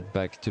let's get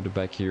back to the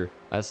back here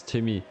as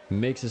Timmy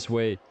makes his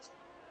way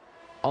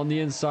on the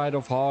inside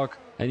of Hawk,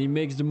 and he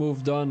makes the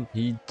move done.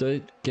 He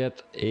did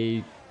get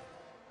a,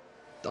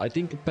 I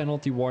think, a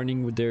penalty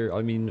warning with there.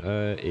 I mean,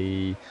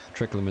 a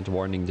track limit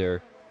warning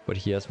there, but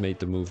he has made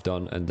the move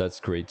done, and that's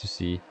great to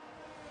see.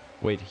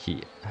 Wait,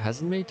 he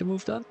hasn't made the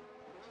move done?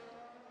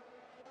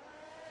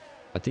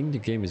 I think the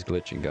game is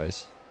glitching,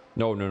 guys.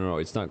 No,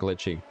 it's not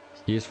glitching.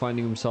 He is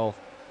finding himself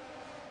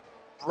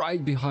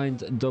right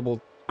behind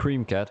double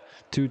Cream Cat,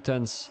 2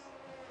 tenths,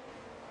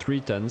 3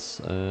 tenths,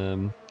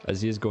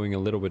 as he is going a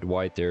little bit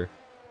wide there.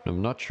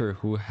 I'm not sure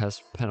who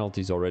has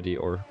penalties already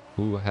or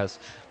who has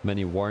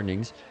many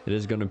warnings. It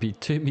is going to be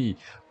Timmy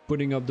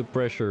putting up the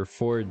pressure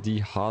for the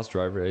Haas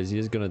driver, as he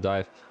is going to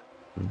dive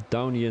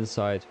down the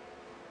inside,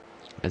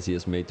 as he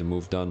has made the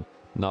move done.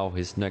 Now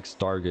his next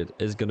target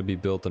is going to be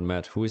Built and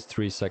Matt, who is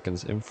 3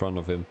 seconds in front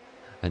of him,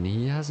 and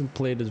he hasn't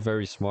played it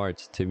very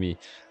smart, Timmy,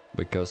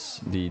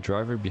 because the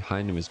driver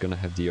behind him is going to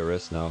have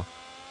DRS now.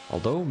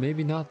 Although,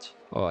 maybe not.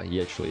 Oh,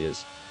 he actually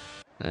is.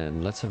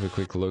 And let's have a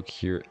quick look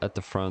here at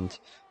the front.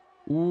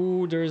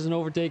 Ooh, there's an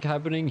overtake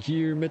happening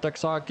here.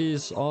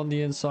 Metaxakis on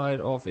the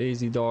inside of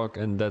AZ Dog,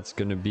 and that's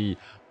going to be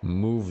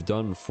move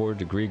done for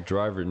the Greek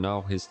driver.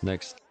 Now his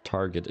next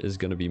target is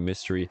going to be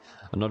Mystery.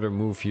 Another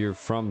move here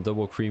from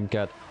Double Cream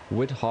Cat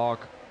with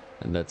Hawk.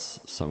 And that's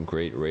some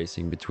great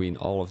racing between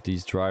all of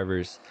these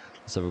drivers.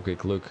 Let's have a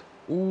quick look.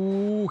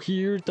 Ooh,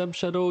 here, Temp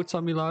Shadow,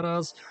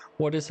 Tamilaras.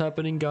 What is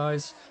happening,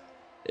 guys?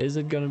 Is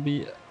it gonna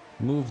be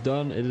move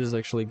done? It is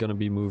actually gonna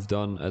be move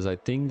done, as I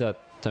think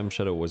that Temp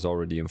Shadow was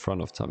already in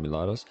front of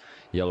Tamilaras.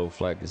 Yellow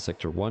flag in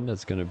sector 1.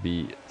 That's gonna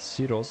be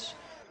Siros.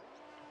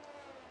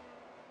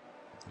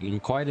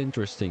 And quite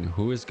interesting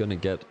who is gonna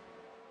get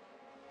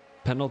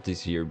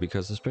penalties here,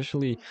 because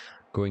especially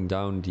going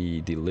down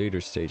the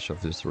later stage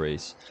of this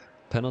race,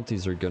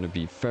 penalties are going to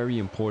be very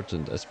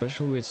important,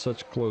 especially with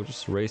such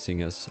close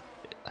racing as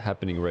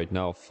happening right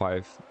now.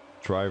 5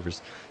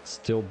 drivers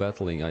still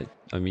battling.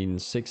 I mean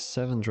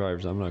 6-7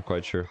 drivers. I'm not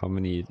quite sure how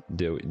many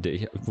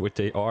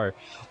they are,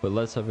 but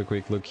let's have a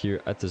quick look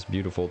here at this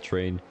beautiful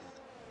train.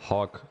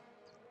 Hawk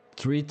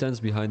 3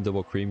 tenths behind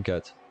Double Cream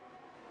Cat.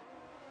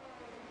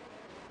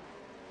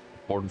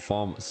 Morton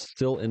Farm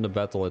still in the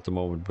battle at the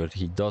moment, but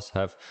he does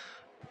have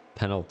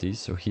penalties,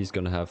 so he's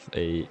gonna have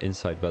a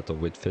inside battle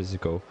with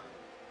Physico,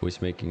 who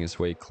is making his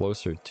way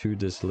closer to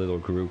this little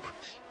group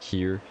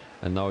here.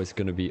 And now it's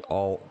gonna be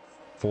all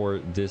for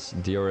this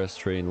DRS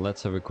train.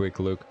 Let's have a quick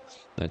look.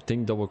 I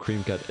think Double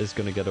Cream Cat is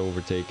gonna get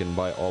overtaken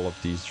by all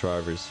of these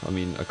drivers. I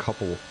mean, a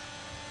couple.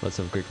 Let's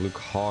have a quick look.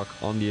 Hawk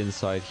on the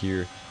inside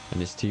here,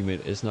 and his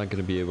teammate is not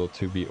gonna be able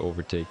to be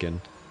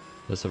overtaken.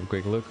 Let's have a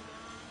quick look.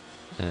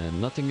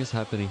 And nothing is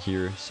happening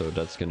here, so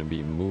that's going to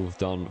be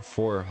moved on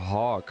for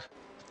Hawk,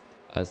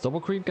 as Double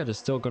Cream Cat is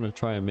still going to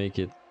try and make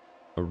it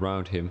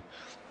around him.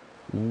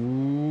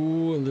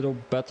 Ooh, a little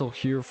battle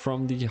here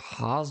from the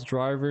Haas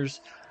drivers,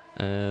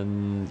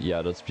 and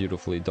yeah, that's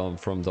beautifully done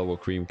from Double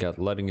Cream Cat,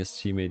 letting his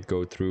teammate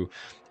go through,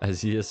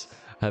 as he is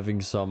having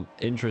some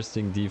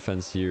interesting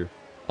defense here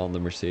on the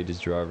Mercedes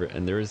driver.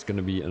 And there is going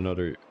to be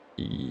another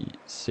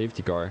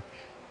safety car,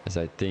 as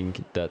I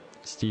think that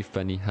Steve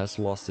Penny has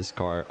lost his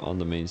car on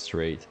the main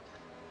straight,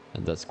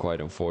 and that's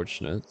quite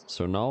unfortunate.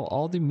 So now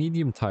all the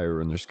medium tire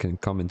runners can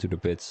come into the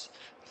pits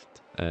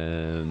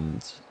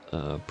and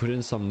put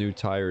in some new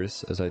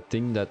tires, as I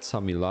think that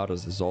Sami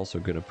Laros is also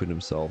going to put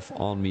himself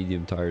on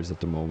medium tires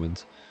at the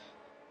moment.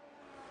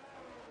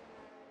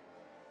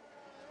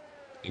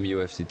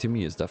 UFC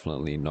Timmy is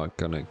definitely not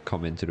going to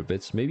come into the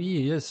pits. Maybe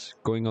he is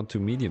going on to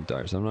medium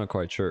tires. I'm not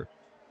quite sure.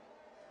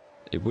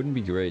 It wouldn't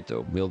be great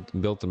though.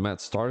 Milton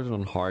Matt started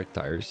on hard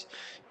tires.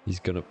 He's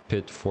gonna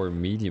pit for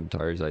medium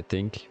tires, I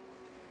think.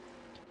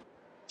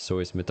 So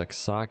is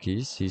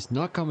Metaxakis. He's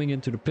not coming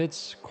into the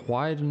pits.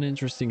 Quite an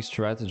interesting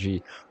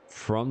strategy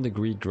from the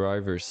Greek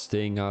drivers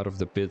staying out of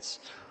the pits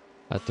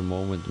at the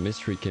moment.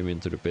 Mystery came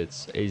into the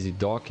pits. AZ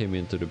Dog came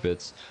into the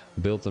pits.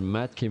 Built and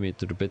Matt came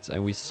into the pits.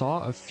 And we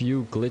saw a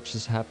few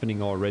glitches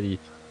happening already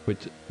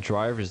with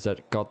drivers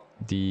that got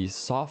the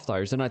soft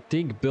tires. And I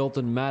think Built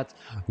and Matt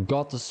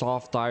got the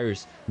soft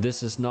tires.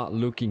 This is not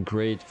looking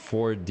great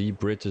for the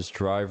British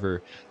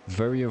driver.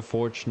 Very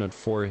unfortunate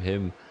for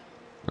him.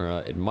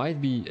 It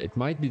might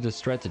be the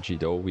strategy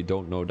though. We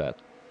don't know that.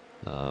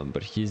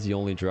 But he's the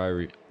only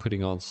driver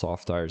putting on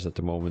soft tires at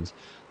the moment,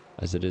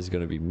 as it is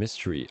going to be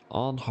Mystery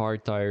on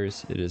hard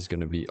tires. It is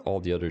going to be all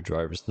the other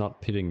drivers not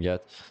pitting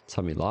yet.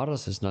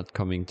 Tamilaras is not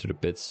coming to the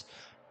pits,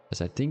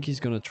 as I think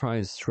he's going to try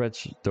and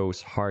stretch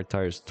those hard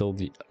tires till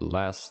the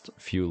last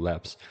few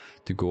laps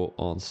to go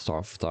on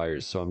soft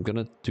tires. So I'm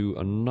going to do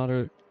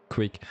another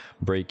quick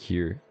break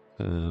here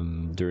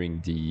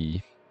during the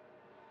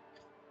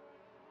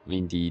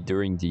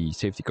during the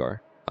safety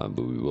car, but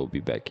we will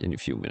be back in a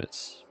few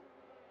minutes.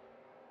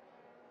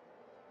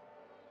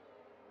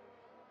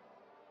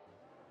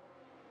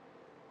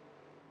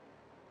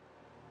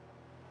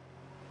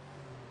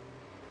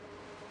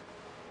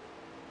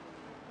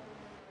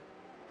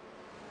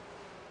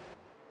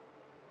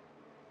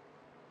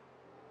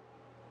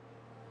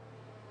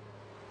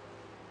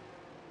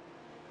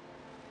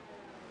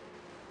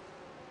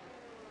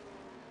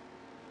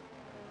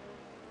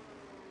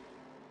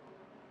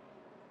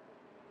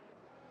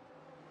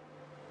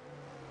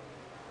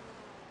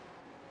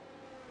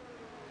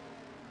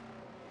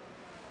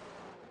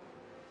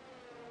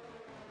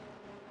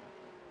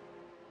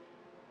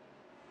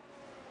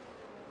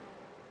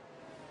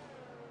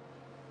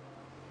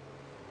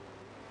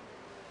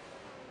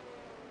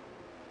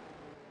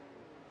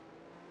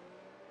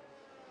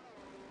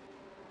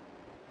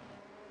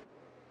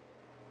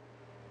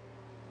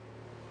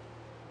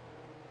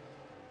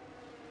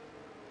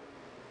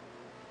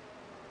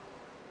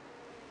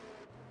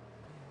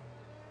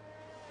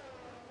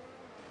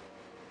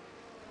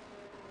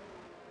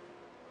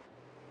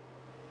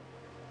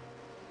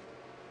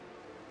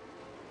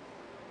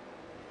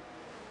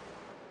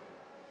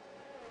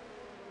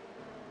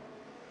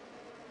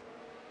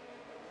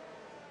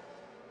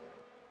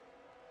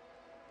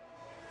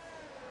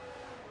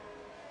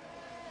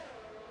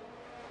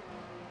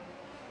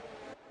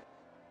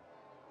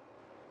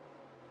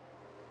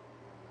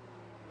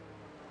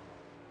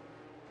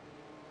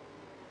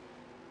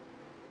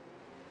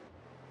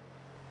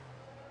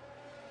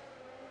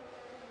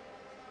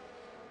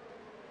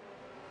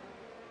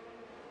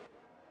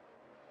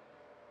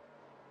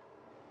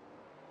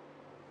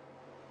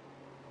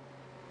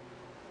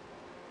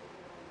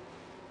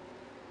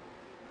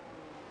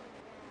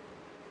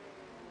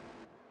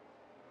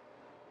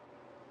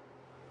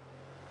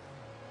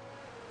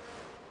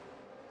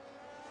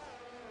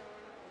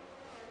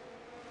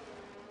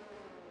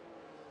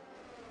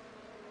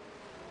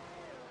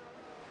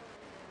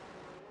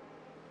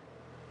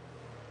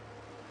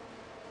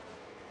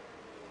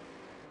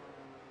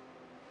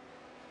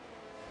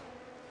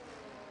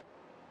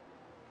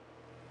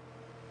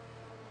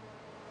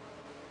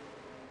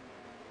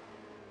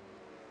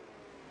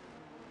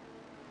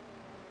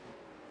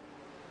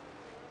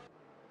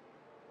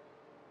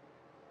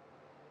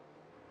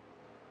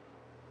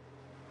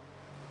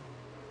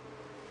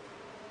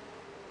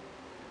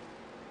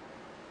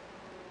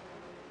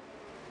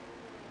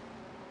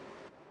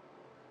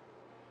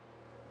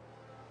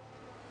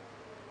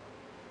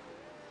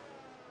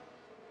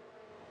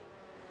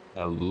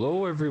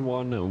 Hello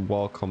everyone and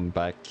welcome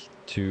back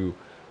to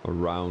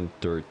round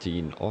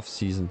 13 of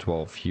season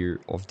 12 here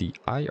of the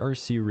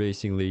IRC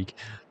Racing League.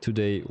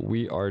 Today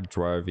we are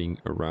driving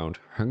around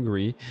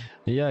Hungary.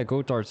 And yeah,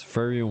 Gotthard's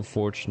very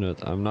unfortunate.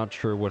 I'm not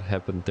sure what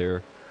happened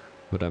there,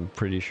 but I'm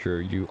pretty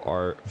sure you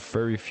are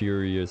very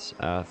furious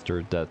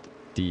after that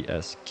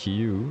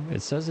DSQ.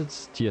 It says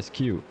it's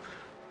TSQ.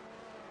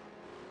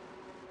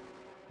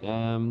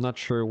 I'm not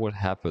sure what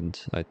happened.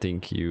 I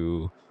think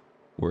you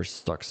were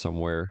stuck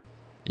somewhere.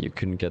 You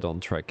couldn't get on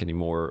track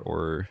anymore,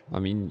 or I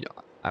mean,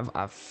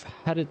 I've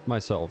had it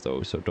myself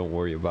though, so don't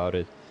worry about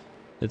it.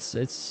 It's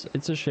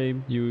a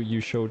shame.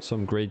 You showed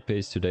some great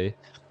pace today,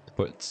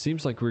 but it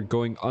seems like we're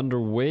going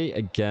underway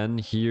again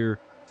here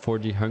for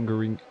the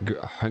Hungary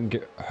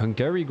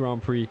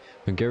Grand Prix,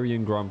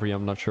 Hungarian Grand Prix.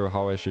 I'm not sure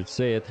how I should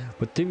say it,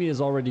 but Timmy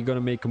is already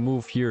gonna make a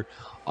move here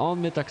on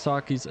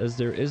Metaxakis, as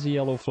there is a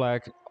yellow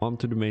flag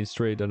onto the main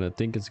straight, and I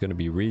think it's gonna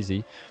be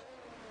Reezy.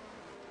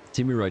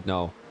 Timmy right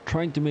now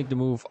trying to make the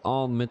move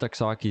on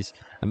Metaxakis,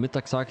 and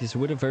Metaxakis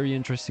with a very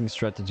interesting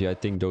strategy. I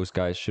think those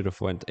guys should have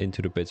went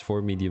into the pits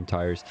for medium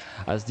tires,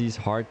 as these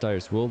hard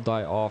tires will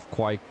die off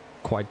quite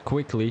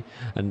quickly,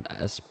 and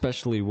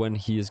especially when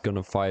he is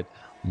gonna fight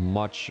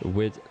much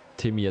with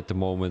Timmy at the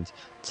moment.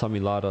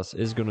 Tamiladas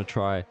is gonna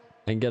try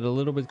and get a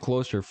little bit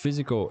closer.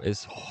 Physical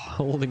is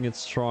holding it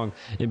strong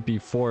in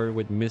P4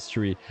 with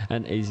Mystery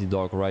and AZ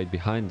Dog right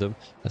behind them,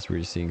 as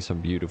we're seeing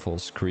some beautiful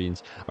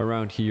screens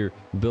around here.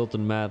 Built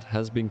and Matt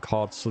has been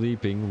caught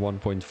sleeping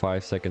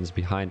 1.5 seconds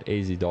behind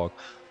AZ Dog.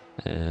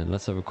 And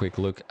let's have a quick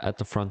look at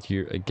the front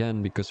here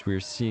again, because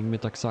we're seeing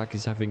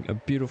Metaxakis having a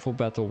beautiful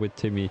battle with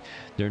Timmy.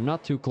 They're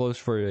not too close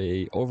for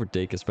a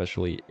overtake,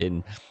 especially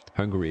in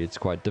Hungary. It's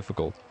quite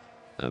difficult.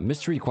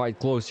 Mystery quite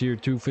close here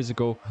to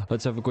Physical.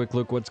 Let's have a quick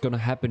look what's going to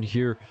happen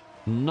here.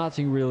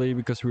 Nothing really,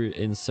 because we're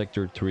in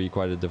sector 3,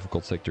 quite a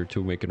difficult sector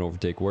to make an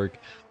overtake work.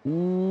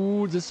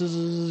 Ooh, this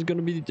is going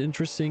to be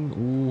interesting.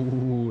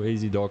 Ooh,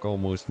 AZ Dog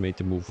almost made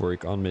the move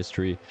work on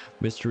Mystery.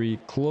 Mystery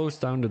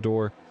closed down the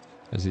door,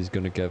 as he's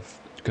going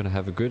to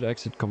have a good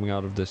exit coming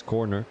out of this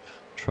corner,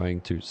 trying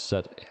to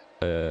set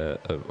a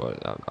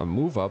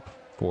move up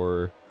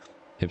for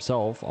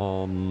himself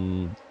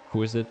on,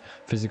 who is it?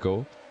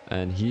 Physical.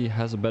 And he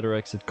has a better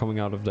exit coming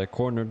out of that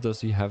corner. Does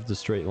he have the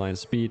straight line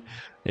speed?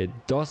 It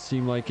does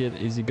seem like it.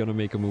 Is he going to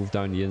make a move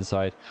down the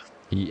inside?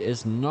 He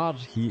is not.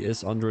 He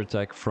is under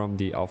attack from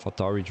the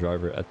AlphaTauri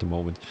driver at the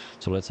moment.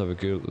 So let's have a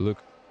good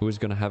look. Who is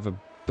going to have a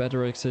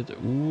better exit?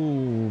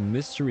 Ooh,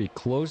 Mystery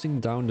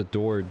closing down the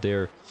door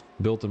there.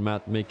 Built and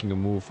Matt making a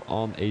move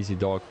on AZ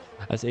Dog,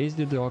 as AZ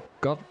Dog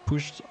got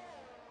pushed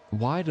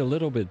wide a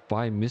little bit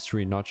by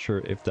Mystery. Not sure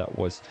if that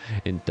was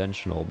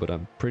intentional, but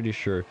I'm pretty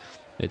sure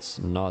it's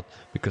not,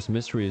 because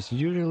Mystery is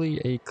usually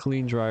a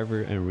clean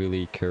driver and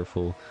really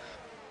careful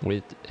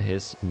with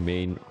his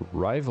main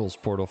rivals.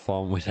 Portal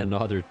Farm with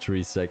another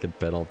 3-second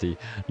penalty.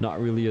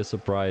 Not really a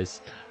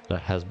surprise.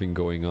 That has been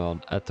going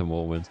on at the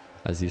moment,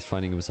 as he's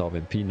finding himself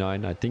in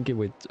P9. I think it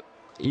with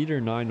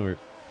either 9 or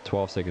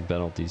 12-second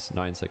penalties,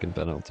 9-second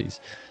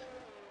penalties.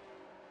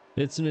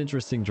 It's an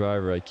interesting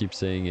driver, I keep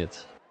saying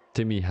it.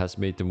 Timmy has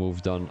made the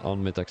move done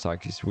on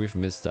Metaxakis. We've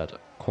missed that.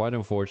 Quite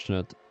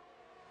unfortunate.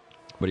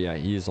 But yeah,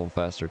 he is on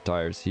faster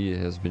tires. He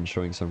has been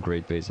showing some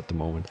great pace at the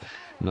moment.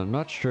 And I'm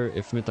not sure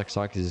if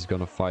Metaxakis is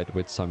going to fight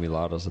with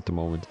Samiladas at the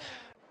moment.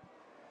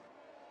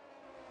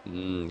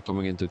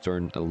 Coming into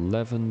turn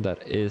 11,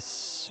 that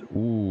is...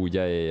 Ooh,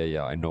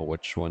 yeah. I know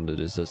which one that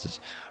is. This is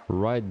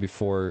right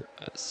before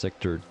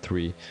sector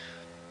 3.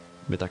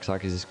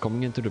 Metaxakis is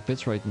coming into the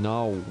pits right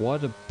now.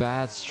 What a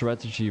bad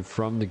strategy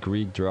from the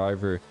Greek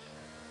driver,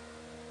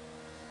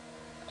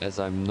 as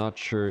I'm not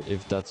sure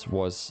if that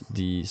was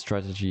the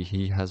strategy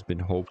he has been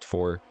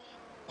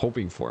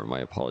hoping for, my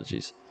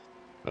apologies.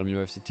 I mean,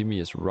 UFC Timmy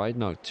is right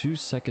now 2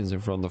 seconds in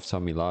front of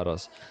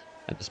Samiladas,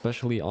 and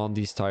especially on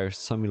these tires,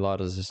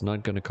 Samiladas is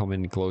not going to come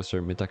any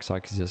closer.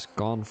 Metaxakis has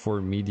gone for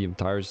medium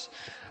tires,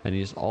 and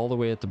he's all the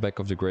way at the back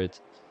of the grid,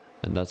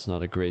 and that's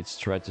not a great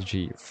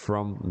strategy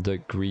from the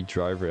Greek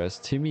driver, as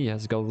Timmy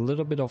has got a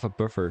little bit of a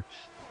buffer,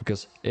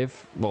 because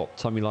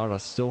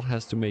Samiladas still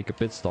has to make a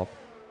pit stop.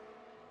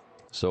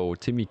 So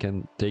Timmy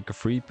can take a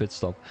free pit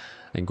stop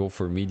and go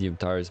for medium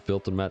tires.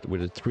 Built the mat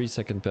with a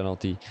 3-second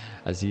penalty,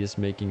 as he is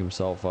making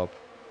himself up.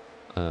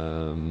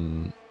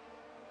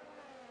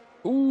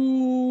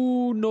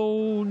 Ooh,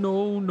 no.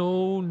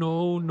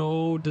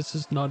 This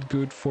is not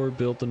good for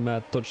Built and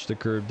Matt. Touched the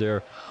curb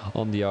there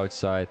on the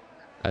outside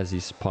as he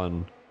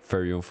spun.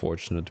 Very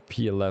unfortunate.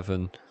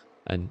 P11.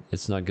 And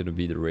it's not going to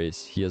be the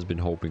race he has been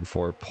hoping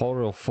for.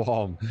 Portal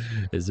Farm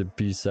is a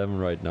P7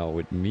 right now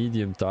with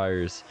medium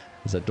tires,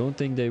 as I don't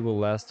think they will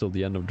last till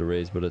the end of the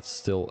race, but it's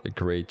still a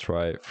great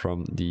try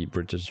from the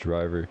British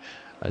driver,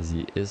 as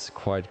he is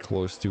quite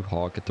close to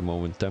Hawk at the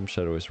moment. Temp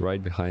Shadow is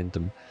right behind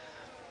them,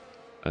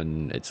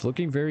 and it's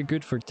looking very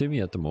good for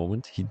Timmy at the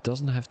moment. He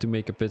doesn't have to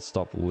make a pit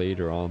stop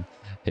later on.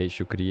 Hey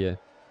Shukriye,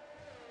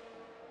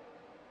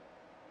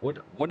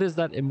 what is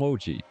that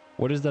emoji?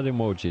 What is that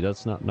emoji?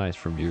 That's not nice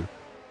from you.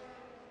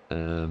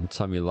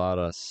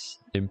 Samiladas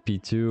in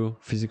P2,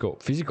 physical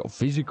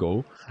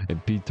in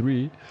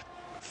P3,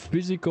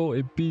 physical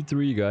in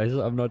P3, guys.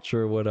 I'm not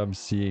sure what I'm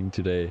seeing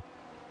today.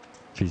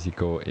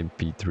 Physical in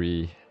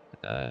P3.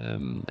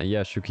 And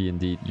yeah, Shuki,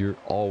 indeed, you're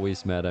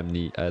always mad at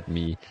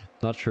me.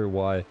 Not sure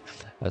why,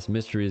 as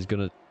Mystery is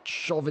gonna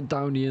shove it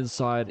down the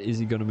inside. Is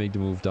he gonna make the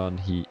move done?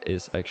 He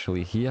is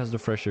actually. He has the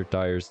fresher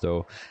tires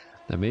though.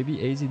 And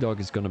maybe AZ Dog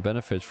is going to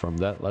benefit from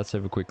that. Let's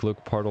have a quick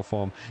look. Portal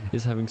Farm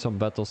is having some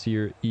battles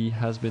here. He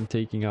has been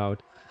taken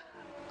out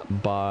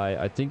by,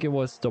 I think it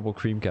was Double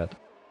Cream Cat.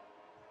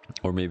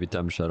 Or maybe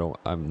Temp Shadow.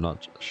 I'm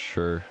not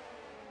sure.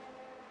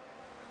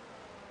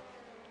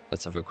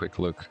 Let's have a quick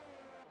look.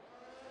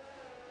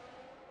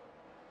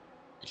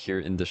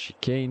 Here in the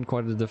chicane,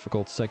 quite a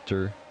difficult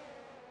sector.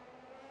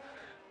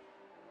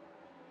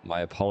 My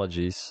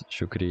apologies,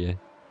 Shukriye.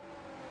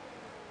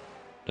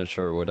 Not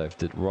sure what I've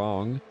did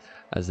wrong,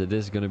 as it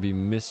is going to be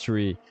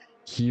Mystery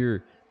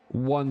here.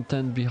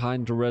 110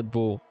 behind the Red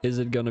Bull. Is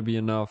it going to be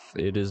enough?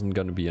 It isn't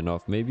going to be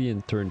enough. Maybe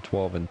in turn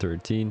 12 and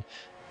 13.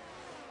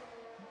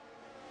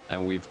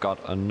 And we've got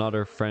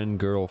another friend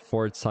girl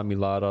for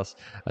Samiladas,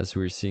 as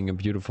we're seeing a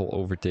beautiful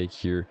overtake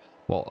here.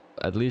 Well,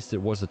 at least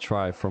it was a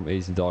try from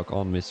AZ Dog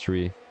on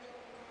Mystery.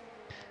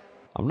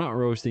 I'm not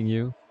roasting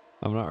you.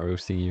 I'm not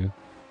roasting you.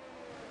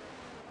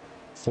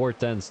 4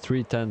 tenths,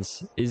 3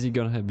 tenths. Is he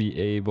gonna be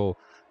able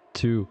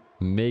to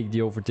make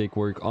the overtake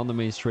work on the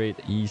main straight?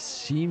 He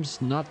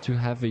seems not to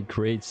have a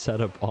great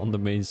setup on the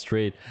main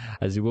straight,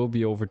 as he will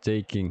be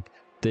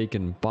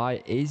taken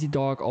by AZ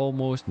Dog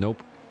almost.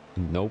 Nope,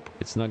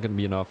 it's not gonna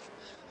be enough.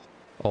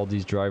 All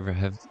these drivers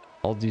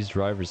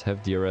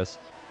have DRS.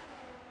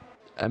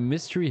 And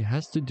Mystery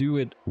has to do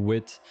it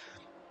with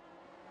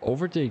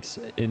overtakes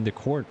in the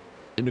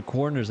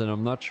corners, and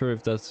I'm not sure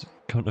if that's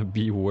gonna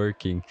be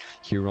working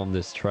here on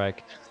this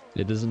track.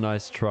 It is a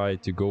nice try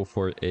to go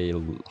for a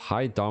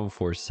high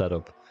downforce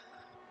setup,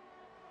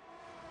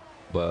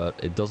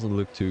 but it doesn't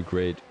look too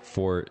great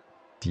for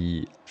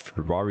the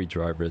Ferrari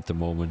driver at the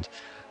moment,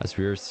 as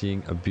we are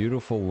seeing a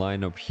beautiful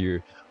lineup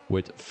here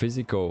with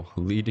Physico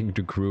leading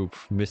the group,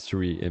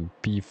 Mystery in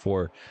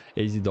P4,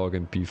 AZ Dog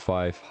in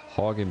P5,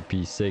 Hog in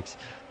P6,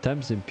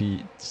 Thames in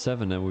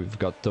P7, and we've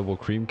got Double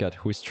Cream Cat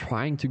who is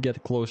trying to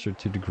get closer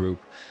to the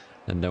group.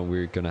 And then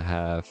we're gonna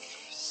have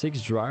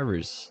 6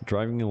 drivers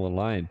driving in the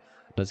line.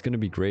 That's gonna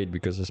be great,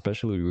 because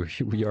especially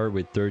we are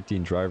with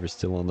 13 drivers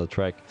still on the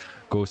track.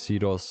 Go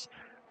Cedos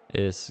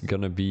is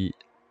gonna be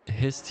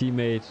his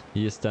teammate.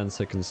 He is 10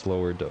 seconds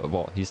slower.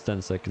 Well, he's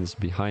 10 seconds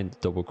behind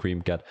Double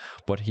Cream Cat,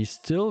 but he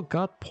still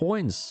got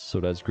points, so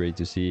that's great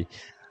to see,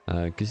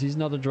 because he's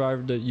not a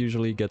driver that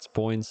usually gets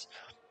points.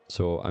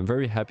 So I'm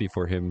very happy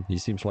for him. He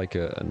seems like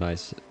a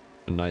nice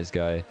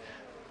guy,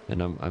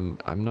 and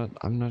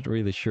I'm not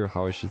really sure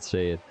how I should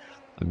say it.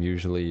 I'm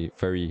usually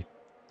very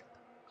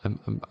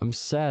I'm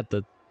sad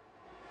that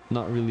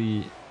not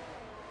really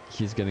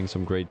he's getting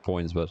some great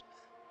points, but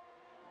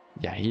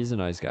yeah, he's a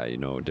nice guy, you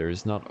know. There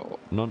is not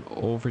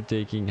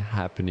overtaking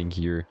happening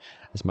here,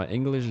 as my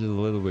English is a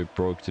little bit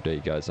broke today,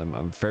 guys.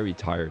 I'm very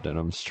tired, and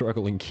I'm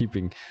struggling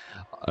keeping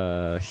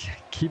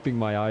keeping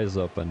my eyes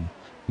up and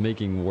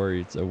making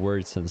words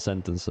and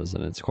sentences,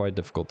 and it's quite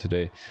difficult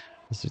today.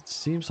 It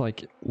seems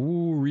like,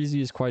 ooh,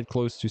 Reezy is quite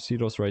close to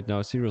Ceros right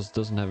now. Ceros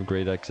doesn't have a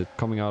great exit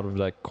coming out of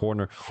that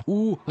corner.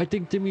 Ooh, I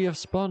think Timmy has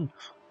spun.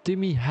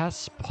 Timmy has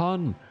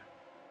spun.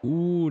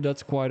 Ooh,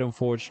 that's quite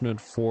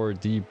unfortunate for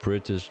the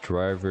British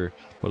driver.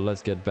 But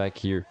let's get back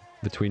here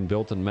between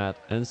Bilt and Matt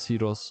and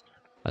Ceros,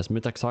 as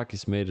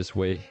Mitaxakis made his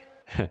way.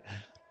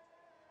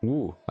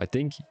 Ooh, I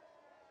think...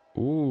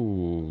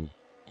 Ooh,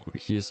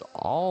 he is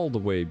all the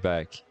way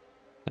back.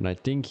 And I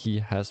think he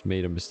has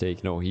made a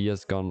mistake. No, he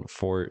has gone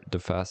for the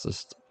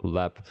fastest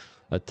lap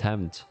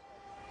attempt.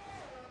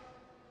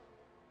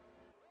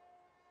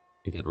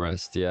 You can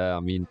rest. Yeah, I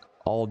mean,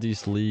 all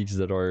these leagues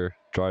that are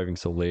driving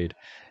so late,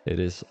 it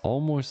is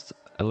almost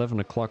 11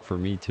 o'clock for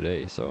me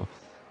today. So,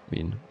 I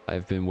mean,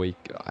 I've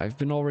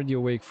been already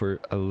awake for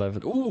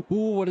 11. Ooh,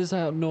 what is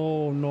that?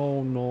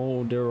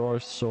 No. There are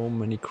so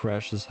many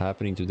crashes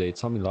happening today.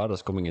 Tommy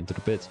Lada's coming into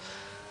the pits.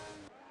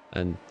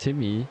 And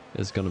Timmy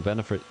is gonna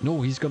benefit. No,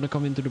 he's gonna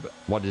come into the...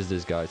 What is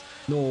this, guys?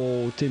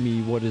 No,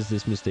 Timmy, what is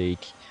this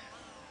mistake?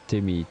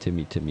 Timmy.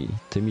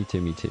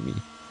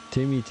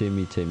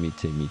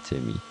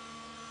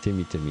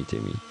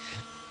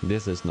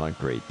 This is not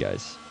great,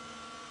 guys.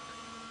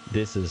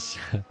 This is...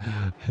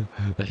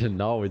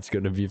 Now it's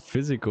gonna be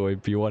Physical in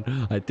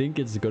P1. I think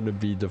it's gonna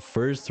be the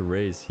first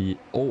race he...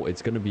 Oh,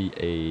 it's gonna be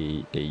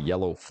a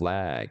yellow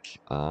flag.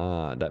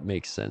 Ah, that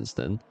makes sense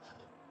then.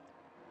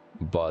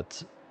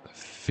 But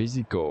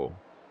Physico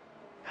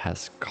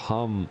has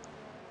come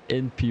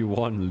in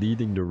P1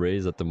 leading the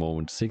race at the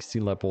moment.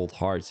 16 lap old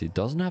Hearts. He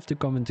doesn't have to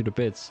come into the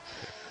pits.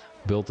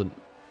 Built an...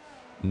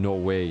 No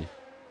way.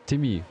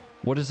 Timmy.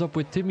 What is up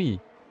with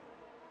Timmy?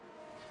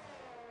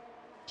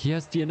 He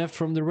has DNF'd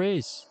from the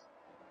race.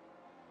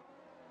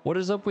 What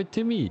is up with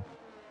Timmy?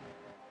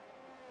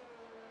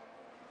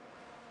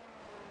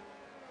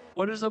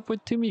 What is up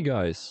with Timmy,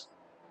 guys?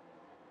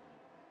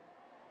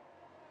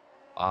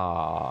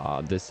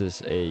 Ah, this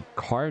is a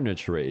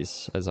carnage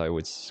race, as I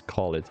would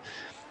call it.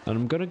 And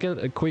I'm gonna get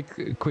a quick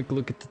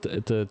look at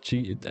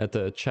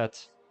the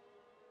chat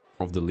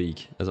of the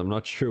league, as I'm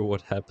not sure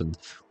what happened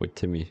with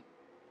Timmy.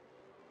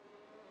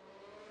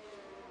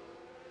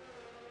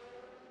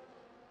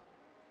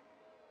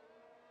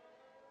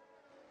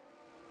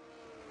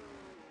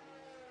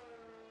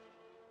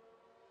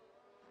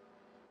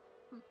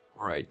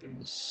 Right,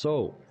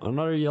 so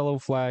another yellow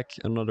flag,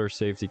 another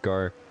safety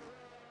car,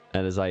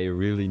 and as I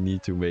really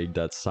need to make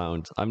that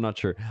sound, I'm not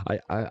sure.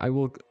 I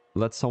will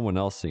let someone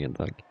else sing it,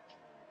 like,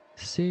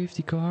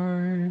 safety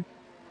car.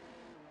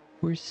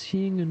 We're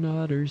seeing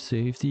another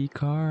safety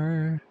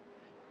car.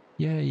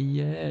 Yeah.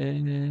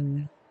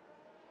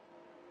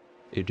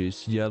 It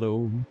is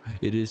yellow.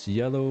 It is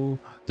yellow.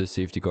 The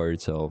safety car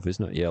itself is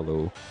not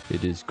yellow.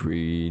 It is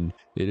green.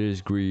 It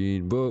is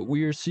green. But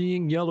we are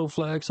seeing yellow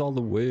flags all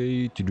the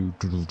way.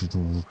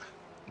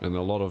 And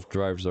a lot of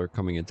drivers are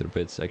coming into the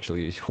pits.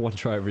 Actually, one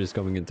driver is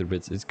coming into the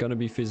pits. It's gonna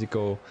be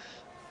Physico.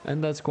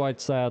 And that's quite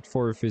sad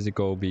for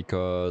Physico,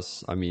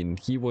 because, I mean,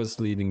 he was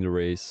leading the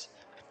race.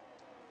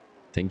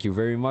 Thank you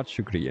very much,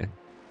 Shukriya.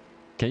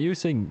 Can you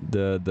sing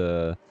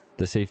the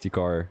safety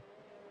car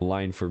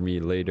line for me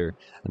later?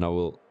 And I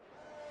will...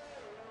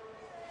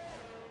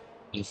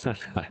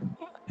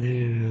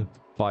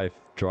 5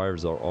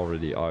 drivers are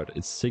already out.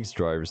 It's 6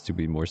 drivers to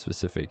be more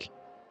specific.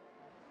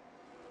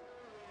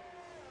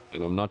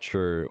 And I'm not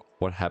sure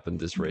what happened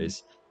this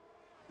race.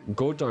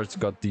 Godards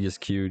got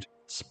DSQ'd.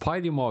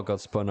 Spidey Maw got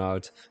spun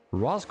out.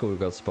 Roscoe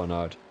got spun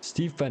out.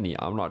 Steve Penny,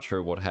 I'm not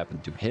sure what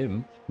happened to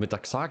him.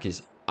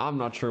 Metaxakis, I'm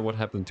not sure what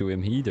happened to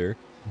him either.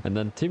 And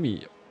then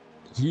Timmy,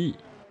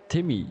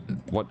 Timmy,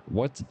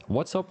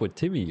 what's up with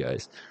Timmy,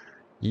 guys?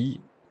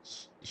 He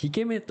he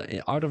came in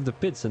out of the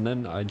pits, and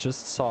then I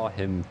just saw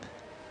him.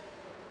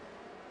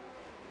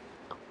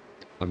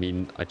 I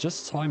mean, I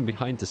just saw him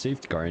behind the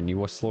safety car, and he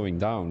was slowing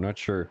down. Not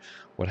sure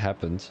what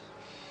happened.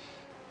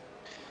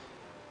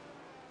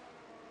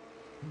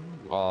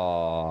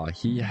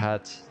 He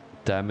had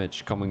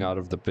damage coming out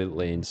of the pit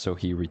lane, so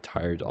he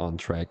retired on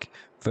track.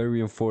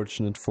 Very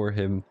unfortunate for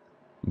him,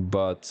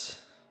 but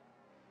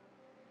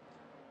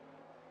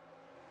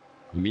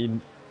I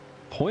mean,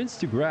 points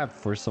to grab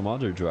for some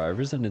other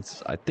drivers, and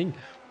it's, I think,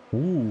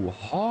 ooh,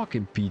 Hawk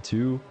in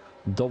P2,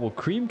 Double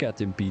Cream Cat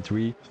in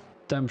P3,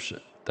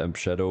 Temp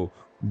Shadow,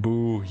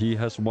 boo, he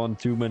has won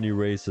too many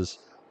races.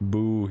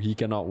 Boo, he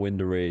cannot win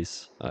the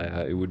race.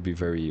 It would be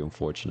very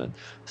unfortunate.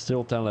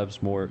 Still 10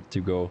 laps more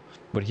to go,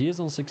 but he is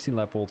on 16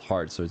 lap old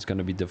hard, so it's going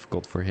to be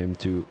difficult for him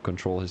to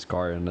control his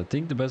car. And I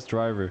think the best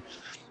driver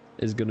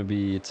is going to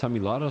be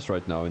Tammy Ladas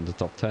right now in the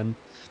top 10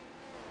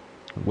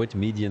 with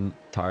medium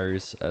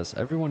tires, as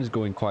everyone is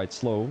going quite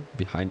slow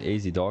behind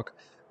AZ Dog,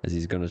 as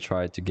he's going to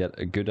try to get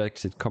a good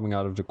exit coming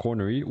out of the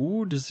corner.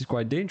 Ooh, this is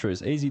quite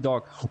dangerous. AZ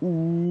Dog,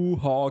 ooh,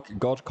 Hawk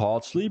got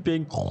caught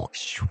sleeping.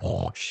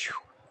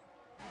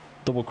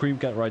 Double Cream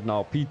Cat right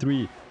now,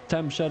 P3,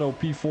 Temp Shadow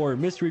P4,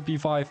 Mystery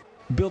P5,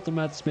 Built the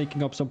Mats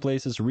making up some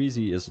places.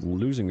 Reezy is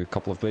losing a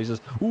couple of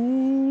places.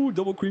 Ooh,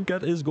 Double Cream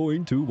Cat is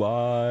going too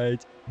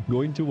wide.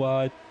 Going too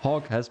wide.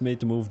 Hawk has made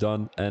the move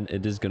done, and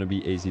it is going to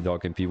be AZ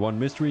Dog in P1.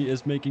 Mystery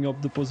is making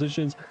up the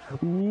positions.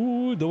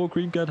 Ooh, Double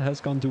Cream Cat has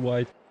gone too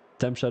wide.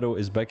 Temp Shadow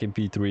is back in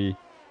P3.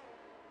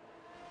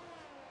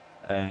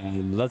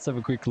 And let's have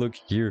a quick look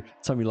here.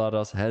 Sammy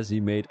Ladas, has he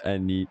made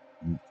any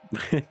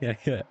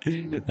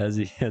has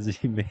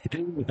he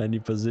made any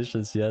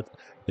positions yet?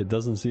 It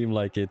doesn't seem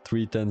like it.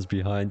 3 tenths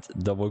behind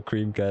Double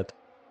Cream Cat.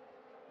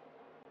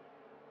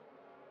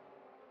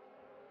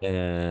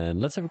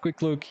 And let's have a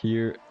quick look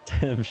here.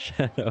 Temp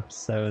Shadow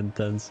 7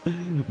 tenths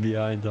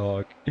behind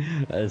Hawk.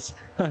 As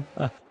I'm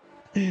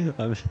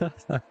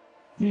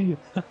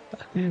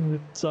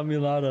Sammy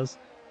Ladas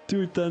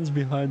 2 tenths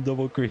behind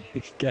Double Cream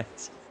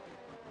Cat.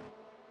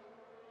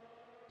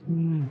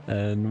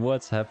 And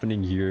what's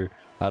happening here?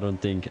 I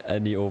don't think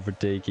any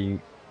overtaking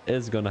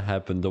is gonna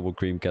happen. Double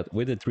Cream Cat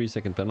with a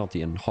 3-second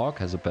penalty, and Hawk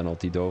has a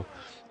penalty though.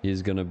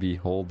 He's gonna be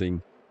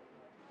holding.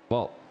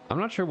 Well, I'm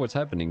not sure what's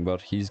happening,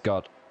 but he's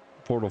got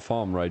Portal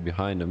Farm right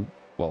behind him.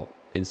 Well,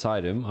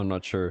 inside him. I'm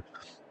not sure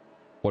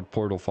what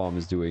Portal Farm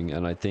is doing,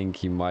 and I think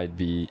he might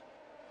be.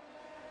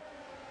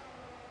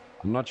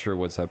 I'm not sure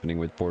what's happening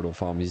with Portal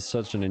Farm. He's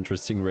such an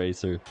interesting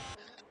racer.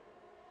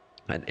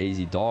 And AZ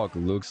Dog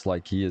looks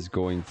like he is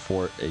going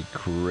for a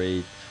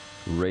great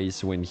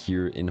race win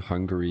here in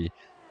Hungary.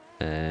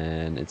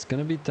 And it's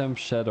going to be Temp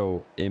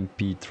Shadow in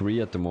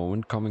P3 at the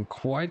moment, coming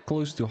quite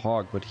close to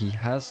Hawk, but he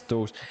has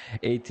those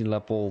 18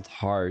 lap old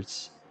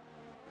hearts.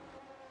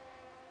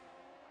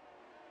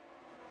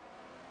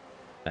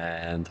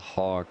 And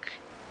Hawk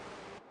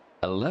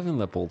 11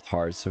 lap old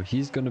hearts, so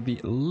he's going to be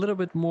a little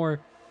bit more.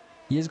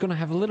 He's going to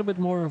have a little bit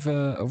more of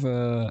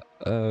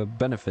a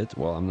benefit.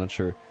 Well, I'm not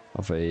sure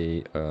of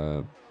a.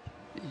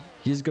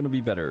 He's going to be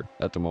better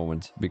at the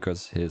moment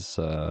because his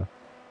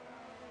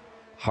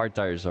hard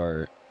tires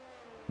are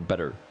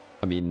better.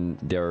 I mean,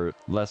 they're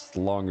less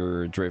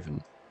longer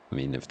driven. I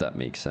mean, if that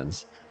makes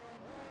sense.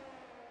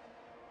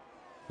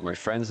 My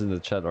friends in the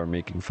chat are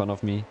making fun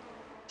of me.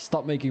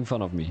 Stop making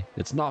fun of me.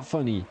 It's not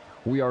funny.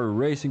 We are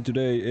racing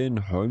today in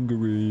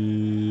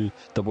Hungary.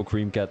 Double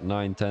Cream Cat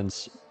 9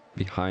 tenths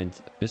behind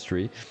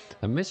Mystery.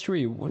 And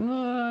Mystery,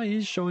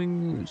 he's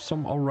showing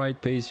some alright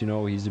pace. You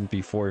know, he's in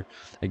P4.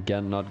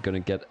 Again, not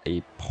gonna get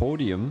a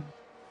podium.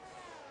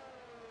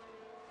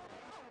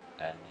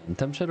 And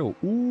Temp Shadow,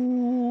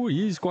 ooh,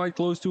 he's quite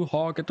close to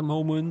Hawk at the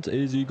moment.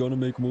 Is he gonna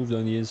make a move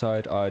down the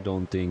inside? I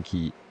don't think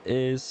he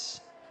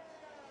is.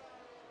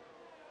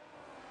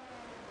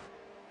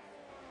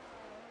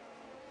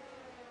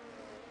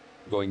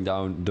 Going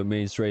down the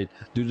main straight.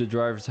 Do the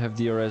drivers have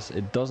DRS?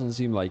 It doesn't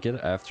seem like it.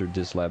 After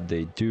this lap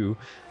they do,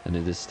 and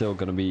it is still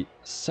gonna be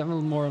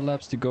 7 more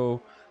laps to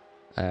go,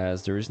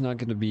 as there is not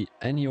gonna be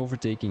any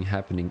overtaking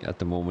happening at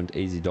the moment.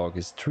 AZ Dog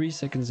is 3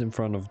 seconds in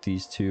front of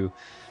these two.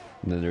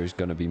 And then there's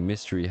gonna be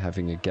Mystery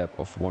having a gap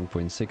of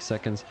 1.6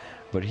 seconds,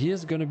 but he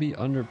is gonna be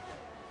under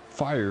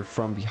fire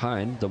from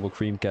behind. Double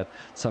Cream Cat,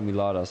 Sammy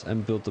Ladas,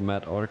 and Built the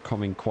Mat are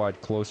coming quite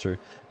closer.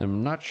 And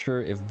I'm not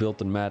sure if Built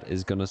the Mat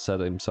is gonna set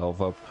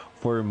himself up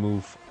for a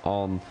move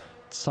on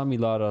Sammy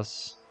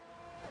Ladas.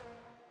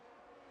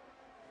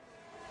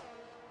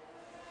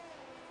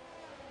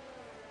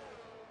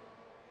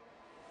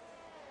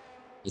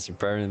 It's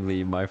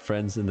apparently my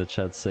friends in the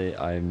chat say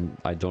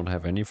I don't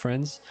have any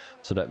friends,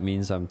 so that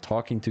means I'm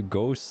talking to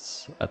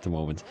ghosts at the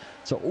moment.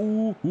 So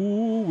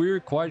we're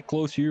quite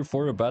close here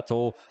for a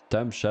battle.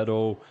 Temp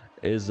Shadow,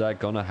 is that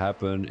gonna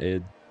happen?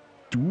 It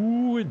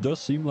does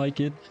seem like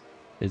it.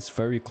 It's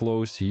very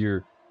close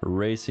here,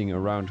 racing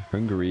around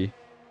Hungary.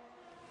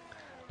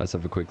 Let's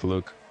have a quick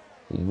look.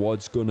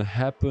 What's gonna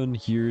happen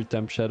here?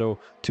 Temp Shadow,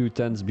 2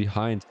 tenths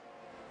behind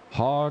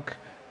Hawk,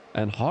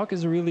 and Hawk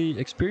is a really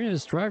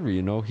experienced driver.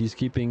 You know, he's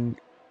keeping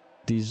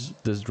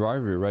this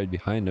driver right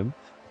behind him.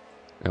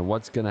 And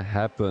what's gonna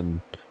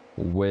happen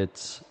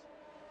with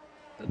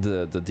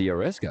the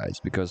DRS guys?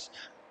 Because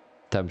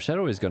Tam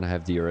Shadow is gonna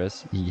have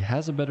DRS. He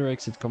has a better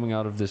exit coming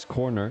out of this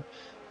corner.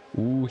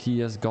 Ooh, he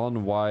has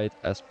gone wide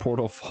as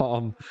Portal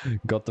Farm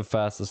got the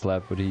fastest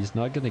lap, but he's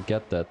not gonna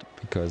get that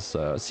because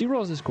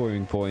Siros is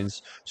scoring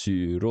points.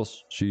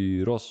 Siros.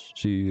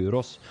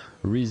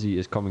 Reezy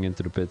is coming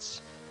into the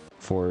pits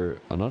for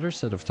another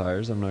set of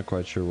tires. I'm not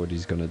quite sure what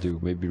he's gonna do.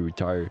 Maybe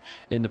retire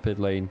in the pit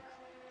lane.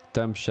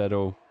 Temp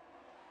Shadow.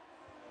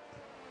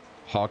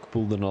 Hawk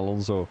pulled an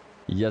Alonso.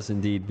 Yes,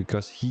 indeed,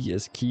 because he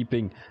is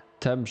keeping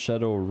Temp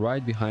Shadow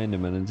right behind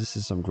him. And this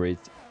is some great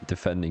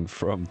defending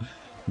from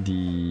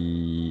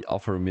the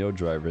Alfa Romeo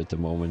driver at the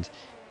moment.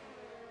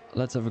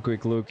 Let's have a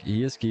quick look.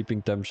 He is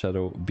keeping Temp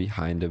Shadow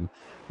behind him.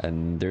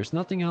 And there's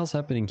nothing else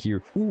happening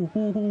here.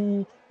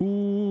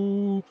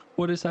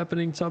 What is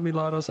happening? Sami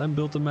Laras and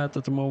built a mat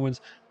at the moment.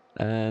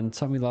 And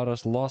Sami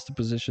Laras lost the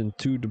position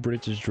to the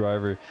British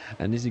driver.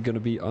 And is he going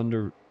to be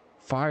under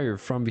fire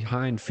from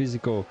behind?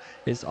 Physico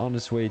is on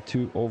his way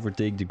to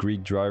overtake the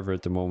Greek driver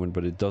at the moment,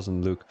 but it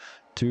doesn't look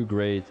too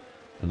great.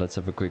 And let's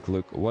have a quick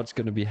look what's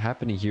going to be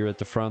happening here at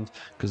the front,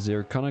 because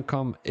they're gonna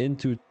come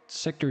into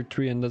sector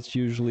 3, and that's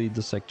usually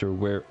the sector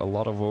where a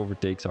lot of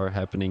overtakes are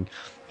happening.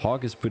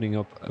 Hawk is putting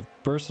up a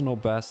personal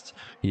best.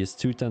 He is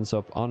 2 tenths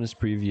up on his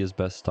previous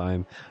best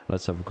time.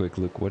 Let's have a quick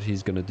look what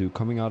he's gonna do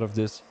coming out of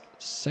this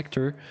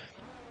sector.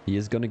 He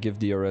is gonna give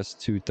DRS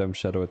to Temp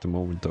Shadow at the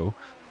moment though,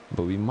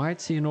 but we might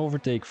see an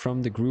overtake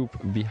from the group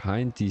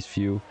behind these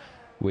few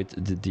with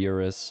the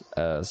DRS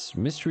as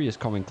Mystery is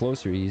coming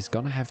closer. He's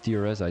gonna have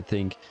DRS, I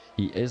think.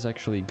 He is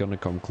actually gonna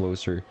come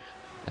closer,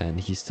 and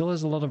he still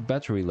has a lot of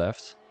battery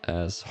left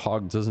as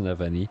Hog doesn't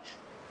have any.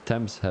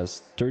 Temps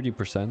has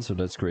 30%, so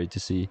that's great to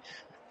see.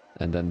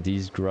 And then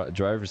these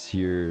drivers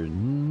here,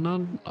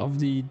 none of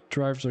the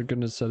drivers are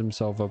gonna set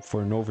himself up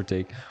for an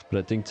overtake, but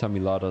I think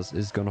Tamiladas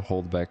is gonna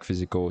hold back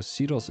Physico.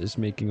 Siros is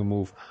making a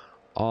move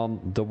on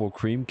Double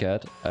Cream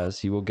Cat as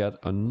he will get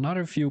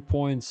another few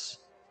points.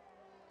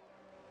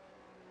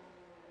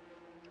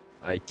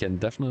 I can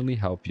definitely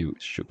help you,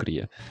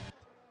 Shukriya.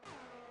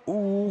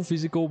 Ooh,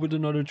 Physical with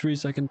another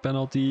 3-second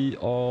penalty.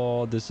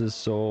 Oh, this is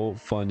so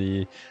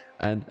funny.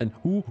 And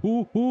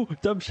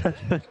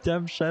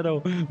damn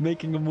Shadow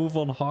making a move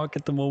on Hawk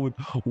at the moment.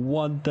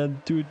 1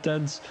 10, 2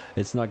 tenths.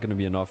 It's not gonna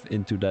be enough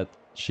into that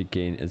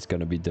chicane. It's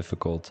gonna be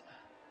difficult.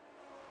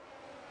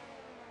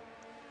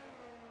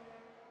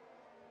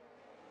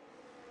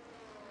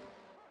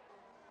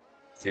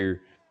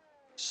 Here,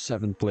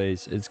 7th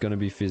place. It's gonna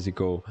be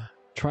Physical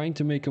trying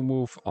to make a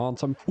move on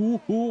some.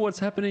 What's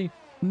happening?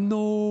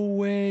 No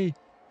way.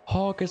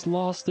 Hawk has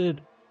lost it.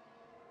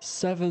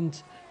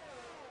 7th.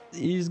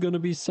 He's gonna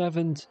be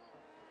 7th.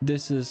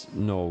 This is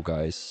no,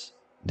 guys.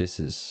 This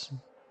is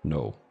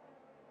no.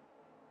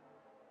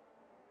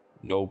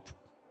 Nope.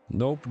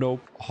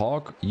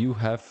 Hawk, you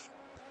have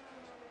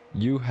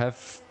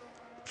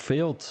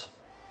failed.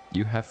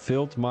 You have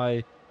failed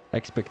my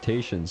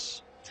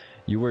expectations.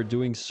 You were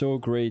doing so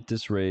great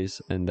this race,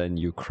 and then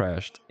you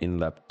crashed in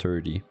lap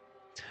 30.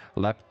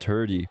 Lap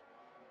 30.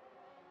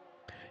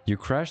 You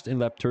crashed in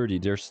lap 30.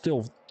 There's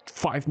still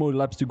 5 more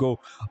laps to go.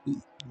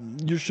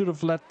 You should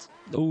have let.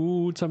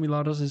 Oh,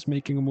 Tamiladas is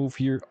making a move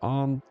here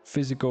on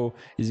Physico.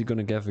 Is he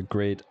gonna get a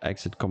great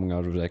exit coming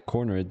out of that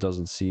corner? It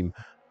doesn't seem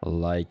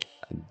like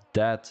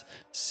that.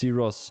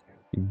 Siros,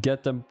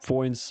 get them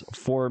points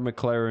for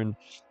McLaren.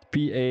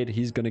 P8,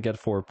 he's gonna get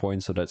 4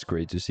 points, so that's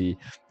great to see.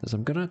 As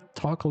I'm gonna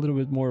talk a little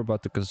bit more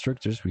about the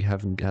constructors. We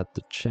haven't had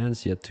the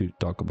chance yet to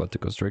talk about the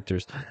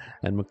constructors.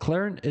 And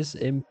McLaren is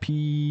in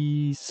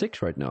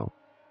P6 right now.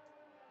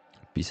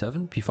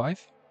 P7,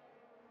 P5,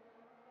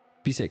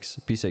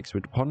 P6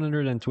 with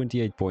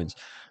 128 points.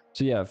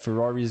 So yeah,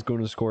 Ferrari is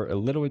going to score a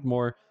little bit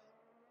more.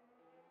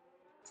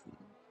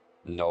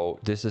 No,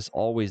 this is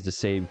always the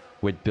same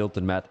with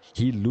Bilton Matt.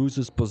 He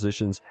loses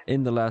positions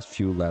in the last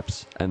few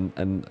laps.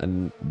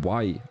 And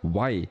why?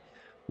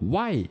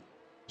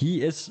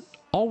 He is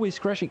always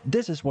crashing.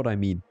 This is what I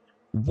mean.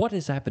 What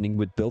is happening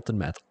with Bilton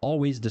Matt?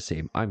 Always the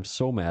same. I'm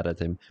so mad at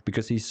him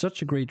because he's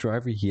such a great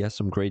driver. He has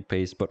some great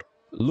pace, but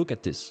look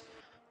at this.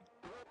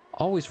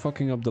 Always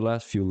fucking up the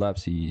last few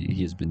laps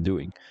he has been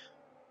doing.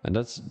 And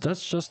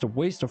that's just a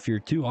waste of your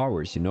 2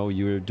 hours. You know,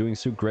 you were doing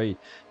so great.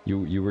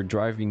 You were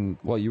driving,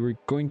 well, you were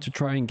going to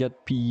try and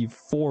get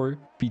P4,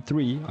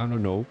 P3, I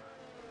don't know.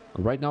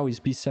 Right now he's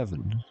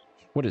P7.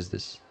 What is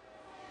this?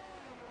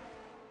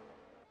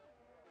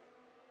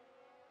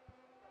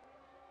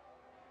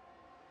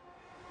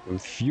 I'm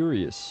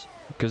furious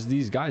because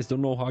these guys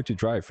don't know how to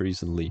drive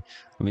recently.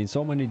 I mean,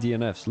 so many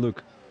DNFs.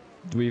 Look,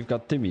 we've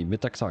got Timmy,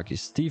 Mitaksaki,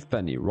 Steve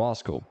Penny,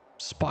 Roscoe,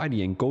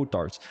 Spidey, and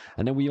Gotards.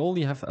 And then we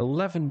only have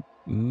 11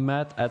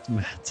 mad at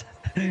Matt.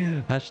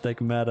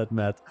 Hashtag mad at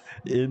Matt.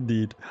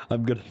 Indeed.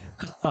 I'm gonna.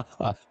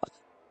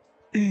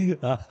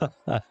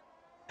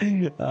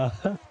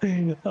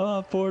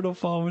 Portal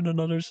farm in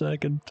another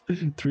second.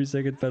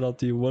 3-second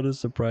penalty. What a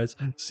surprise.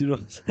 Zero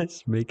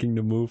is making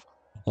the move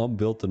on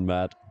Built and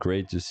Matt.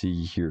 Great to see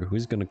you here.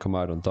 Who's gonna come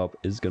out on top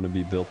is gonna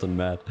be Built and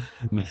Matt.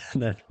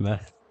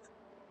 Matt.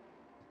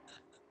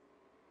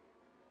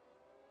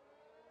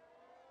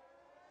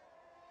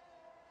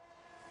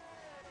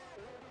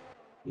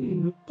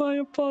 My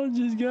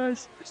apologies,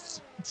 guys.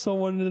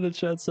 Someone in the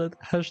chat said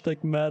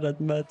hashtag mad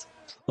at Matt.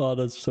 Oh,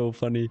 that's so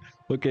funny.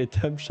 Okay,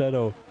 Temp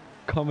Shadow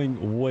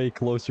coming way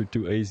closer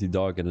to AZ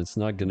Dog, and it's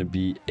not gonna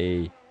be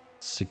a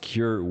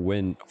secure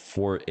win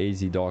for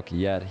AZ Dog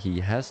yet. He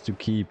has to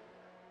keep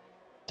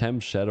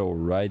Temp Shadow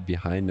right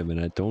behind him, and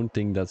I don't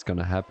think that's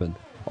gonna happen.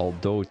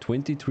 Although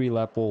 23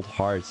 lap old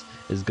Hearts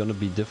is gonna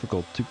be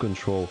difficult to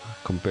control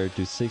compared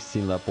to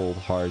 16 lap old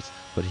Hearts,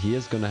 but he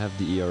is gonna have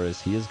the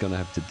ERS, he is gonna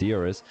have the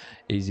DRS.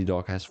 AZ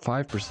Dog has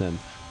 5%.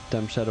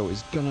 Temp Shadow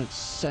is gonna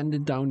send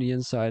it down the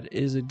inside.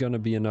 Is it gonna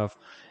be enough?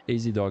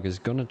 AZ Dog is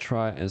gonna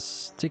try and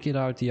stick it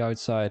out the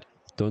outside.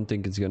 Don't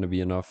think it's gonna be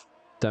enough.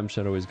 Temp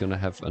Shadow is gonna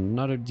have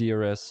another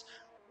DRS.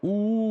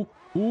 Ooh,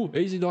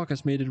 AZ Dog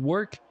has made it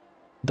work.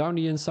 Down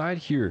the inside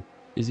here.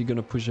 Is he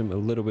gonna push him a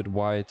little bit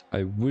wide?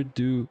 I would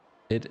do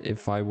it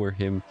if I were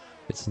him.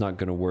 It's not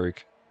gonna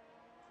work.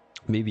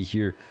 Maybe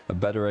here a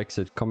better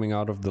exit coming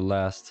out of the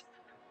last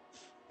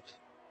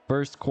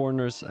first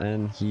corners,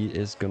 and he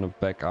is gonna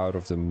back out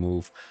of the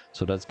move.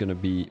 So that's gonna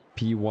be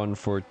P1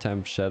 for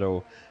Temp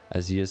Shadow,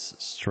 as he is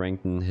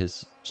strengthening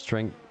his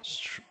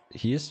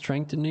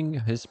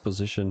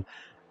position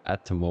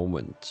at the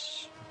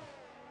moment.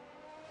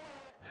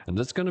 And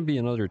that's going to be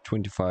another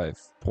 25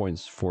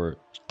 points for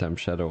Temp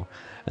Shadow.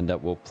 And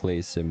that will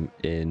place him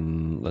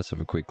in... Let's have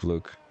a quick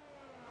look.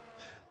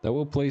 That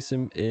will place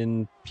him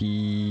in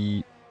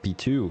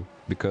P2.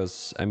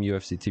 Because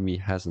MUFC Timmy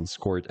hasn't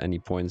scored any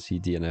points. He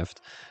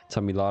DNF'd.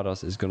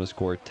 Tamiladas is going to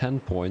score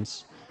 10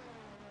 points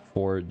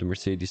for the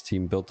Mercedes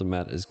team. Built and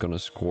Matt is going to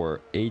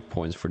score 8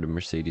 points for the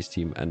Mercedes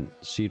team. And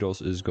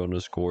Ceros is going to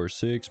score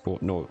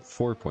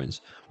 4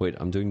 points. Wait,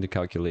 I'm doing the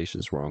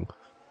calculations wrong.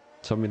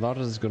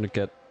 Tamiladas is going to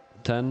get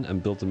 10,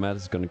 and Built and Matt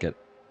is going to get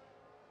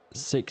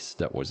 6.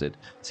 That was it.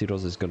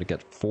 Ceros is going to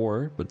get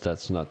 4, but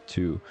that's not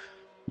too...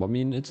 I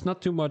mean, it's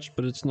not too much,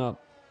 but it's not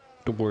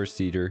the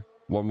worst either.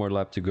 One more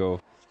lap to go.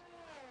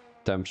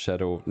 Temp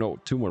Shadow... No,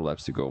 2 more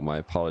laps to go. My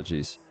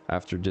apologies.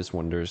 After this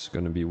one, there's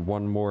going to be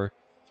one more.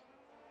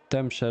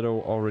 Temp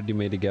Shadow already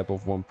made a gap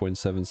of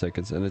 1.7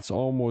 seconds, and it's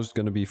almost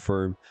going to be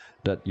firm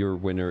that your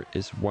winner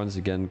is once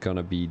again going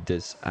to be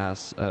this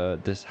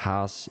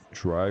Haas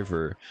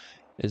driver.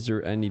 Is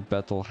there any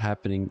battle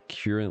happening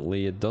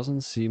currently? It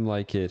doesn't seem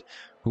like it.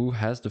 Who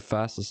has the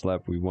fastest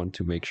lap? We want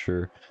to make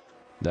sure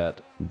that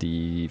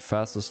the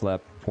fastest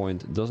lap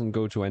point doesn't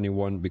go to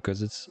anyone,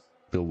 because it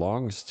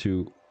belongs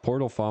to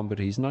Portal Farm, but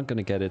he's not going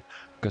to get it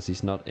because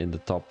he's not in the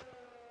top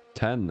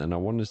 10. And I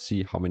want to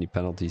see how many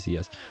penalties he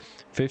has.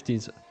 15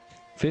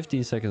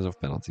 seconds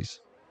of penalties.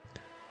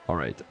 All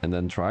right. And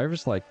then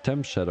drivers like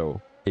Temp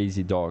Shadow, AZ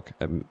Dog,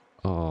 and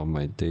oh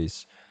my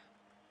days.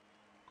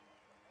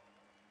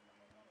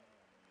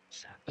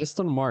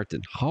 Aston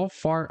Martin, how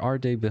far are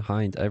they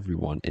behind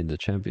everyone in the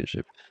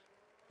championship?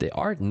 They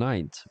are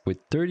 9th with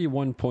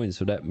 31 points.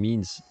 So that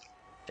means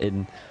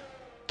in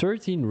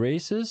 13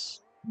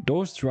 races,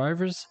 those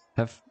drivers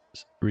have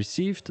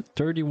received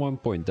 31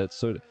 points.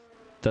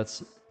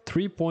 That's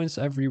 3 points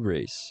every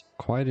race.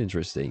 Quite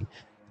interesting.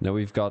 Now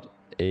we've got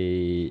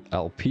a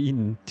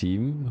Alpine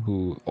team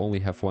who only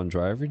have one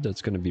driver.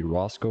 That's going to be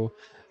Roscoe,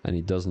 and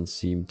he doesn't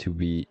seem to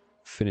be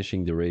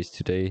finishing the race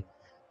today,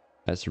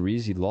 as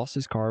Reezy lost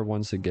his car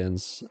once again,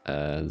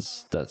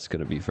 as that's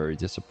going to be very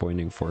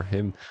disappointing for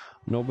him.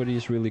 Nobody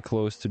is really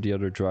close to the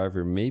other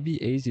driver.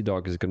 Maybe AZ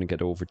Dog is going to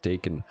get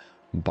overtaken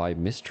by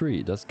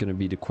Mystery. That's going to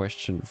be the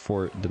question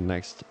for the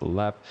next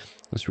lap,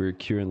 as we're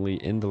currently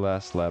in the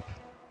last lap.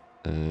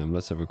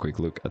 Let's have a quick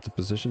look at the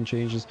position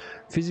changes.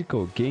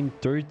 Physico gained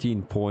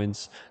 13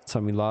 points.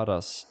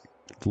 Tamiladas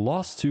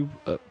lost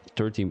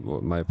 13,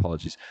 my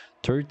apologies,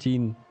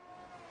 13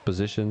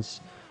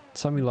 positions.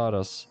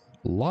 Tamiladas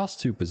lost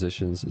 2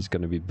 positions. Is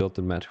going to be Built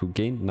and Matt, who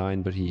gained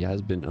 9, but he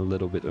has been a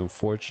little bit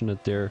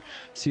unfortunate there.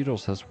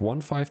 Ceros has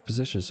won 5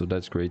 positions, so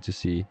that's great to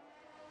see.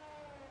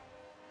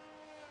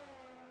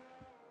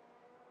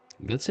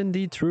 That's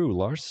indeed true,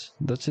 Lars.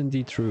 That's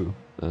indeed true.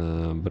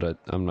 But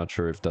I'm not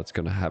sure if that's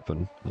going to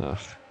happen.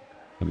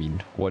 I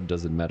mean, what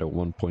does it matter?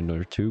 1 point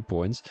or 2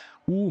 points.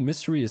 Ooh,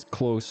 Mystery is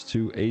close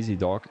to AZ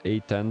Dog,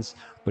 8/10,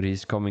 but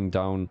he's coming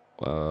down.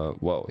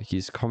 Well,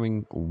 he's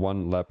coming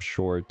 1 lap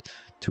short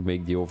to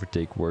make the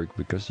overtake work,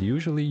 because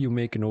usually you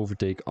make an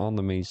overtake on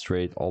the main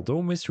straight.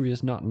 Although Mystery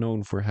is not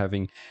known for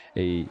having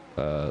a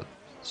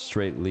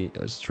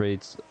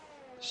straight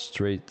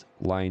straight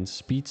line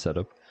speed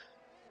setup.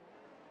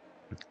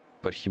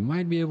 But he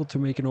might be able to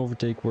make an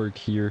overtake work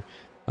here.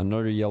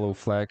 Another yellow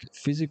flag.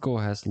 Physical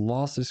has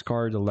lost his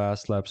car the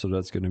last lap, so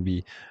that's going to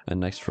be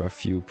an extra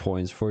few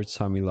points for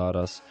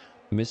Samilaras.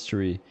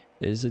 Mystery,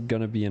 is it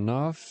going to be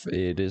enough?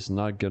 It is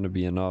not going to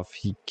be enough.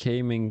 He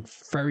came in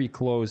very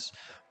close,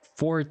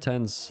 4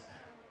 tenths,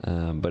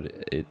 but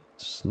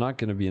it's not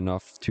going to be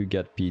enough to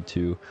get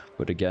P2.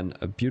 But again,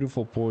 a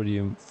beautiful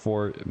podium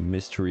for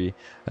Mystery,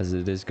 as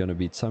it is going to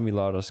be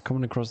Samilaras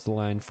coming across the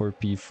line for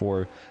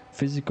P4.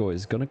 Physical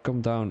is going to come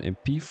down in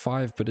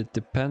P5, but it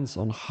depends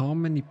on how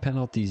many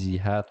penalties he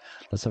had.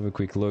 Let's have a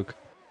quick look.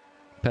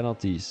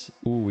 Penalties.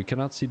 Ooh, we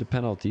cannot see the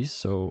penalties,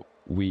 so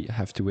we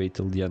have to wait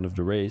till the end of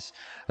the race,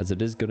 as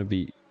it is going to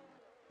be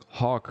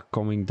Hawk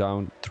coming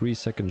down 3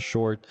 seconds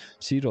short.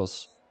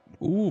 Siros.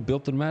 Ooh,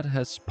 Bilton Matt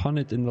has spun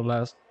it in the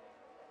last.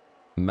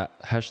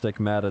 Hashtag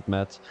mad at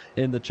Matt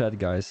in the chat,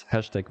 guys.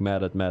 Hashtag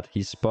mad at Matt.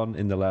 He spun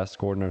in the last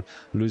corner,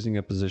 losing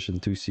a position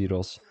to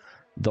Siros.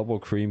 Double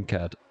Cream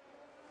Cat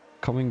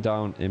coming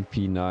down in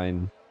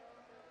P9.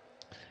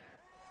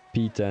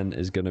 P10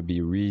 is going to be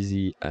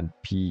Reezy, and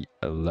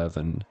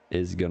P11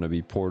 is going to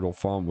be Portal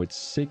Farm, with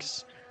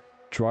 6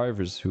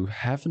 drivers who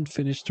haven't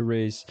finished the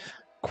race.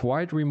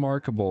 Quite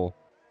remarkable.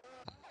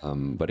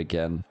 But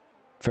again,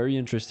 very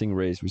interesting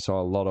race. We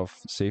saw a lot of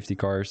safety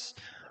cars,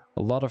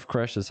 a lot of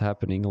crashes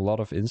happening, a lot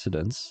of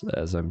incidents,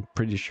 as I'm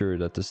pretty sure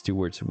that the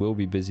stewards will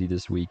be busy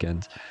this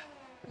weekend.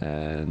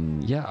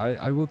 And yeah,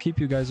 I will keep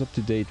you guys up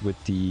to date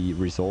with the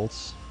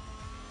results.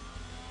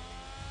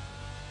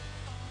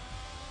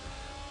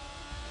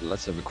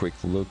 Let's have a quick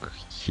look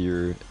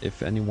here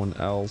if anyone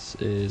else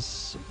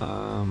is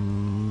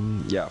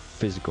yeah,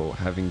 Physical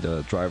having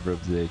the driver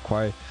of the day.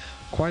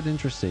 Quite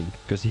interesting,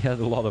 because he had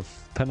a lot of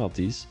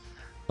penalties.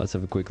 Let's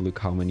have a quick look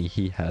how many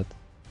he had.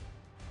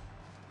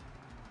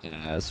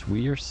 As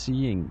we are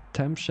seeing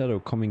Temp Shadow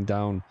coming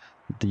down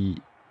the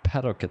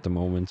paddock at the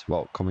moment,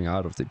 well, coming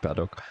out of the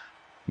paddock,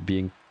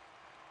 being,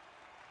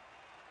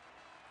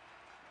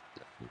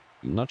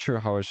 I'm not sure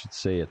how I should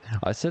say it.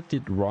 I said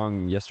it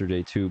wrong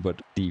yesterday too, but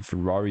the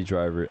Ferrari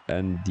driver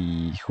and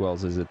the, who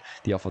else is it?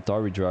 The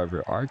AlphaTauri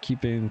driver are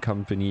keeping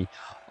company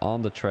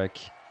on the track,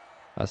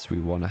 as we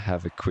want to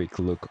have a quick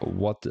look at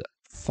what the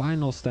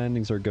final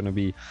standings are going to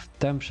be.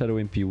 Temp Shadow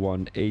in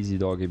P1, AZ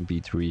Dog in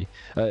P3,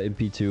 in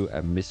P2,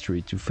 and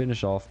Mystery to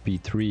finish off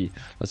P3.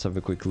 Let's have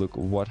a quick look at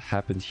what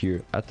happened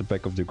here at the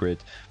back of the grid,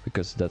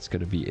 because that's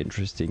going to be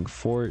interesting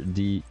for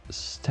the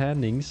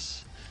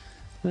standings.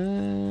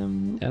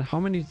 And how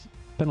many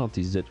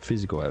penalties did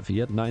Physical have? He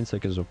had 9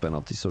 seconds of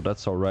penalties, so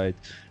that's all right.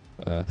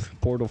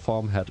 Portal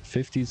Farm had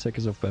 15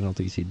 seconds of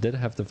penalties. He did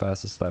have the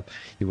fastest lap.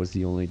 He was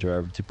the only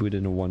driver to put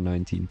in a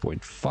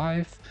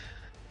 119.5.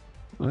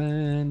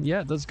 And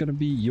yeah, that's gonna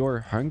be your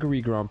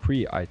Hungary Grand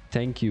Prix. I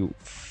thank you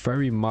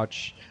very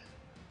much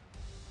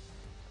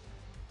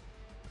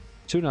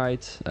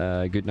tonight.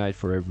 Good night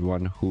for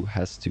everyone who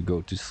has to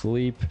go to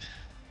sleep.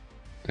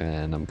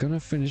 And I'm gonna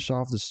finish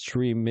off the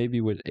stream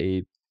maybe with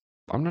a,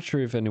 I'm not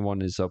sure if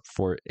anyone is up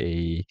for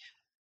a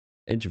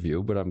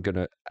interview, but I'm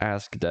gonna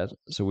ask that.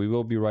 So we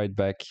will be right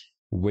back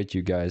with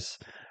you guys,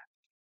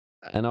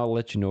 and I'll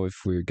let you know if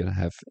we're gonna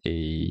have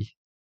a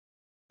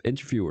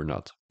interview or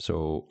not.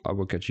 So I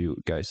will catch you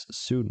guys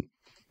soon.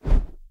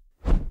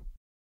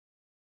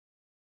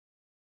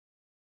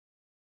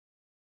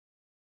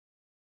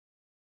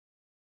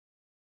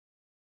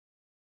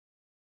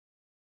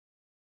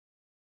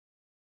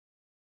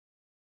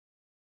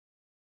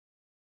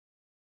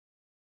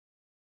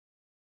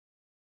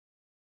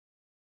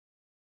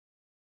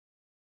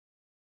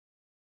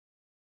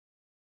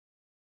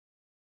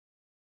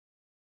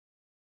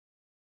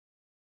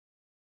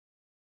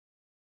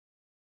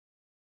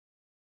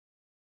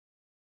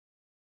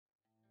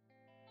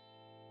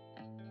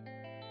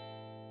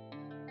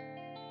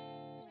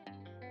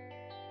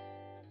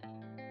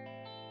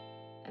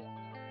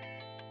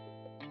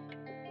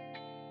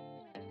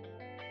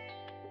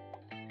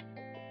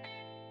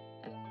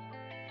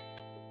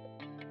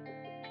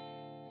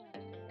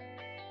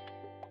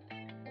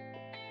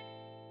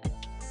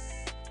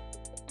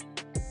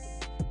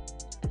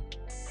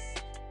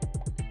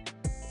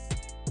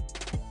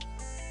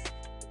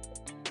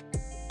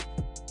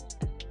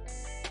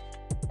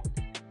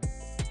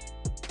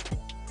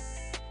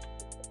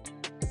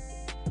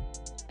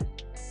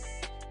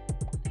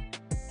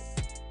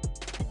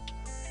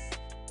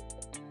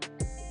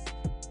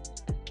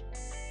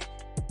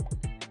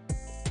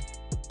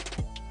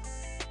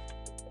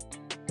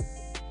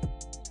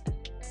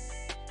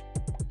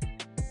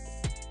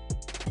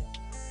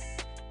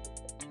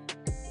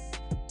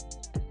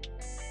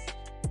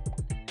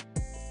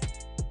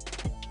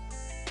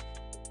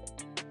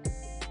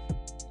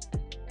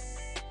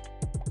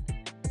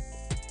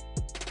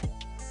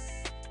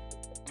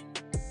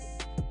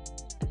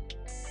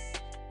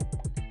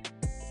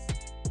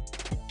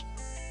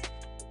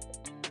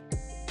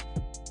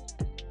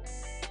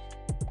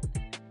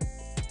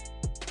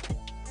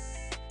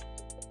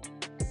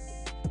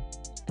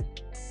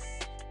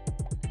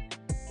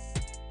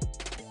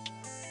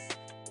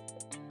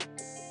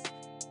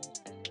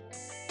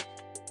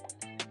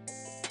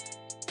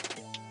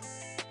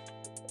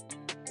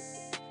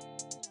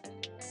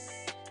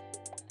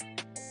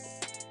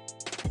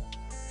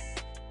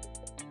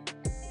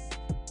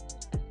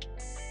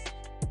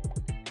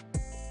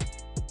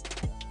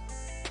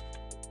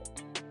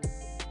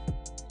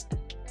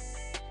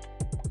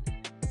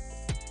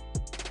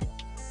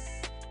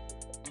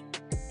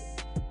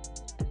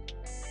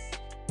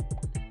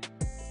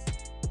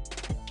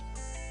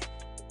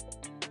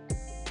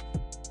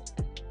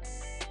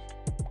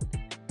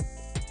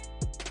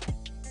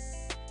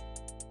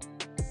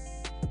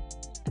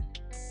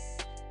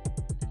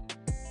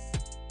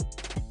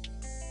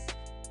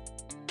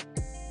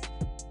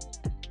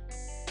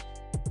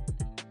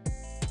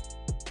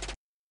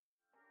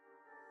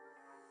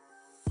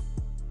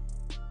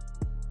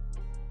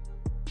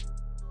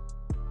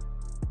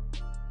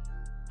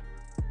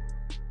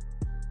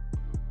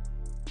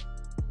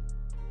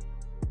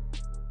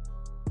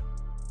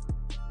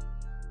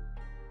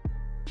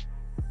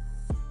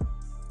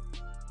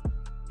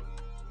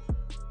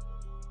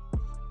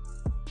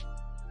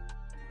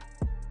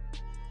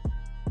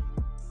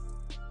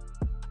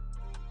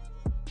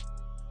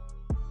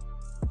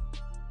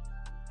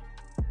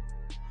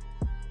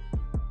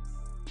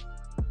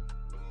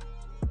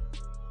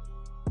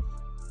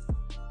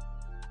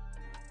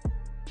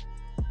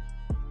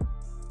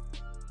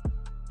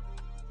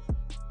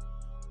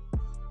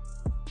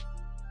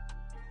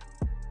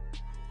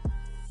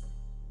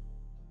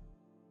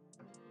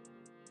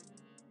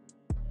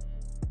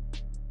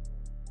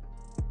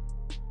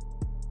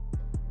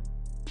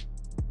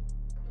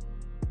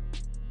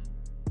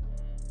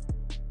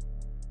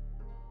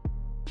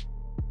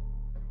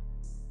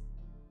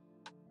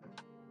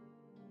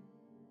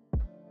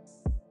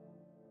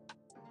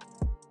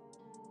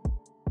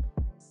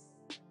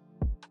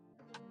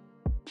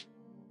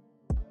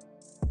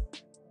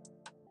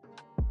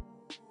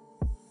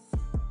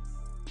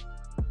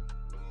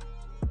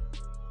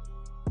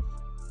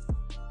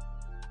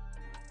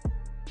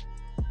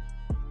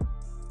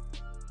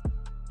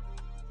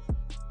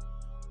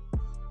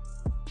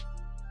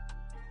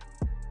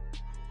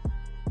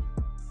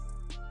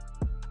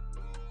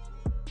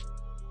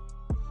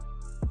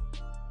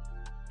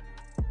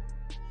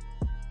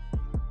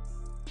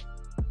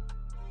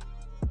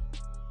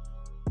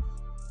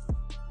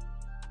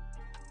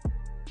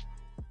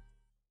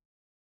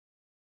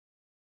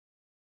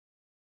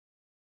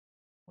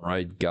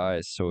 Right,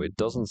 guys. So it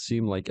doesn't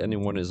seem like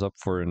anyone is up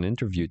for an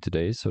interview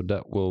today. So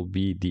that will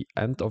be the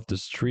end of the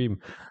stream.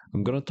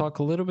 I'm going to talk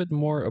a little bit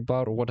more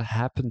about what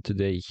happened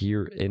today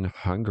here in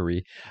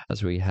Hungary,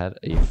 as we had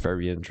a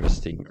very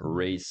interesting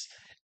race.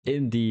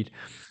 Indeed,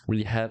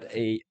 we had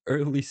a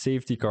early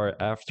safety car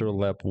after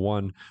lap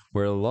 1,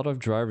 where a lot of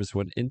drivers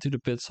went into the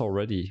pits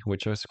already,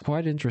 which was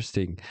quite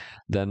interesting.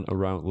 Then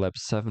around lap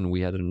 7,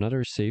 we had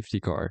another safety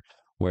car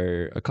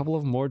where a couple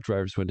of more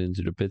drivers went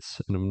into the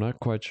pits, and I'm not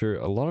quite sure.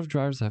 A lot of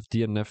drivers have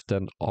DNF'd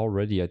then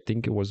already. I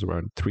think it was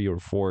around 3 or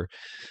 4.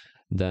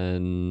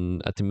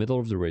 Then at the middle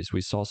of the race,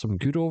 we saw some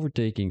good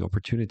overtaking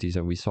opportunities,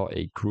 and we saw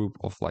a group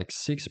of like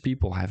 6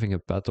 people having a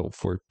battle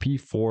for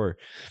P4.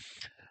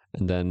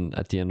 And then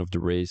at the end of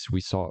the race,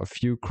 we saw a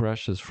few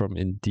crashes from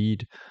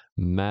indeed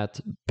Matt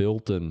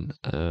Bilton.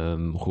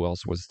 Who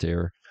else was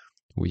there?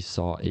 We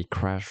saw a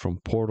crash from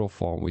Portal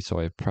Farm. We saw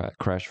a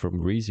crash from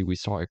Greasy. We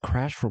saw a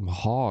crash from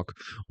Hawk,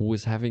 who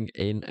was having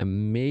an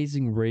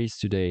amazing race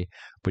today,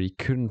 but he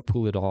couldn't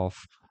pull it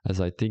off,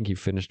 as I think he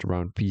finished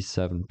around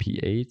P7,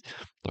 P8.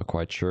 Not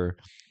quite sure.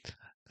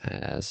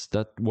 As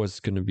that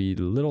was going to be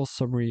the little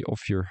summary of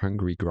your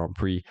Hungary Grand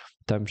Prix.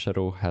 Time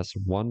Shadow has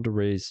won the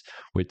race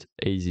with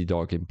AZ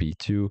Dog in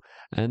P2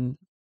 and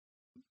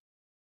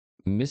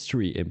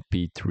Mystery in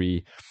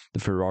P3. The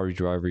Ferrari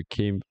driver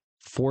came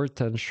 4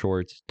 tenths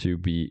short to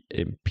be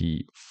in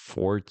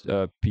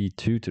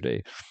P2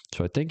 today.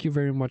 So I thank you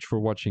very much for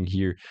watching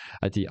here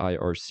at the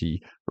IRC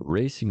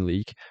Racing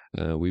League.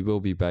 We will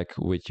be back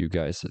with you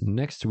guys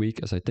next week,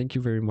 as I thank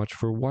you very much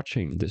for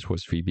watching. This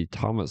was Phoebe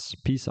Thomas.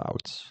 Peace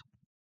out.